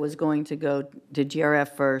was that it was going to go to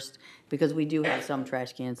GRF first, because we do have some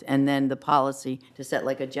trash cans, and then the policy, to set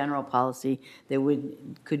like a general policy that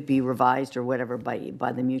could be revised or whatever by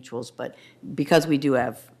the mutuals, but because we do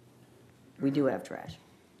have trash.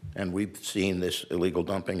 And we've seen this illegal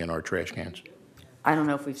dumping in our trash cans? I don't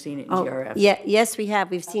know if we've seen it in Oh, GRF. yeah, yes, we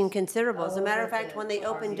have. We've seen considerable. As a matter of fact, when they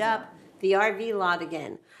opened up the RV lot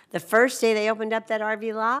again, the first day they opened up that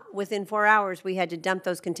RV lot, within 4 hours, we had to dump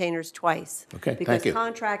those containers twice. Okay, thank you. Because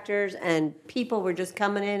contractors and people were just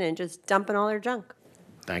coming in and just dumping all their junk.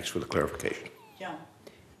 Thanks for the clarification. Joan.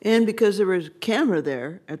 And because there was a camera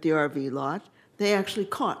there at the RV lot, they actually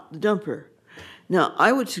caught the dumper. Now,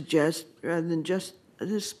 I would suggest, rather than just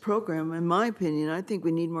this program, in my opinion, I think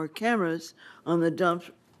we need more cameras on the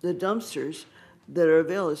dumpsters that are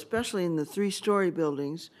available, especially in the 3-story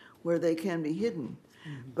buildings where they can be hidden.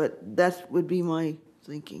 But that would be my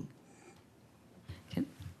thinking.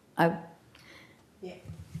 Yeah,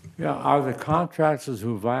 are the contractors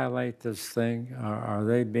who violate this thing, are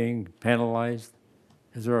they being penalized?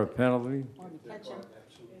 Is there a penalty?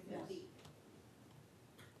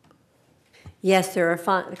 Yes, there are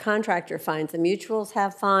contractor fines. The mutuals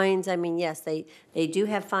have fines. I mean, yes, they do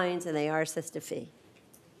have fines, and they are assessed a fee.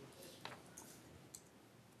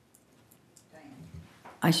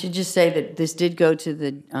 I should just say that this did go to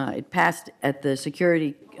the, it passed at the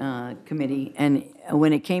Security Committee, and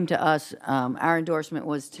when it came to us, our endorsement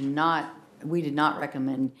was to not, we did not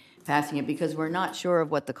recommend passing it because we're not sure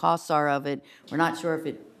of what the costs are of it. We're not sure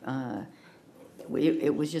if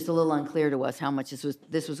it was just a little unclear to us how much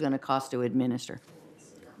this was going to cost to administer.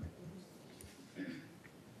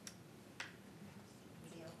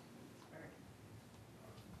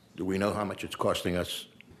 Do we know how much it's costing us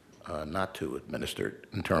not to administer it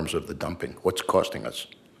in terms of the dumping? What's costing us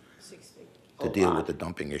to deal with the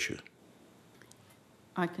dumping issue?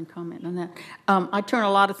 I can comment on that. I turn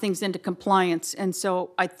a lot of things into compliance, and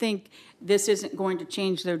so I think this isn't going to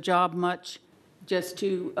change their job much just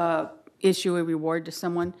to issue a reward to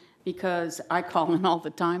someone, because I call in all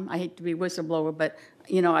the time. I hate to be a whistleblower, but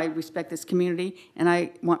you know, I respect this community, and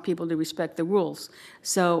I want people to respect the rules.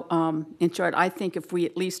 So in short, I think if we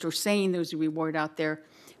at least are saying there's a reward out there,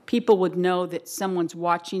 people would know that someone's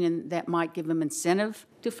watching, and that might give them incentive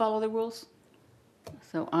to follow the rules.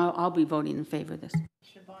 So I'll be voting in favor of this.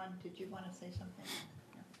 Siobhan, did you want to say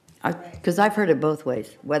something? Because I've heard it both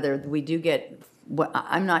ways, whether we do get,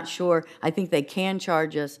 I'm not sure, I think they can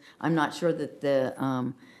charge us. I'm not sure that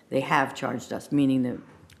they have charged us, meaning the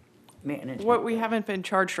management. What we haven't been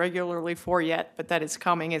charged regularly for yet, but that is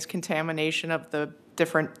coming, is contamination of the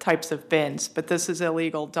different types of bins. But this is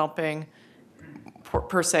illegal dumping,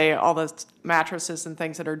 per se, all the mattresses and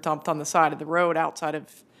things that are dumped on the side of the road outside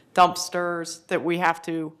of dumpsters that we have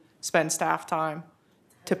to spend staff time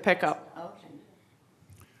to pick up.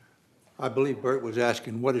 I believe Bert was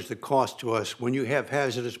asking, what is the cost to us when you have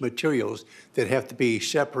hazardous materials that have to be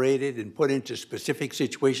separated and put into specific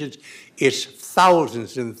situations? It's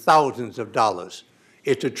thousands and thousands of dollars.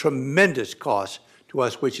 It's a tremendous cost to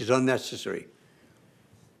us, which is unnecessary.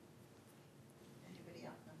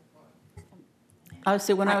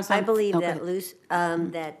 So when I was on, I believe okay.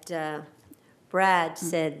 that Brad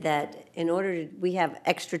said that in order to, we have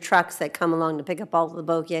extra trucks that come along to pick up all the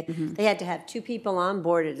bogey. They had to have 2 people on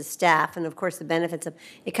board as a staff, and of course the benefits of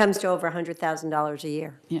it comes to over $100,000 a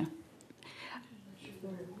year. Yeah.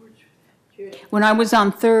 When I was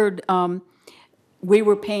on Third, we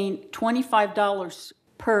were paying $25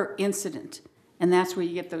 per incident, and that's where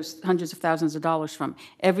you get those hundreds of thousands of dollars from.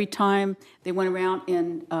 Every time they went around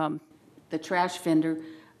and the trash vendor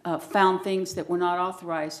found things that were not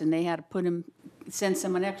authorized, and they had to send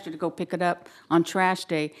someone extra to go pick it up on trash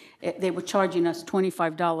day. They were charging us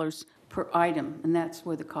 $25 per item, and that's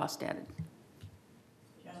where the cost added.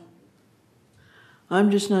 I'm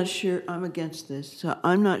just not sure, I'm against this, so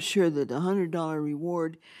I'm not sure that the $100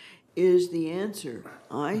 reward is the answer.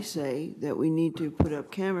 I say that we need to put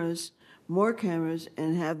up cameras, more cameras,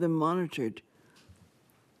 and have them monitored.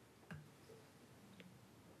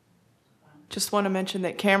 Just want to mention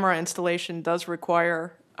that camera installation does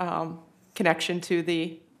require connection to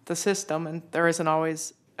the system, and there isn't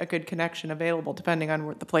always a good connection available depending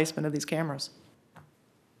on the placement of these cameras.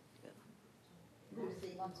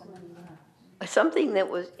 Something that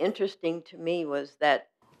was interesting to me was that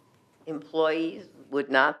employees would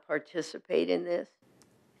not participate in this.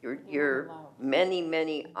 Your many,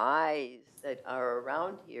 many eyes that are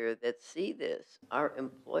around here that see this are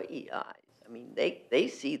employee eyes. I mean, they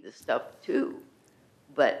see the stuff too,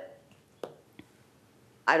 but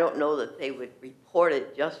I don't know that they would report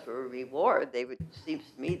it just for a reward. They would, seems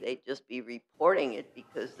to me, they'd just be reporting it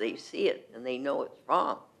because they see it and they know it's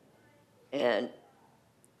wrong. And,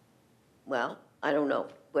 well, I don't know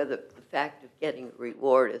whether the fact of getting a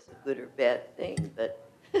reward is a good or bad thing, but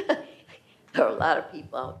there are a lot of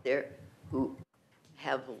people out there who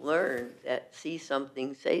have learned that see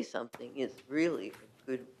something, say something is really a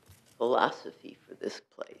good philosophy for this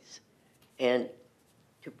place. And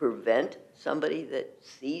to prevent somebody that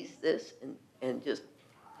sees this and just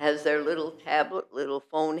has their little tablet, little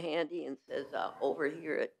phone handy and says, over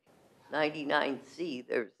here at 99C,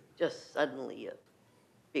 there's just suddenly a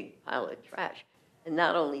big pile of trash. And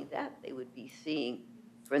not only that, they would be seeing,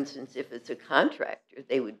 for instance, if it's a contractor,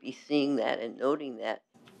 they would be seeing that and noting that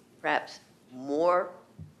perhaps more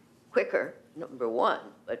quicker, number one,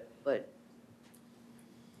 but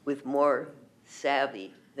with more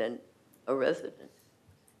savvy than a resident.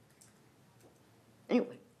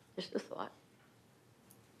 Anyway, just a thought.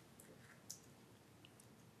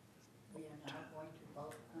 We are now going to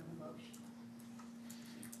vote on the motion.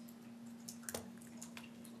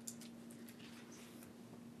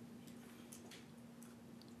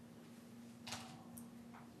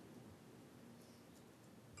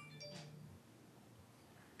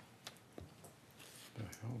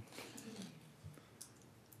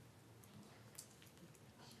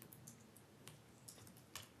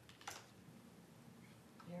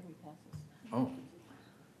 Oh.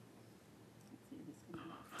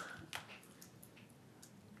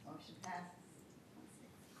 Motion passes.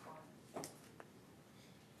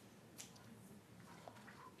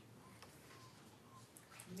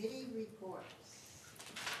 Committee reports.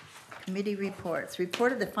 Committee reports.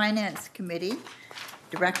 Report of the Finance Committee,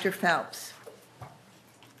 Director Phelps.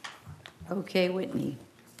 Okay, Whitney.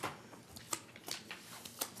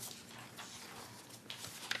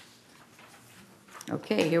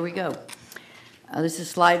 Okay, here we go. This is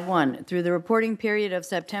slide 1. Through the reporting period of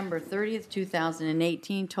September 30th,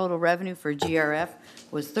 2018, total revenue for GRF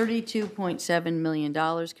was $32.7 million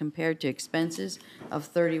compared to expenses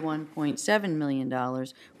of $31.7 million,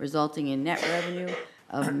 resulting in net revenue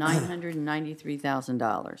of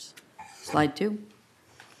 $993,000. Slide 2.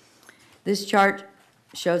 This chart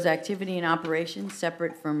shows activity in operations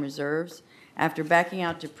separate from reserves. After backing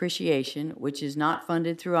out depreciation, which is not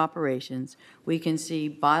funded through operations, we can see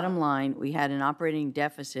bottom line, we had an operating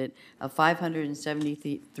deficit of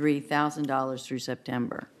 $573,000 through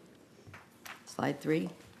September. Slide 3.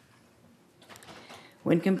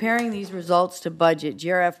 When comparing these results to budget,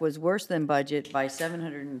 GRF was worse than budget by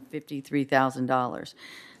 $753,000.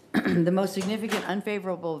 The most significant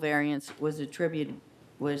unfavorable variance was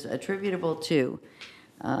attributable to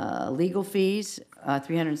legal fees,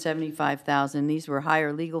 $375,000. These were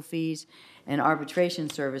higher legal fees and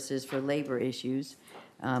arbitration services for labor issues.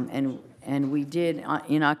 And we did,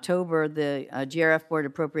 in October, the GRF board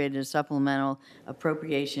approved a supplemental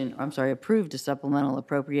appropriation of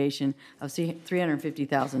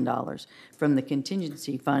 $350,000 from the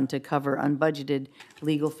contingency fund to cover unbudgeted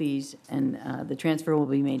legal fees, and the transfer will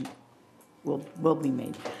be made. Will be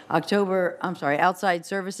made. Outside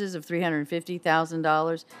services of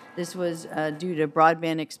 $350,000. This was due to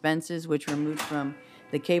broadband expenses, which were moved from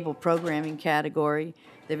the cable programming category.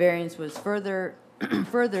 The variance was furthered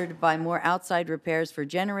by more outside repairs for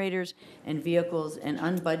generators and vehicles and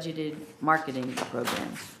unbudgeted marketing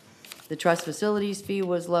programs. The trust facilities fee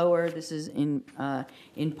was lower. This is in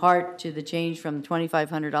part to the change from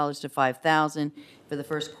 $2,500 to $5,000. For the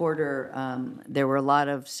first quarter, there were a lot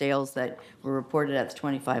of sales that were reported at the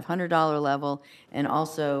 $2,500 level, and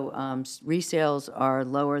also resales are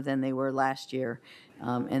lower than they were last year,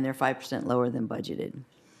 and they're 5% lower than budgeted.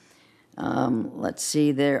 Let's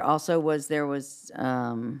see, there was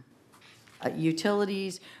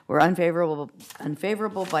utilities were unfavorable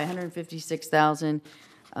by $156,000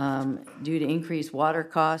 due to increased water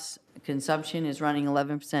costs. Consumption is running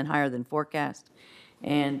 11% higher than forecast.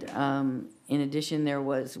 And in addition,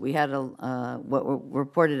 we had what were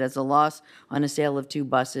reported as a loss on a sale of 2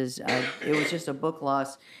 buses. It was just a book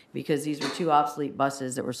loss because these were 2 obsolete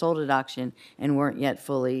buses that were sold at auction and weren't yet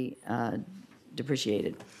fully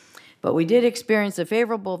depreciated. But we did experience a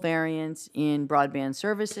favorable variance in broadband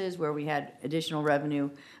services where we had additional revenue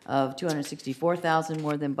of $264,000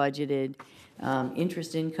 more than budgeted.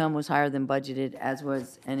 Interest income was higher than budgeted, as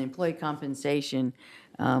was an employee compensation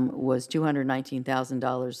was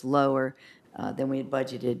 $219,000 lower than we had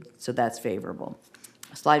budgeted, so that's favorable.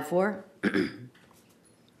 Slide 4.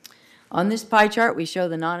 On this pie chart, we show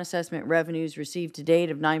the non-assessment revenues received to date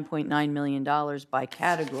of $9.9 million by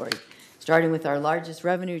category, starting with our largest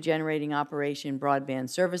revenue-generating operation, broadband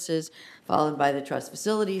services, followed by the trust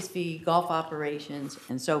facilities fee, golf operations,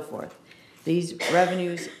 and so forth. These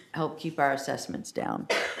revenues help keep our assessments down.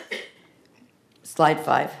 Slide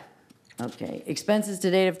 5. Okay. Expenses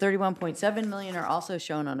to date of $31.7 million are also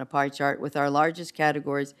shown on a pie chart, with our largest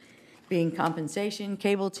categories being compensation,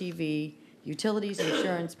 cable TV, utilities,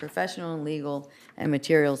 insurance, professional and legal, and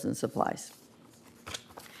materials and supplies.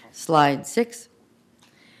 Slide 6.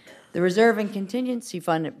 The reserve and contingency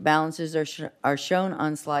fund balances are shown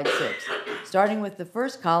on slide 6. Starting with the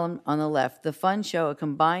first column on the left, the funds show a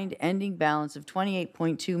combined ending balance of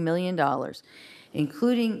 $28.2 million.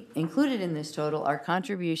 Included in this total are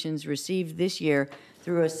contributions received this year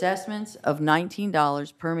through assessments of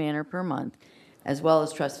 $19 per manor per month, as well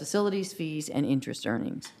as trust facilities fees and interest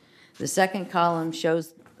earnings. The second column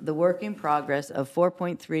shows the work in progress of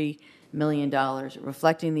 $4.3 million,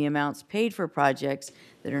 reflecting the amounts paid for projects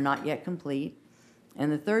that are not yet complete.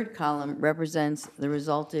 And the third column represents the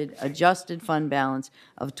resulted adjusted fund balance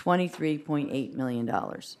of $23.8 million.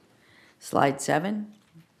 Slide 7.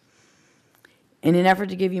 In an effort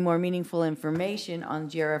to give you more meaningful information on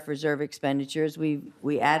GRF reserve expenditures,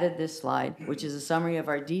 we added this slide, which is a summary of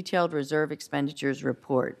our detailed reserve expenditures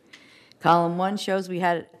report. Column 1 shows we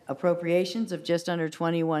had appropriations of just under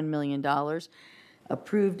 $21 million.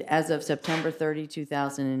 approved as of September 30,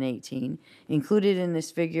 2018. Included in this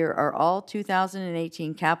figure are all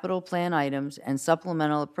 2018 capital plan items and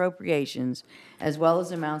supplemental appropriations, as well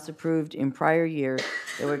as amounts approved in prior years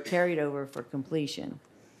that were carried over for completion.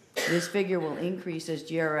 This figure will increase as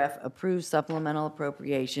GRF approves supplemental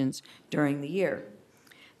appropriations during the year.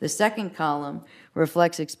 The second column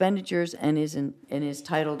reflects expenditures and is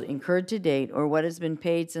titled Incurred to Date, or what has been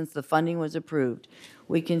paid since the funding was approved.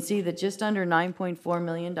 We can see that just under $9.4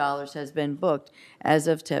 million has been booked as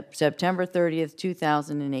of September 30th,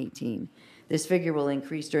 2018. This figure will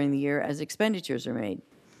increase during the year as expenditures are made.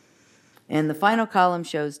 And the final column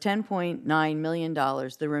shows $10.9 million,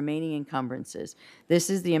 the remaining encumbrances. This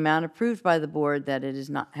is the amount approved by the board that is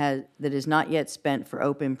not yet spent for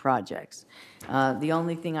open projects. The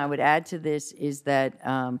only thing I would add to this is that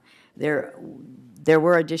there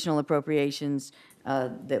were additional appropriations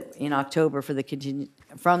that in October for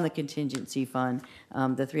from the contingency fund,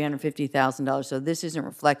 the $350,000. So this isn't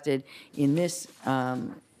reflected in this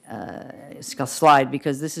slide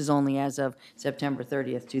because this is only as of September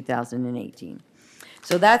 30th, 2018.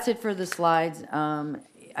 So that's it for the slides.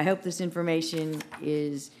 I hope this information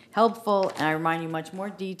is helpful, and I remind you much more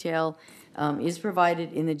detail is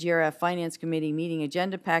provided in the GRF Finance Committee meeting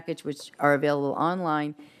agenda package, which are available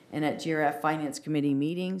online and at GRF Finance Committee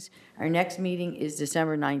meetings. Our next meeting is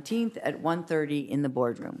December 19th at 1:30 in the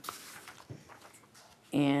boardroom.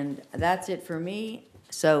 And that's it for me.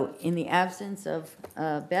 So in the absence of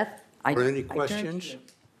Beth, Are there any questions?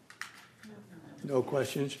 No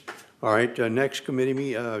questions? All right, next committee,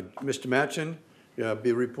 Mr. Mattson,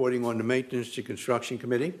 be reporting on the Maintenance to Construction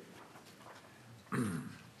Committee.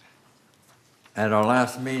 At our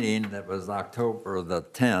last meeting, that was October the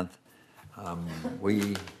 10th,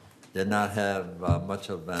 we did not have much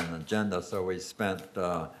of an agenda, so we spent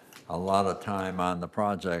a lot of time on the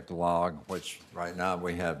project log, which right now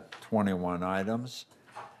we have 21 items,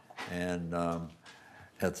 and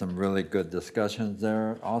had some really good discussions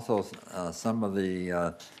there. Also, some of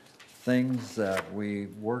the things that we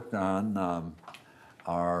worked on,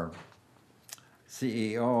 our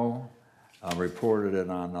CEO reported it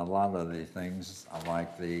on a lot of the things,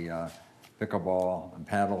 like the pickleball and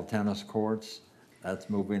paddle tennis courts. That's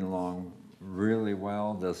moving along really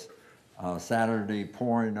well. This Saturday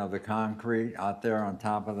pouring of the concrete out there on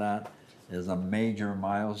top of that is a major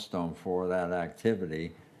milestone for that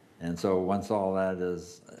activity. And so once all that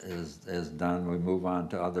is done, we move on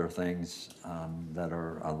to other things that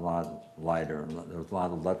are a lot lighter. There's a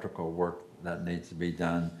lot of electrical work that needs to be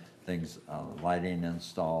done, things, lighting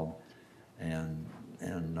installed, and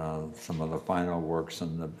some of the final works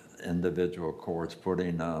in the individual courts,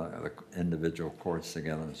 putting the individual courts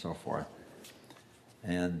together and so forth.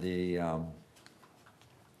 And the,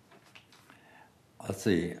 let's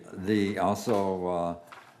see,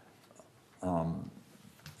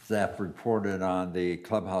 staff reported on the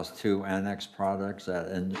Clubhouse 2 Annex projects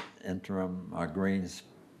at interim green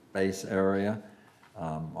space area.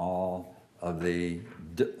 All of the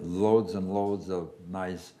loads and loads of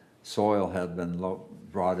nice soil have been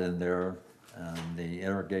brought in there, and the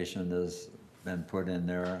irrigation has been put in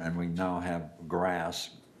there, and we now have grass,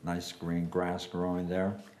 nice green grass growing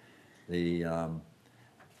there. The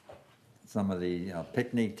some of the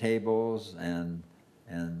picnic tables and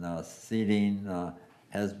seating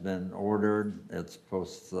has been ordered. It's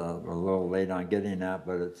supposed we're a little late on getting that,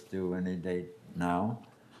 but it's due any date now.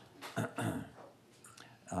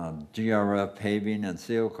 GRF paving and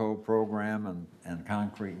seal coat program and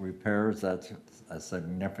concrete repairs, that's a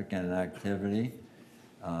significant activity.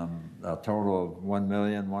 A total of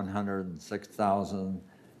 1,106,000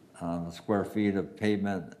 square feet of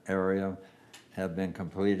pavement area have been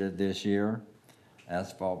completed this year.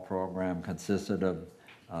 Asphalt program consisted of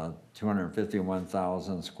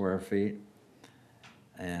 251,000 square feet.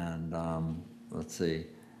 And let's see,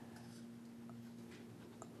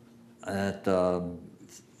 at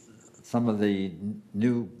some of the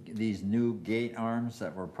these new gate arms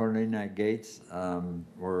that we're putting at gates,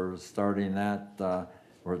 we're starting that.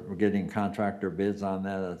 We're getting contractor bids on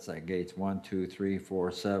that. That's at gates 1, 2, 3,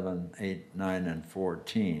 4, 7, 8, 9, and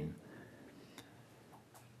 14.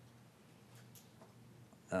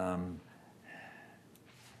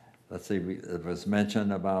 Let's see, it was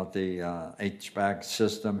mentioned about the HVAC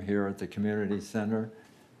system here at the community center,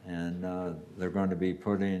 and they're going to be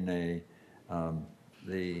putting the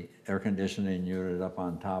air conditioning unit up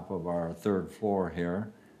on top of our third floor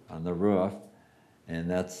here on the roof, and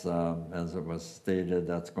that's, as it was stated,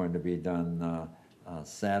 that's going to be done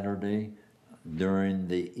Saturday during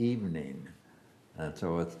the evening. And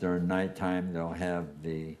so it's during nighttime, they'll have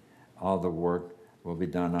all the work will be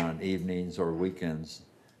done on evenings or weekends,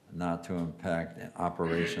 not to impact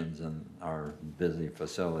operations in our busy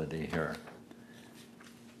facility here.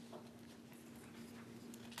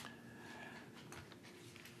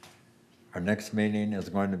 Our next meeting is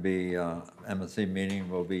going to be, MSC meeting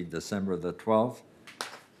will be December the 12th.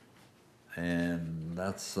 And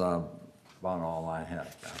that's about all I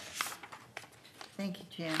have. Thank you,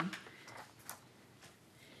 Jim.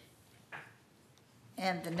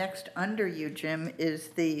 And the next under you, Jim, is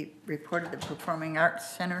the report of the Performing Arts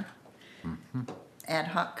Center ad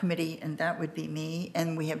hoc committee, and that would be me.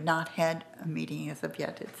 And we have not had a meeting as of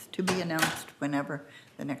yet. It's to be announced whenever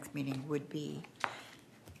the next meeting would be.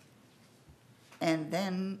 And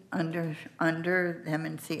then under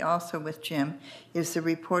M&C also with Jim is the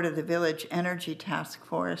report of the Village Energy Task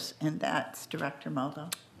Force, and that's Director Muldo.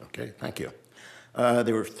 Okay, thank you.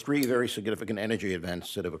 There were 3 very significant energy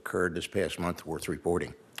events that have occurred this past month worth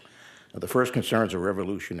reporting. The first concerns a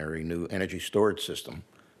revolutionary new energy storage system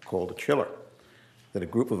called a chiller that a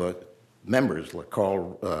group of members, like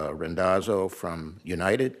Carl Rendazzo from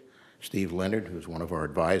United, Steve Leonard, who's one of our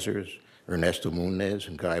advisors, Ernesto Munez,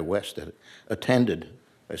 and Guy West, that attended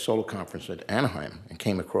a solar conference at Anaheim and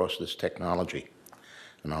came across this technology.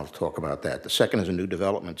 And I'll talk about that. The second is a new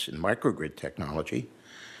developments in microgrid technology,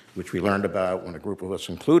 which we learned about when a group of us,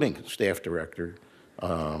 including staff director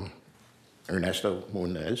Ernesto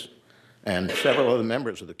Munez, and several other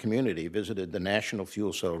members of the community visited the National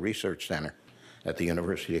Fuel Cell Research Center at the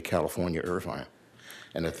University of California, Irvine.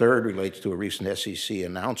 And the third relates to a recent SEC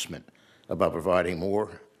announcement about providing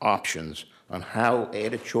more options on how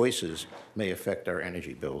added choices may affect our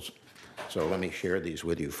energy bills. So let me share these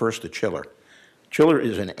with you. First, the chiller. Chiller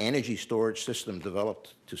is an energy storage system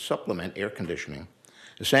developed to supplement air conditioning.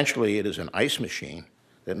 Essentially, it is an ice machine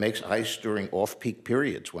that makes ice during off-peak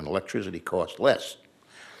periods when electricity costs less,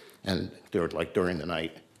 and like during the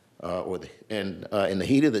night. In the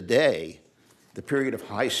heat of the day, the period of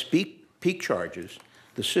high peak charges,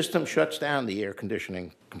 the system shuts down the air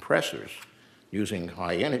conditioning compressors using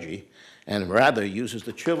high energy, and rather uses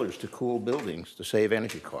the chillers to cool buildings to save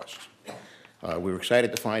energy costs. We were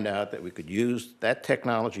excited to find out that we could use that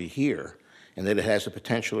technology here, and that it has the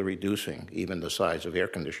potential of reducing even the size of air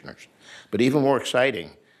conditioners. But even more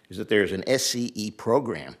exciting is that there's an SCE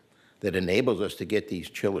program that enables us to get these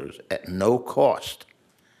chillers at no cost.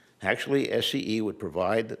 Actually, SCE would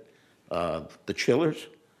provide the chillers.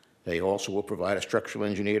 They also will provide a structural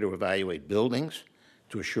engineer to evaluate buildings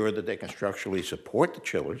to assure that they can structurally support the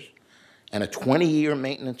chillers, and a 20-year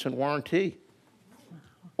maintenance and warranty,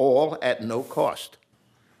 all at no cost.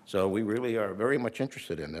 So we really are very much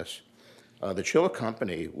interested in this. The chiller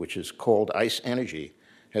company, which is called Ice Energy,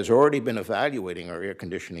 has already been evaluating our air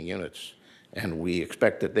conditioning units, and we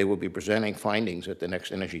expect that they will be presenting findings at the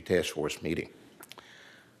next Energy Task Force meeting.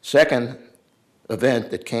 Second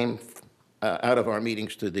event that came out of our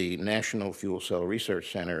meetings to the National Fuel Cell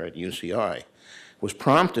Research Center at UCI was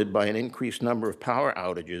prompted by an increased number of power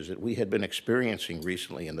outages that we had been experiencing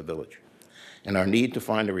recently in the village, and our need to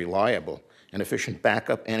find a reliable and efficient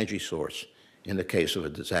backup energy source in the case of a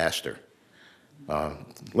disaster.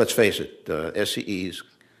 Let's face it, SCE's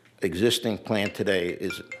existing plant today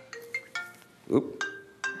is,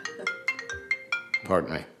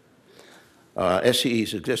 pardon me.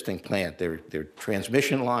 SCE's existing plant, their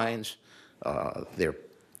transmission lines, their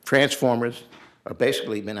transformers are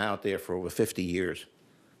basically been out there for over 50 years.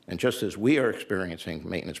 And just as we are experiencing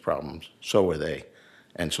maintenance problems, so are they.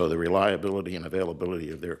 And so the reliability and availability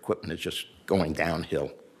of their equipment is just going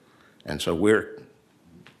downhill. And so we're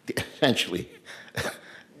essentially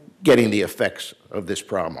getting the effects of this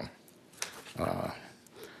problem.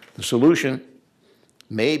 The solution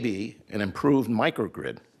may be an improved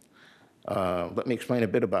microgrid. Let me explain a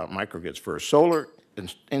bit about microgrids first. Solar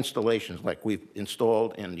installations like we've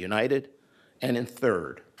installed in United and in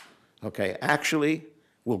Third, okay, actually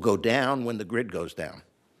will go down when the grid goes down.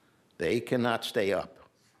 They cannot stay up.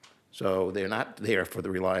 So they're not there for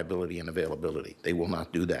the reliability and availability. They will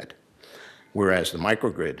not do that. Whereas the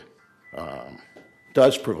microgrid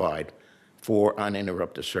does provide for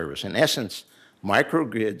uninterrupted service. In essence,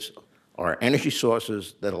 microgrids are energy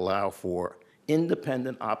sources that allow for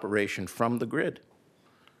independent operation from the grid.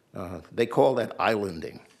 They call that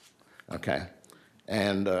islanding, okay?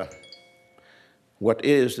 And what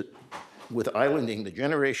is, with islanding, the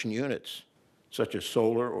generation units, such as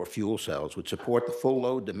solar or fuel cells, would support the full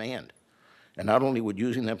load demand. And not only would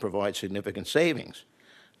using them provide significant savings,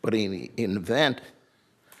 but in the event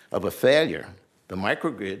of a failure, the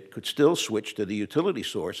microgrid could still switch to the utility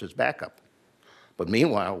source as backup. But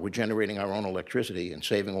meanwhile, we're generating our own electricity and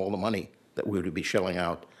saving all the money that we would be shelling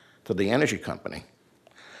out to the energy company.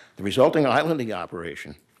 The resulting islanding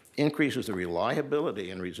operation increases the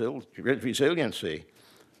reliability and resiliency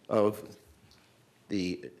of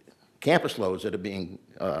the campus loads that are being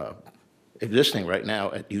existing right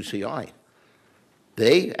now at UCI.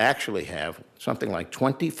 They actually have something like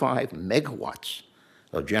 25 megawatts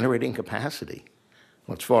of generating capacity.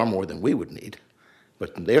 Well, it's far more than we would need,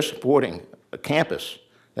 but they're supporting a campus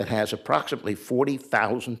that has approximately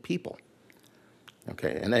 40,000 people.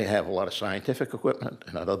 Okay, and they have a lot of scientific equipment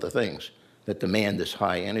and other things that demand this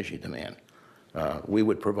high energy demand. We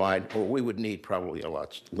would provide, or we would need probably a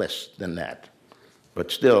lot less than that.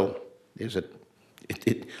 But still,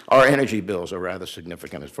 our energy bills are rather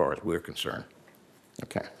significant as far as we're concerned.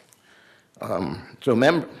 Okay.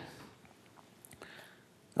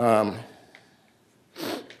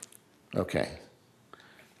 Okay.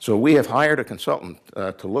 So we have hired a consultant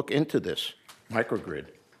to look into this microgrid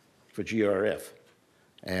for GRF.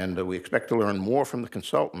 And we expect to learn more from the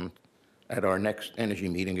consultant at our next energy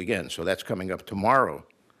meeting again. So that's coming up tomorrow,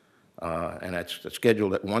 and that's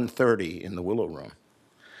scheduled at 1:30 in the Willow Room.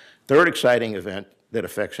 Third exciting event that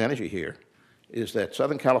affects energy here is that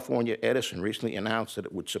Southern California Edison recently announced that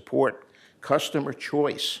it would support customer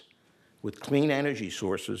choice with clean energy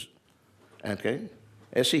sources. Okay?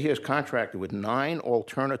 SC has contracted with 9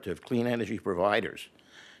 alternative clean energy providers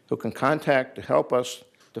who can contact to help us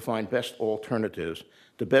to find best alternatives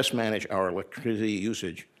to best manage our electricity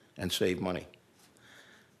usage and save money.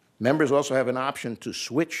 Members also have an option to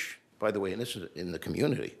switch, by the way, and this is in the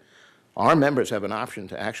community, our members have an option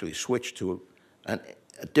to actually switch to a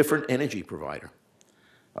different energy provider.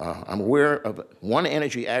 I'm aware of one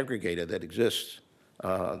energy aggregator that exists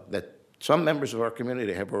that some members of our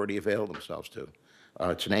community have already availed themselves to.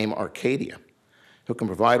 It's named Arcadia, who can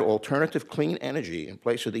provide alternative clean energy in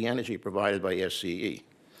place of the energy provided by SCE.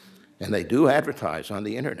 And they do advertise on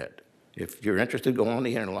the internet. If you're interested, go on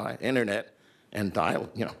the internet and dial,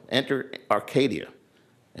 enter Arcadia.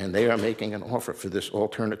 And they are making an offer for this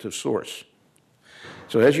alternative source.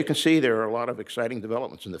 So as you can see, there are a lot of exciting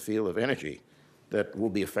developments in the field of energy that will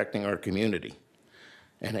be affecting our community.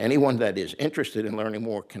 And anyone that is interested in learning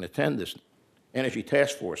more can attend this Energy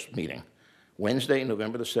Task Force meeting Wednesday,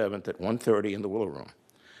 November the 7th at 1:30 in the Willow Room.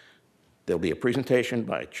 There'll be a presentation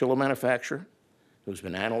by a chiller manufacturer who's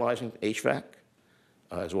been analyzing HVAC,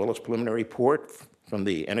 as well as preliminary report from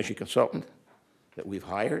the energy consultant that we've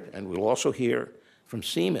hired. And we'll also hear from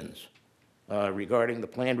Siemens regarding the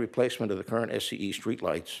planned replacement of the current SCE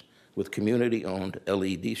streetlights with community-owned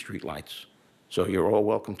LED streetlights. So you're all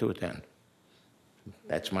welcome to attend.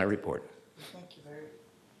 That's my report. Thank you very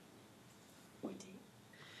much.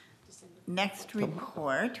 Next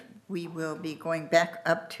report, we will be going back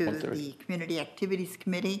up to the Community Activities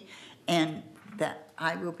Committee, and that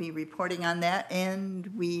I will be reporting on that. And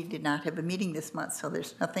we did not have a meeting this month, so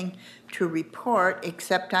there's nothing to report,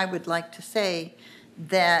 except I would like to say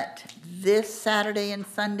that this Saturday and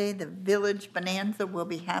Sunday, the Village Bonanza will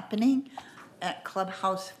be happening at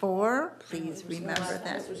Clubhouse 4. Please remember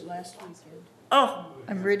that. This was last weekend. Oh,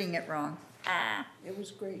 I'm reading it wrong. It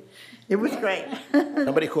was great. It was great.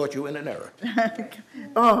 Somebody caught you in an error.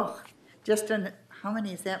 Oh, how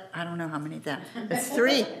many is that? I don't know how many is that. It's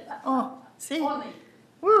 3. Oh, see?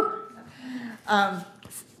 Woo.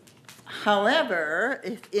 However,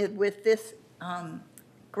 with this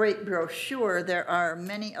great brochure, there are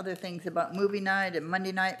many other things about movie night and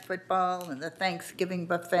Monday night football and the Thanksgiving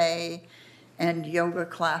buffet and yoga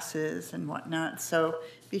classes and whatnot. So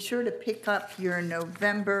be sure to pick up your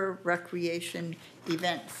November recreation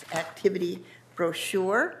events activity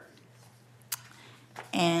brochure.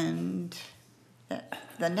 And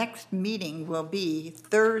the next meeting will be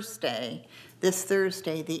this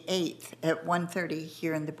Thursday, the 8th at 1:30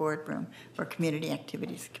 here in the boardroom for Community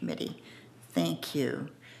Activities Committee. Thank you.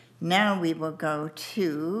 Now we will go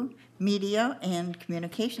to Media and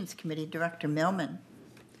Communications Committee, Director Millman.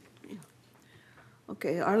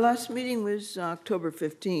 Okay, our last meeting was October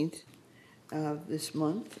 15th this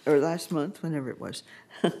month, or last month, whenever it was.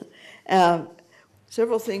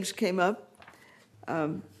 Several things came up.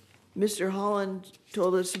 Mr. Holland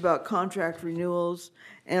told us about contract renewals,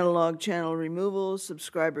 analog channel removals,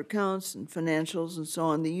 subscriber counts, and financials, and so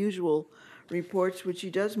on, the usual reports, which he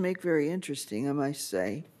does make very interesting, I must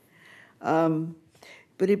say.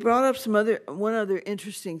 But he brought up one other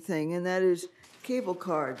interesting thing, and that is cable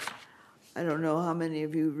cards. I don't know how many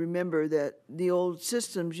of you remember that the old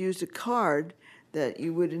systems used a card that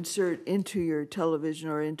you would insert into your television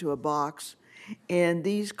or into a box, and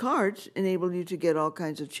these cards enable you to get all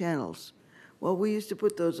kinds of channels. Well, we used to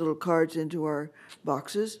put those little cards into our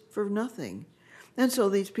boxes for nothing. And so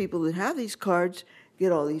these people that have these cards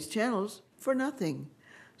get all these channels for nothing.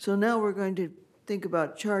 So now we're going to think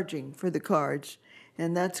about charging for the cards,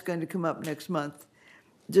 and that's going to come up next month.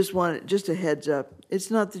 Just a heads up. It's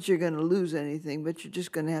not that you're going to lose anything, but you're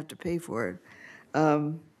just going to have to pay for it.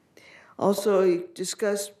 Also, you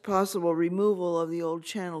discussed possible removal of the old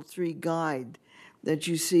Channel 3 guide that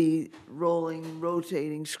you see rolling,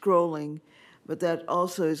 rotating, scrolling, but that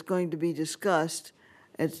also is going to be discussed.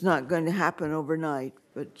 It's not going to happen overnight,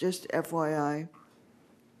 but just FYI.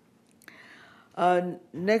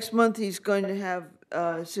 Next month, he's going to have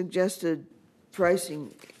suggested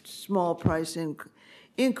pricing, small price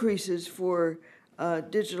increases for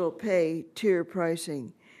digital pay tier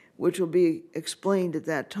pricing, which will be explained at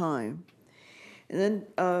that time. And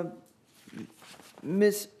then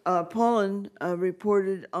Ms. Paulin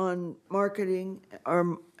reported on marketing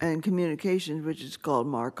and communications, which is called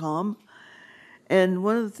MARCOM. And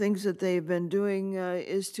one of the things that they've been doing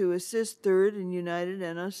is to assist Third and United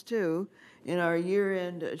and us too in our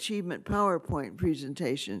year-end achievement PowerPoint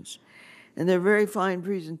presentations. And they're very fine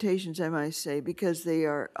presentations, I might say, because they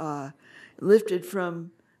are lifted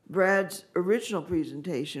from Brad's original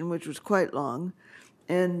presentation, which was quite long,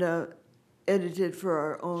 and edited for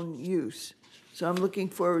our own use. So I'm looking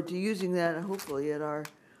forward to using that, hopefully, at our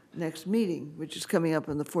next meeting, which is coming up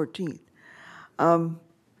on the 14th.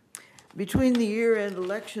 Between the year-end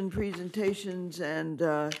election presentations and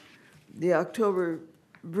the October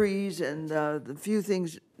breeze and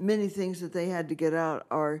the many things that they had to get out,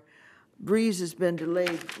 our breeze has been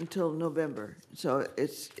delayed until November. So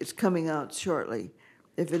it's coming out shortly,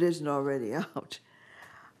 if it isn't already out.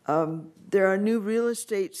 There are new real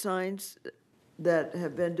estate signs that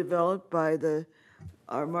have been developed by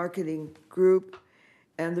our marketing group,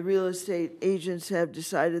 and the real estate agents have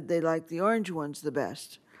decided they like the orange ones the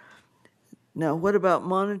best. Now, what about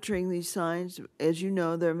monitoring these signs? As you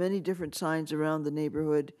know, there are many different signs around the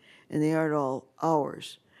neighborhood, and they aren't all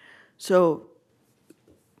ours. So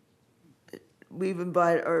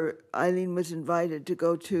Eileen was invited to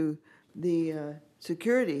go to the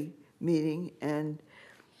security meeting, and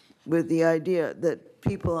with the idea that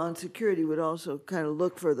people on security would also kind of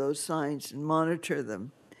look for those signs and monitor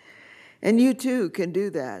them. And you too can do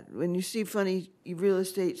that. When you see funny real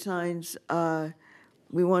estate signs,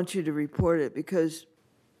 we want you to report it, because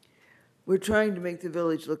we're trying to make the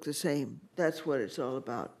village look the same. That's what it's all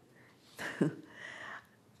about.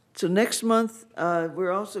 So next month,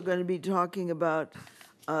 we're also going to be talking about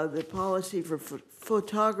the policy for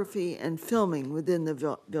photography and filming within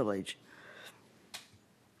the village.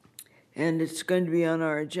 And it's going to be on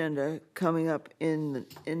our agenda coming up in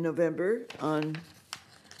November on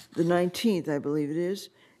the 19th, I believe it is,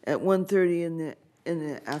 at 1:30 in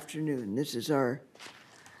the afternoon. This is our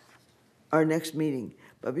next meeting.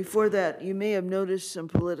 But before that, you may have noticed some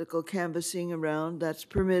political canvassing around. That's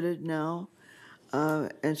permitted now.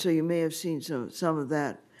 And so you may have seen some of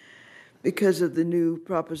that because of the new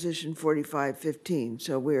Proposition 4515.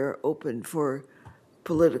 So we're open for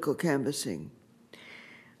political canvassing.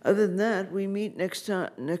 Other than that, we meet next,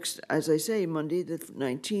 as I say, Monday the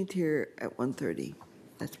 19th here at 1:30.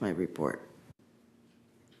 That's my report.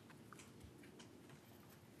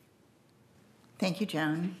 Thank you,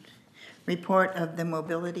 Joan. Report of the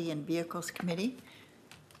Mobility and Vehicles Committee.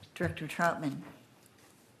 Director Troutman.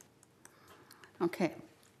 Okay,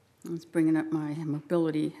 I was bringing up my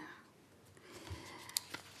mobility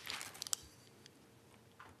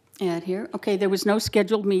ad here. Okay, there was no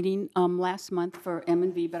scheduled meeting last month for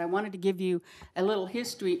M&V, but I wanted to give you a little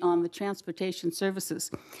history on the transportation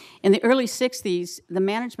services. In the early 60s, the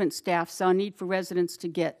management staff saw a need for residents to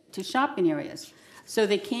get to shopping areas. So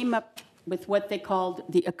they came up with what they called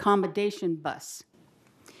the accommodation bus.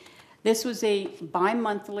 This was a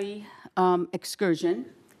bi-monthly excursion.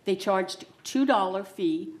 They charged $2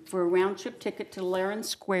 fee for a round-trip ticket to Laren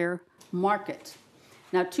Square Market.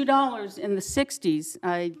 Now, $2 in the 60s,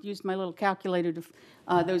 I used my little calculator to,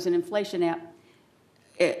 there was an inflation app.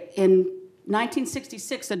 In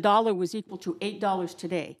 1966, $1 was equal to $8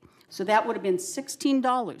 today. So that would have been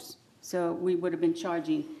 $16. So we would have been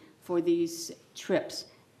charging for these trips.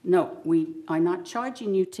 No, we are not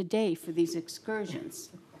charging you today for these excursions.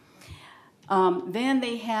 Then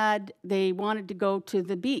they wanted to go to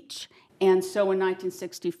the beach. And so in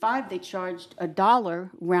 1965, they charged $1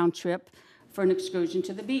 round trip for an excursion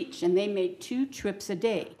to the beach. And they made 2 trips a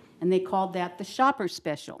day. And they called that the shopper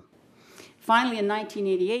special. Finally, in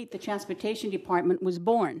 1988, the Transportation Department was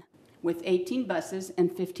born with 18 buses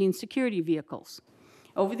and 15 security vehicles.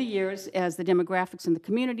 Over the years, as the demographics in the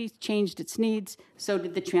community changed its needs, so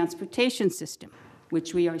did the transportation system,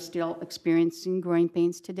 which we are still experiencing growing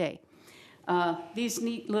pains today. These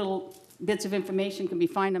neat little bits of information can be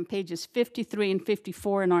found on pages 53 and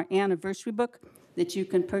 54 in our anniversary book that you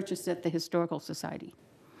can purchase at the Historical Society.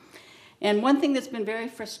 And one thing that's been very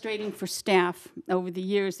frustrating for staff over the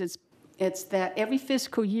years is it's that every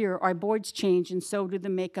fiscal year our boards change, and so do the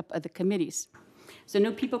makeup of the committees. So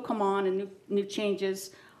new people come on, and new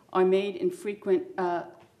changes are made in frequently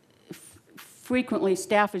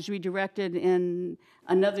staff is redirected in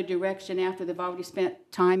another direction after they've already spent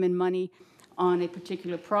time and money on a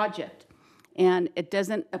particular project. And it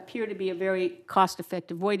doesn't appear to be a very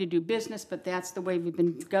cost-effective way to do business, but that's the way we've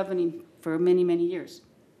been governing for many, many years.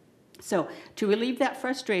 So to relieve that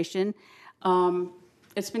frustration,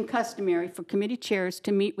 it's been customary for committee chairs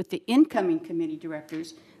to meet with the incoming committee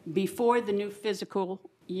directors before the new fiscal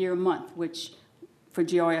year month, which for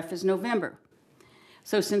GRF is November.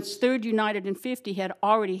 So since 3rd United and 50 had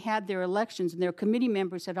already had their elections and their committee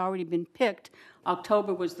members had already been picked,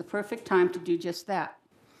 October was the perfect time to do just that.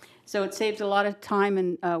 So it saves a lot of time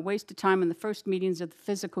and wasted time in the first meetings of the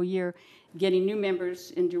fiscal year getting new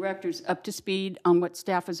members and directors up to speed on what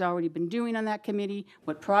staff has already been doing on that committee,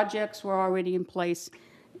 what projects were already in place,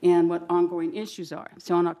 and what ongoing issues are.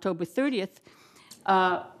 So on October 30th,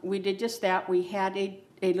 we did just that. We had a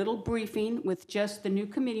little briefing with just the new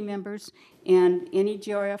committee members, and any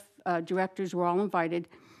GRF directors were all invited.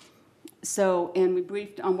 So, and we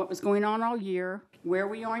briefed on what was going on all year, where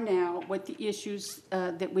we are now, what the issues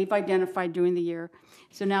that we've identified during the year,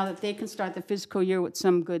 so now that they can start the fiscal year with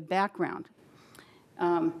some good background,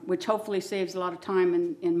 which hopefully saves a lot of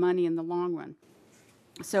time and money in the long run.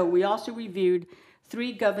 So we also reviewed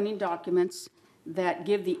 3 governing documents that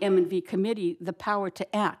give the M&V committee the power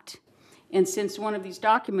to act. And since one of these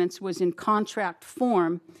documents was in contract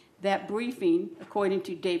form, that briefing, according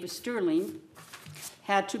to Davis Sterling,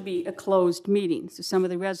 had to be a closed meeting. So some of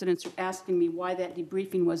the residents are asking me why that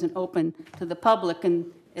debriefing wasn't open to the public,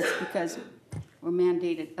 and it's because we're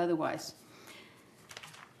mandated otherwise.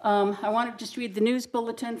 I want to just read the news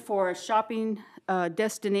bulletin for a shopping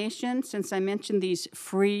destination. Since I mentioned these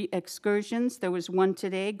free excursions, there was one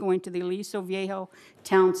today going to the Aliso Viejo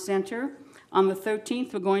Town Center. On the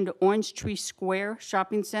 13th, we're going to Orange Tree Square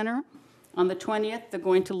Shopping Center. On the 20th, they're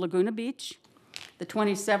going to Laguna Beach. The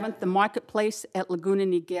 27th, the Marketplace at Laguna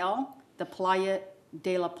Niguel, the Playa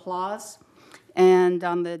de la Plaza. And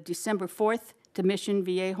on the December 4th, to Mission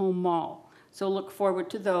Viejo Mall. So look forward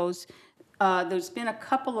to those. There's been a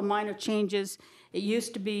couple of minor changes. It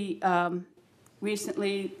used to be,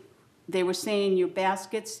 recently, they were saying your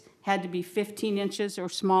baskets had to be 15 inches or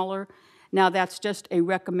smaller. Now that's just a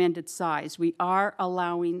recommended size. We are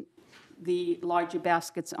allowing the larger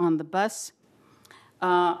baskets on the bus.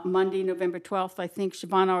 Monday, November 12th, I think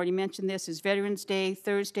Siobhan already mentioned this, is Veterans Day.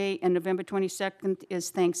 Thursday, and November 22nd is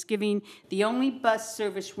Thanksgiving. The only bus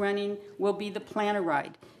service running will be the planner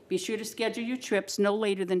ride. Be sure to schedule your trips no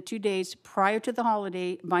later than 2 days prior to the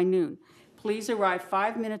holiday by noon. Please arrive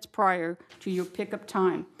 5 minutes prior to your pickup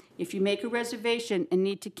time. If you make a reservation and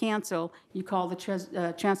need to cancel, you call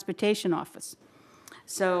the transportation office.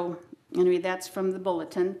 So anyway, that's from the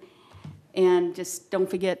bulletin. And just don't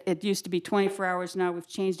forget, it used to be 24 hours. Now we've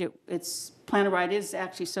changed it. It's Planner Ride is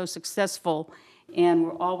actually so successful, and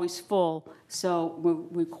we're always full. So we're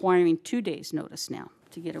requiring 2 days' notice now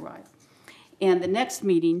to get a ride. And the next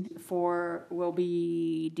meeting will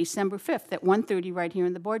be December 5th at 1:30 right here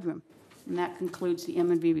in the boardroom. And that concludes the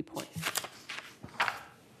M&V report.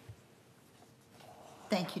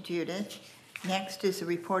 Thank you, Judith. Next is a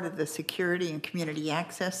report of the Security and Community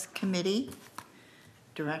Access Committee.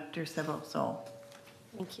 Director Seboso.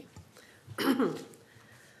 Thank you.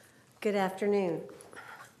 Good afternoon.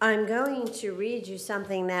 I'm going to read you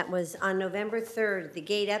something that was on November 3rd, the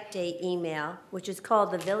gate update email, which is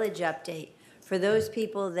called the Village Update. For those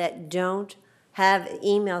people that don't have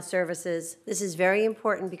email services, this is very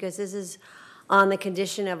important because this is on the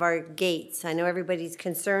condition of our gates. I know everybody's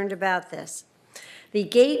concerned about this. The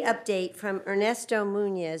gate update from Ernesto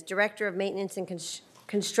Munoz, Director of Maintenance and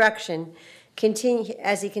Construction,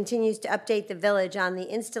 as he continues to update the village on the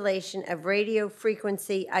installation of radio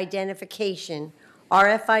frequency identification,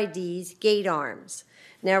 RFIDs, gate arms.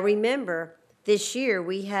 Now remember, this year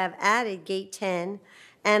we have added gate 10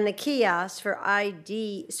 and the kiosk for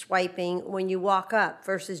ID swiping when you walk up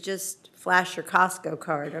versus just flash your Costco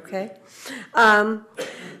card, okay?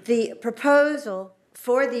 The proposal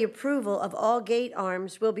for the approval of all gate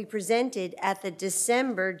arms will be presented at the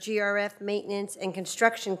December GRF Maintenance and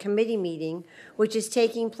Construction Committee meeting, which is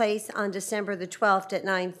taking place on December the 12th at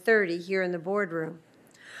 9:30 here in the boardroom.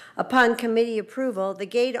 Upon committee approval, the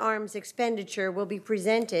gate arms expenditure will be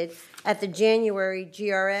presented at the January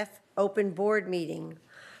GRF open board meeting.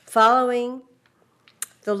 Following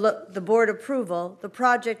the board approval, the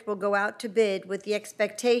project will go out to bid with the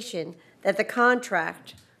expectation that the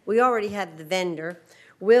contract, we already have the vendor,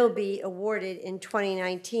 will be awarded in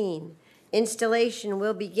 2019. Installation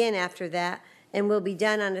will begin after that and will be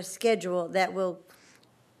done on a schedule that will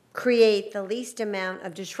create the least amount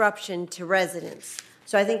of disruption to residents.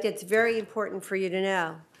 So I think that's very important for you to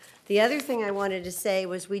know. The other thing I wanted to say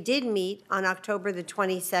was we did meet on October the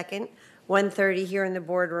 22nd, 1:30 here in the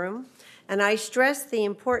boardroom, and I stressed the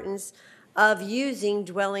importance of using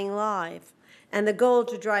Dwelling Live and the goal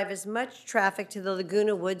to drive as much traffic to the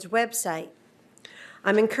Laguna Woods website.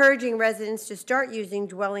 I'm encouraging residents to start using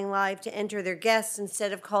Dwelling Live to enter their guests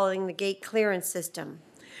instead of calling the gate clearance system.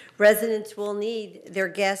 Residents will need their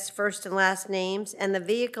guests' first and last names and the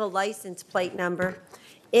vehicle license plate number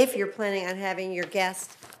if you're planning on having your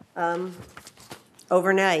guests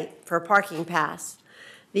overnight for a parking pass.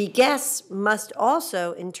 The guests must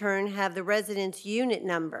also, in turn, have the resident's unit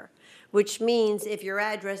number, which means if your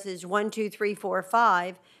address is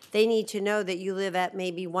 12345, they need to know that you live at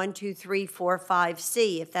maybe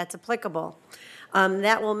 12345C, if that's applicable.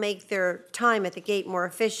 That will make their time at the gate more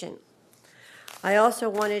efficient. I also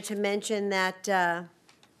wanted to mention that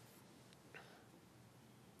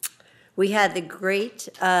we had the great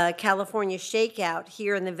California Shakeout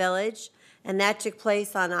here in the village, and that took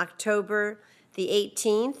place on October the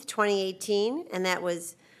 18th, 2018, and that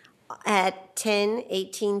was at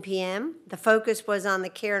 10:18 p.m. The focus was on the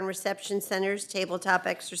care and reception centers, tabletop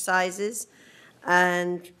exercises,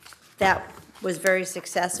 and that was very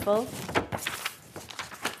successful.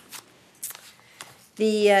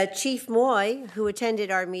 The Chief Moy, who attended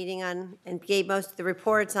our meeting and gave most of the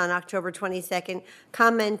reports on October 22nd,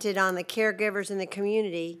 commented on the caregivers in the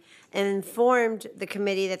community and informed the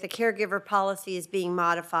committee that the caregiver policy is being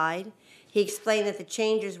modified. He explained that the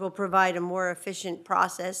changes will provide a more efficient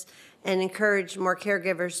process and encourage more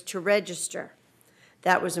caregivers to register.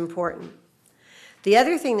 That was important. The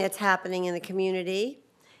other thing that's happening in the community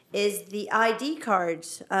is the ID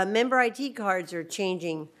cards. Member ID cards are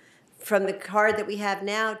changing from the card that we have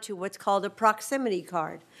now to what's called a proximity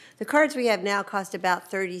card. The cards we have now cost about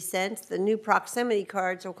 30 cents. The new proximity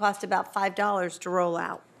cards will cost about $5 to roll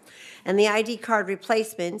out. And the ID card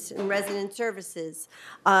replacements and resident services.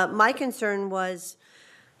 My concern was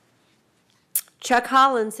Chuck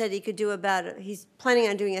Holland said he could do he's planning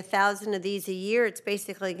on doing 1,000 of these a year. It's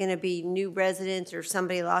basically going to be new residents or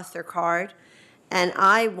somebody lost their card. And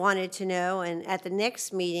I wanted to know, and at the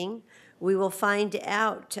next meeting, we will find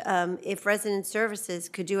out if resident services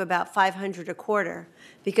could do about 500 a quarter.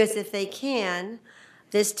 Because if they can,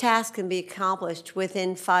 this task can be accomplished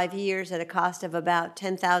within 5 years at a cost of about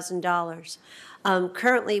 $10,000.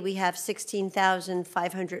 Currently, we have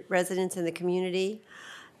 16,500 residents in the community.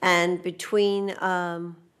 And between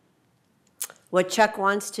what Chuck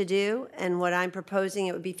wants to do and what I'm proposing,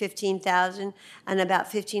 it would be 15,000, and about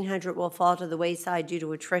 1,500 will fall to the wayside due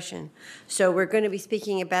to attrition. So we're going to be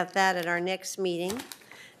speaking about that at our next meeting.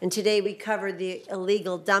 And today we covered the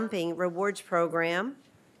illegal dumping rewards program.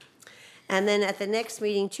 And then at the next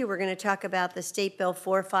meeting, too, we're going to talk about the State Bill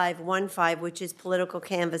 4515, which is political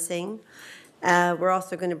canvassing. We're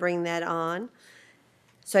also going to bring that on.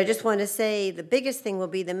 So I just want to say the biggest thing will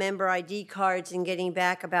be the member ID cards and getting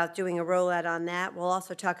back about doing a rollout on that. We'll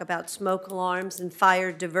also talk about smoke alarms and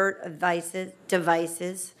fire divert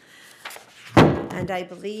devices. And I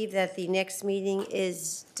believe that the next meeting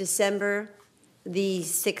is December the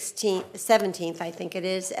 17th, I think it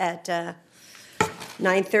is, at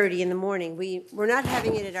 9:30 in the morning. We're not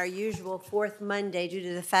having it at our usual fourth Monday due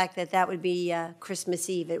to the fact that that would be Christmas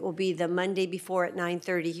Eve. It will be the Monday before at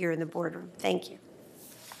 9:30 here in the boardroom. Thank you.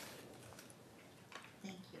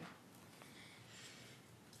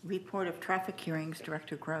 Report of traffic hearings,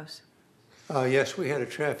 Director Gross. Yes, we had a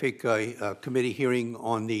traffic committee hearing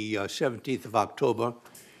on the 17th of October.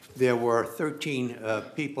 There were 13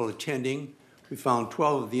 people attending. We found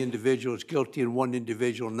 12 of the individuals guilty and 1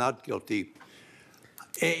 individual not guilty.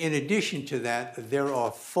 In addition to that, there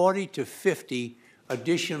are 40 to 50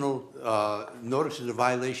 additional notices of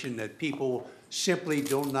violation that people simply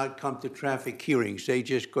do not come to traffic hearings. They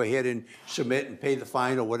just go ahead and submit and pay the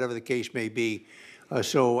fine or whatever the case may be.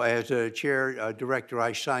 So as a chair director,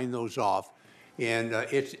 I sign those off. And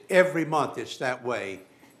it's every month it's that way.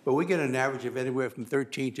 But we get an average of anywhere from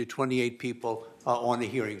 13 to 28 people on the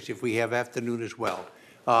hearings if we have afternoon as well.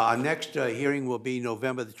 Our next hearing will be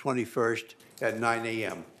November the 21st at 9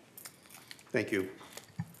 a.m. Thank you.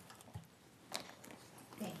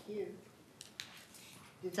 Thank you.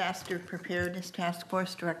 Disaster Preparedness Task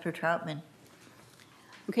Force, Director Troutman.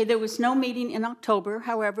 Okay, there was no meeting in October.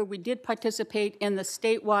 However, we did participate in the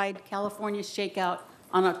statewide California Shakeout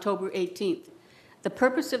on October 18th. The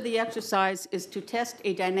purpose of the exercise is to test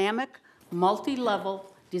a dynamic,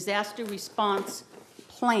 multi-level disaster response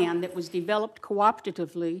plan that was developed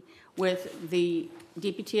cooperatively with the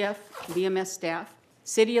DPTF, VMS staff,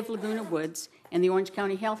 City of Laguna Woods, and the Orange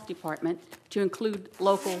County Health Department to include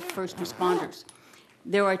local first responders.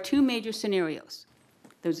 There are two major scenarios.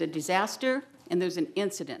 There's a disaster and there's an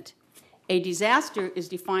incident. A disaster is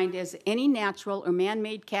defined as any natural or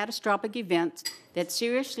man-made catastrophic event that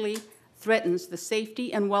seriously threatens the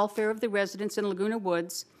safety and welfare of the residents in Laguna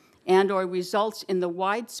Woods and/or results in the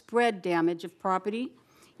widespread damage of property,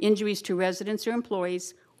 injuries to residents or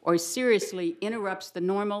employees, or seriously interrupts the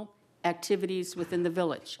normal activities within the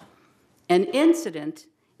village. An incident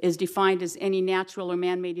is defined as any natural or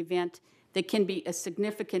man-made event that can be a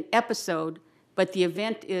significant episode, but the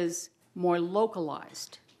event is more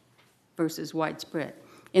localized versus widespread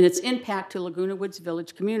in its impact to Laguna Woods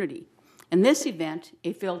Village community. In this event,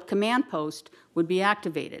 a field command post would be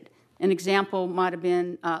activated. An example might have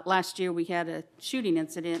been last year we had a shooting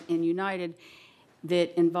incident in United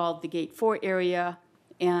that involved the Gate 4 area,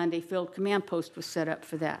 and a field command post was set up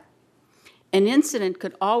for that. An incident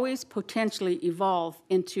could always potentially evolve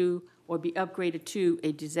into or be upgraded to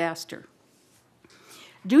a disaster.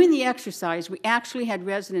 During the exercise, we actually had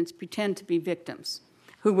residents pretend to be victims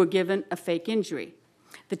who were given a fake injury.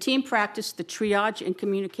 The team practiced the triage and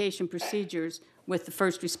communication procedures with the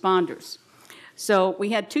first responders. So we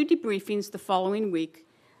had two debriefings the following week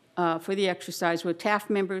for the exercise where TAF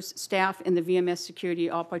members, staff, and the VMS security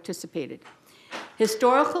all participated.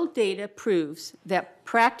 Historical data proves that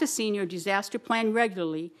practicing your disaster plan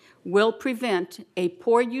regularly will prevent a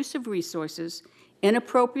poor use of resources,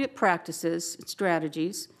 inappropriate practices and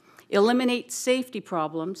strategies, eliminate safety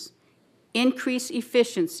problems, increase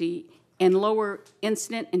efficiency, and lower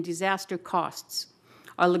incident and disaster costs.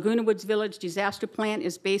 Our Laguna Woods Village disaster plan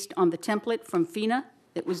is based on the template from FINA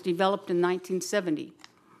that was developed in 1970.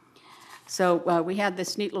 So we had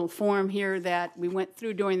this neat little form here that we went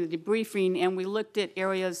through during the debriefing, and we looked at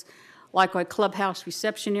areas like our clubhouse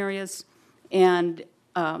reception areas and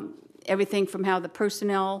everything from how the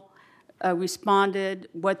personnel responded,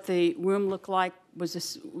 what the room looked like, was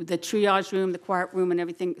the triage room, the quiet room, and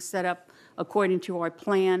everything set up according to our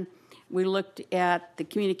plan. We looked at the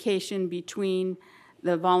communication between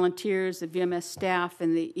the volunteers, the VMS staff,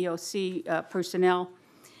 and the EOC personnel.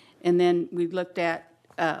 And then we looked at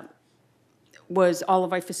was all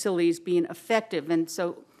of our facilities being effective. And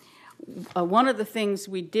so one of the things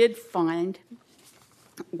we did find,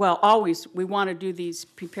 well, always we want to do these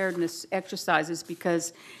preparedness exercises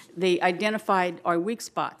because they identified our weak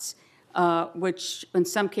spots, which in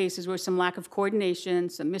some cases were some lack of coordination,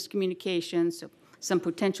 some miscommunication, some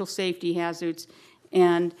potential safety hazards.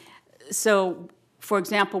 And so, for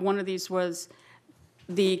example, one of these was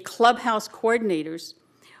the clubhouse coordinators,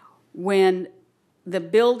 when the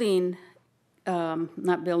building,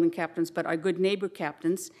 not building captains, but our good neighbor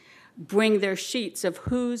captains, bring their sheets of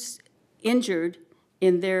who's injured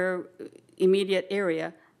in their immediate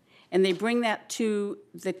area, and they bring that to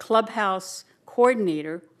the clubhouse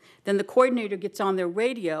coordinator, then the coordinator gets on their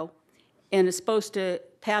radio and is supposed to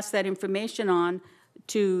pass that information on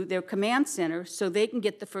to their command center so they can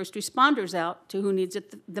get the first responders out to who needs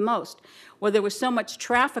it the most. Well, there was so much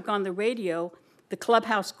traffic on the radio, the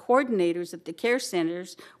clubhouse coordinators at the care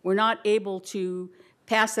centers were not able to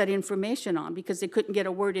pass that information on because they couldn't get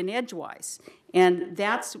a word in edgewise. And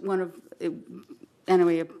that's one of,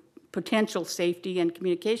 anyway, a potential safety and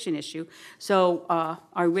communication issue. So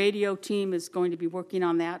our radio team is going to be working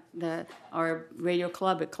on that, our radio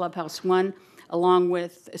club at Clubhouse 1, along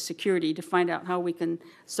with security to find out how we can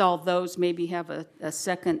solve those, maybe have a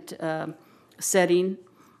second setting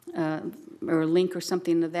or a link or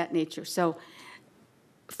something of that nature. So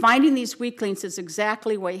finding these weak links is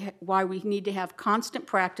exactly why we need to have constant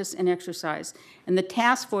practice and exercise. And the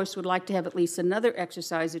task force would like to have at least another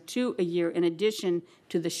exercise or two a year in addition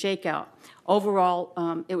to the shakeout.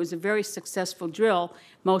 Overall, it was a very successful drill,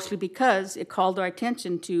 mostly because it called our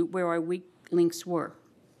attention to where our weak links were.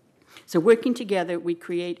 So working together, we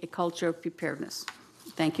create a culture of preparedness.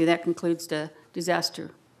 Thank you. That concludes the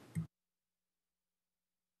disaster.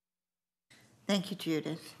 Thank you,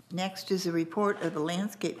 Judith. Next is a report of the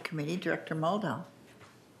Landscape Committee, Director Muldahl.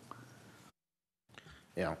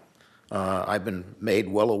 Yeah, I've been made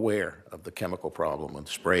well aware of the chemical problem with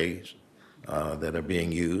sprays that are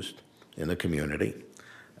being used in the community.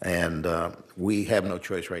 And we have no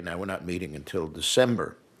choice right now. We're not meeting until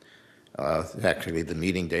December. Actually, the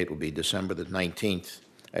meeting date will be December the 19th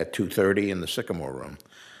at 2:30 in the Sycamore Room.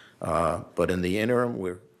 But in the interim,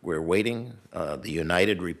 we're waiting the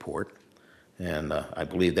United report. And I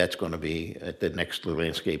believe that's going to be at the next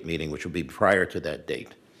landscape meeting, which will be prior to that date.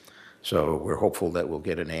 So we're hopeful that we'll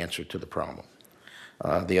get an answer to the problem.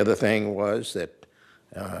 The other thing was that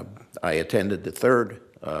I attended the third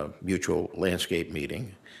mutual landscape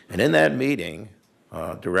meeting, and in that meeting,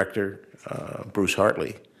 Director Bruce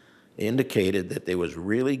Hartley indicated that there was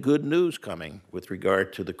really good news coming with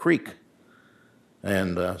regard to the creek.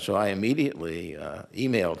 And so I immediately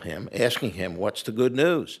emailed him, asking him, what's the good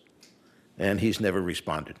news? And he's never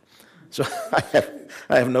responded. So I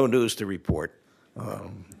have no news to report,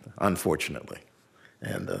 unfortunately.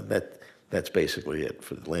 And that's basically it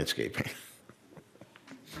for the landscaping.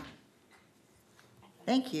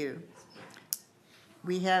 Thank you.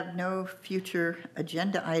 We have no future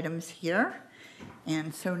agenda items here.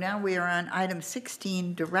 And so now we are on item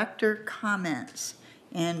 16, director comments.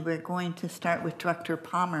 And we're going to start with Director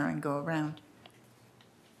Palmer and go around.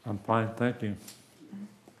 I'm fine, thank you.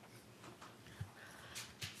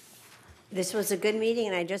 This was a good meeting,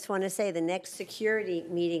 and I just want to say the next security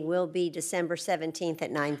meeting will be December 17th at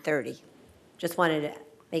 9:30. Just wanted to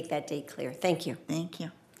make that date clear. Thank you. Thank you.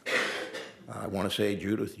 I want to say,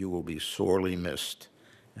 Judith, you will be sorely missed,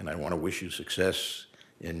 and I want to wish you success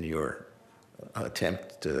in your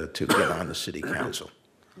attempt to get on the city council.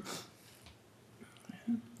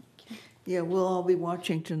 Yeah, we'll all be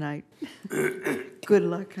watching tonight. Good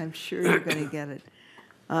luck. I'm sure you're going to get it.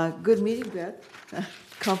 Good meeting, Beth.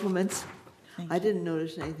 Compliments. I didn't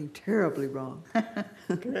notice anything terribly wrong.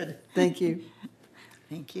 Good. Thank you.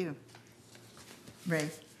 Thank you.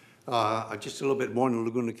 Ray. Just a little bit more in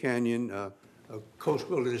Laguna Canyon, Coast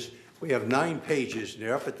Wilderness. We have 9 pages, and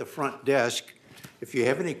they're up at the front desk. If you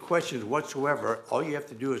have any questions whatsoever, all you have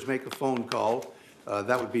to do is make a phone call.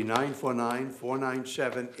 That would be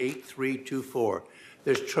 949-497-8324.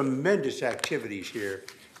 There's tremendous activities here.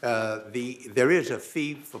 There is a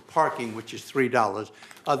fee for parking, which is $3.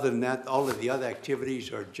 Other than that, all of the other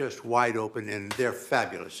activities are just wide open, and they're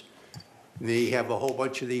fabulous. They have a whole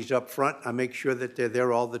bunch of these up front. I make sure that they're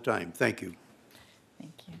there all the time. Thank you.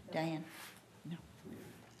 Thank you. Diane? No.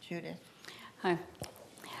 Judith? Hi.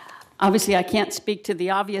 Obviously, I can't speak to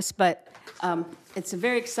the obvious, but it's a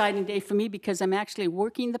very exciting day for me because I'm actually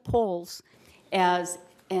working the polls as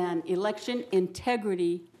an election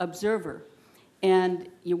integrity observer. And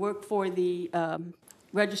you work for the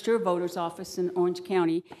Register of Voters office in Orange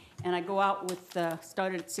County, and I go out with,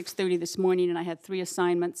 started at 6:30 this morning, and I had 3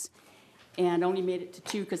 assignments, and only made it to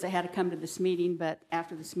 2 because I had to come to this meeting, but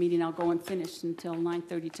after this meeting, I'll go and finish until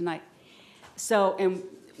 9:30 tonight. So, and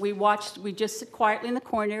we just sit quietly in the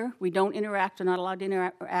corner. We don't interact. We're not allowed to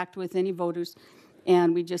interact with any voters,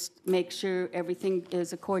 and we just make sure everything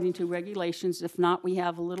is according to regulations. If not, we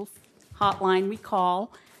have a little hotline we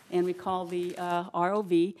call, and we call the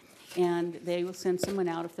ROV, and they will send someone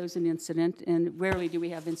out if there's an incident, and rarely do we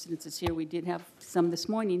have incidences here. We did have some this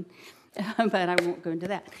morning, but I won't go into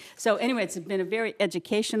that. So anyway, it's been a very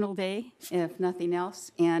educational day, if nothing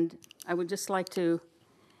else, and I would just like to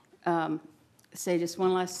say just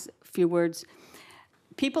one last few words.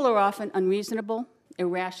 People are often unreasonable,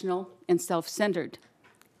 irrational, and self-centered,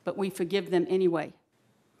 but we forgive them anyway.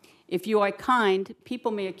 If you are kind,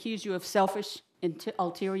 people may accuse you of selfish,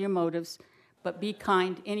 ulterior motives, but be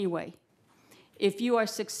kind anyway. If you are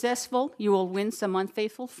successful, you will win some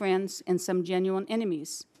unfaithful friends and some genuine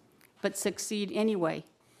enemies, but succeed anyway.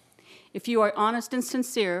 If you are honest and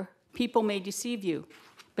sincere, people may deceive you,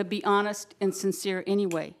 but be honest and sincere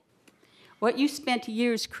anyway. What you spent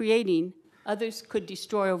years creating, others could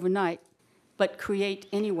destroy overnight, but create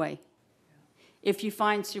anyway. If you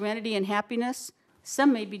find serenity and happiness,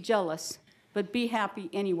 some may be jealous, but be happy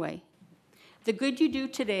anyway. The good you do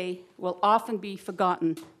today will often be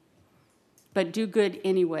forgotten, but do good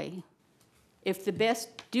anyway. If the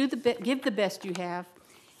best, give the best you have,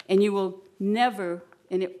 and you will never,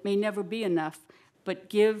 and it may never be enough, but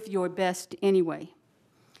give your best anyway.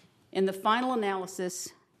 In the final analysis,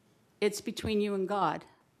 it's between you and God.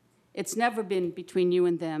 It's never been between you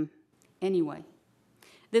and them anyway.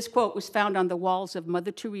 This quote was found on the walls of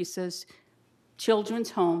Mother Teresa's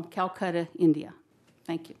children's home, Calcutta, India.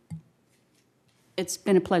 Thank you. It's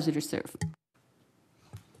been a pleasure to serve.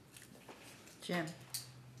 Jim.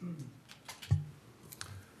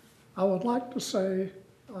 I would like to say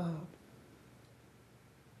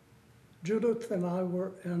Judith and I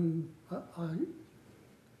were in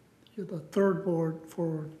the third board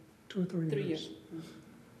for 2 or 3 years.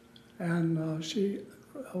 And she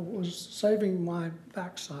was saving my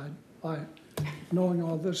backside by knowing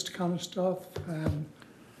all this kind of stuff. And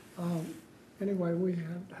anyway, we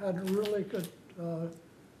had a really good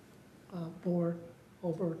board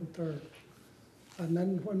over in third. And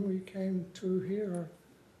then when we came to here,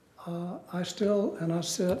 I sit,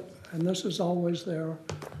 and this is always there.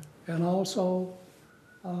 And also,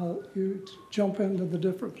 you jump into the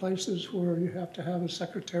different places where you have to have a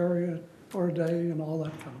secretariat for a day and all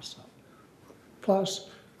that kind of stuff. Plus,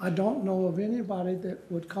 I don't know of anybody that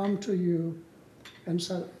would come to you and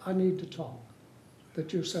said, I need to talk,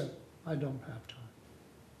 that you said, I don't have time.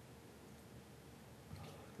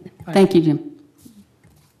 Thank you, Jim.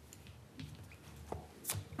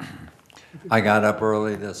 I got up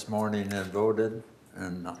early this morning and voted,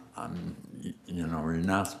 and you're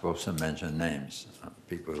not supposed to mention names of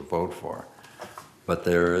people who vote for, but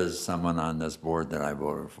there is someone on this board that I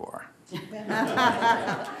voted for.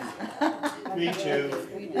 Me too.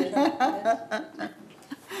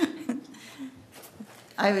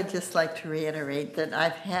 I would just like to reiterate that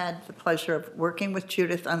I've had the pleasure of working with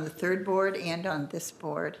Judith on the third board and on this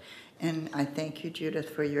board, and I thank you, Judith,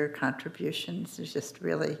 for your contributions. It's just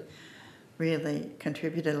really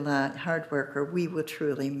contributed a lot. Hard worker. We will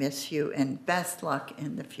truly miss you, and best luck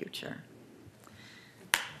in the future.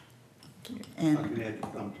 And I can add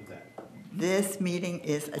thumb to that. this meeting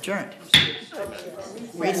is adjourned.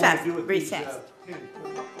 Recess. Recess.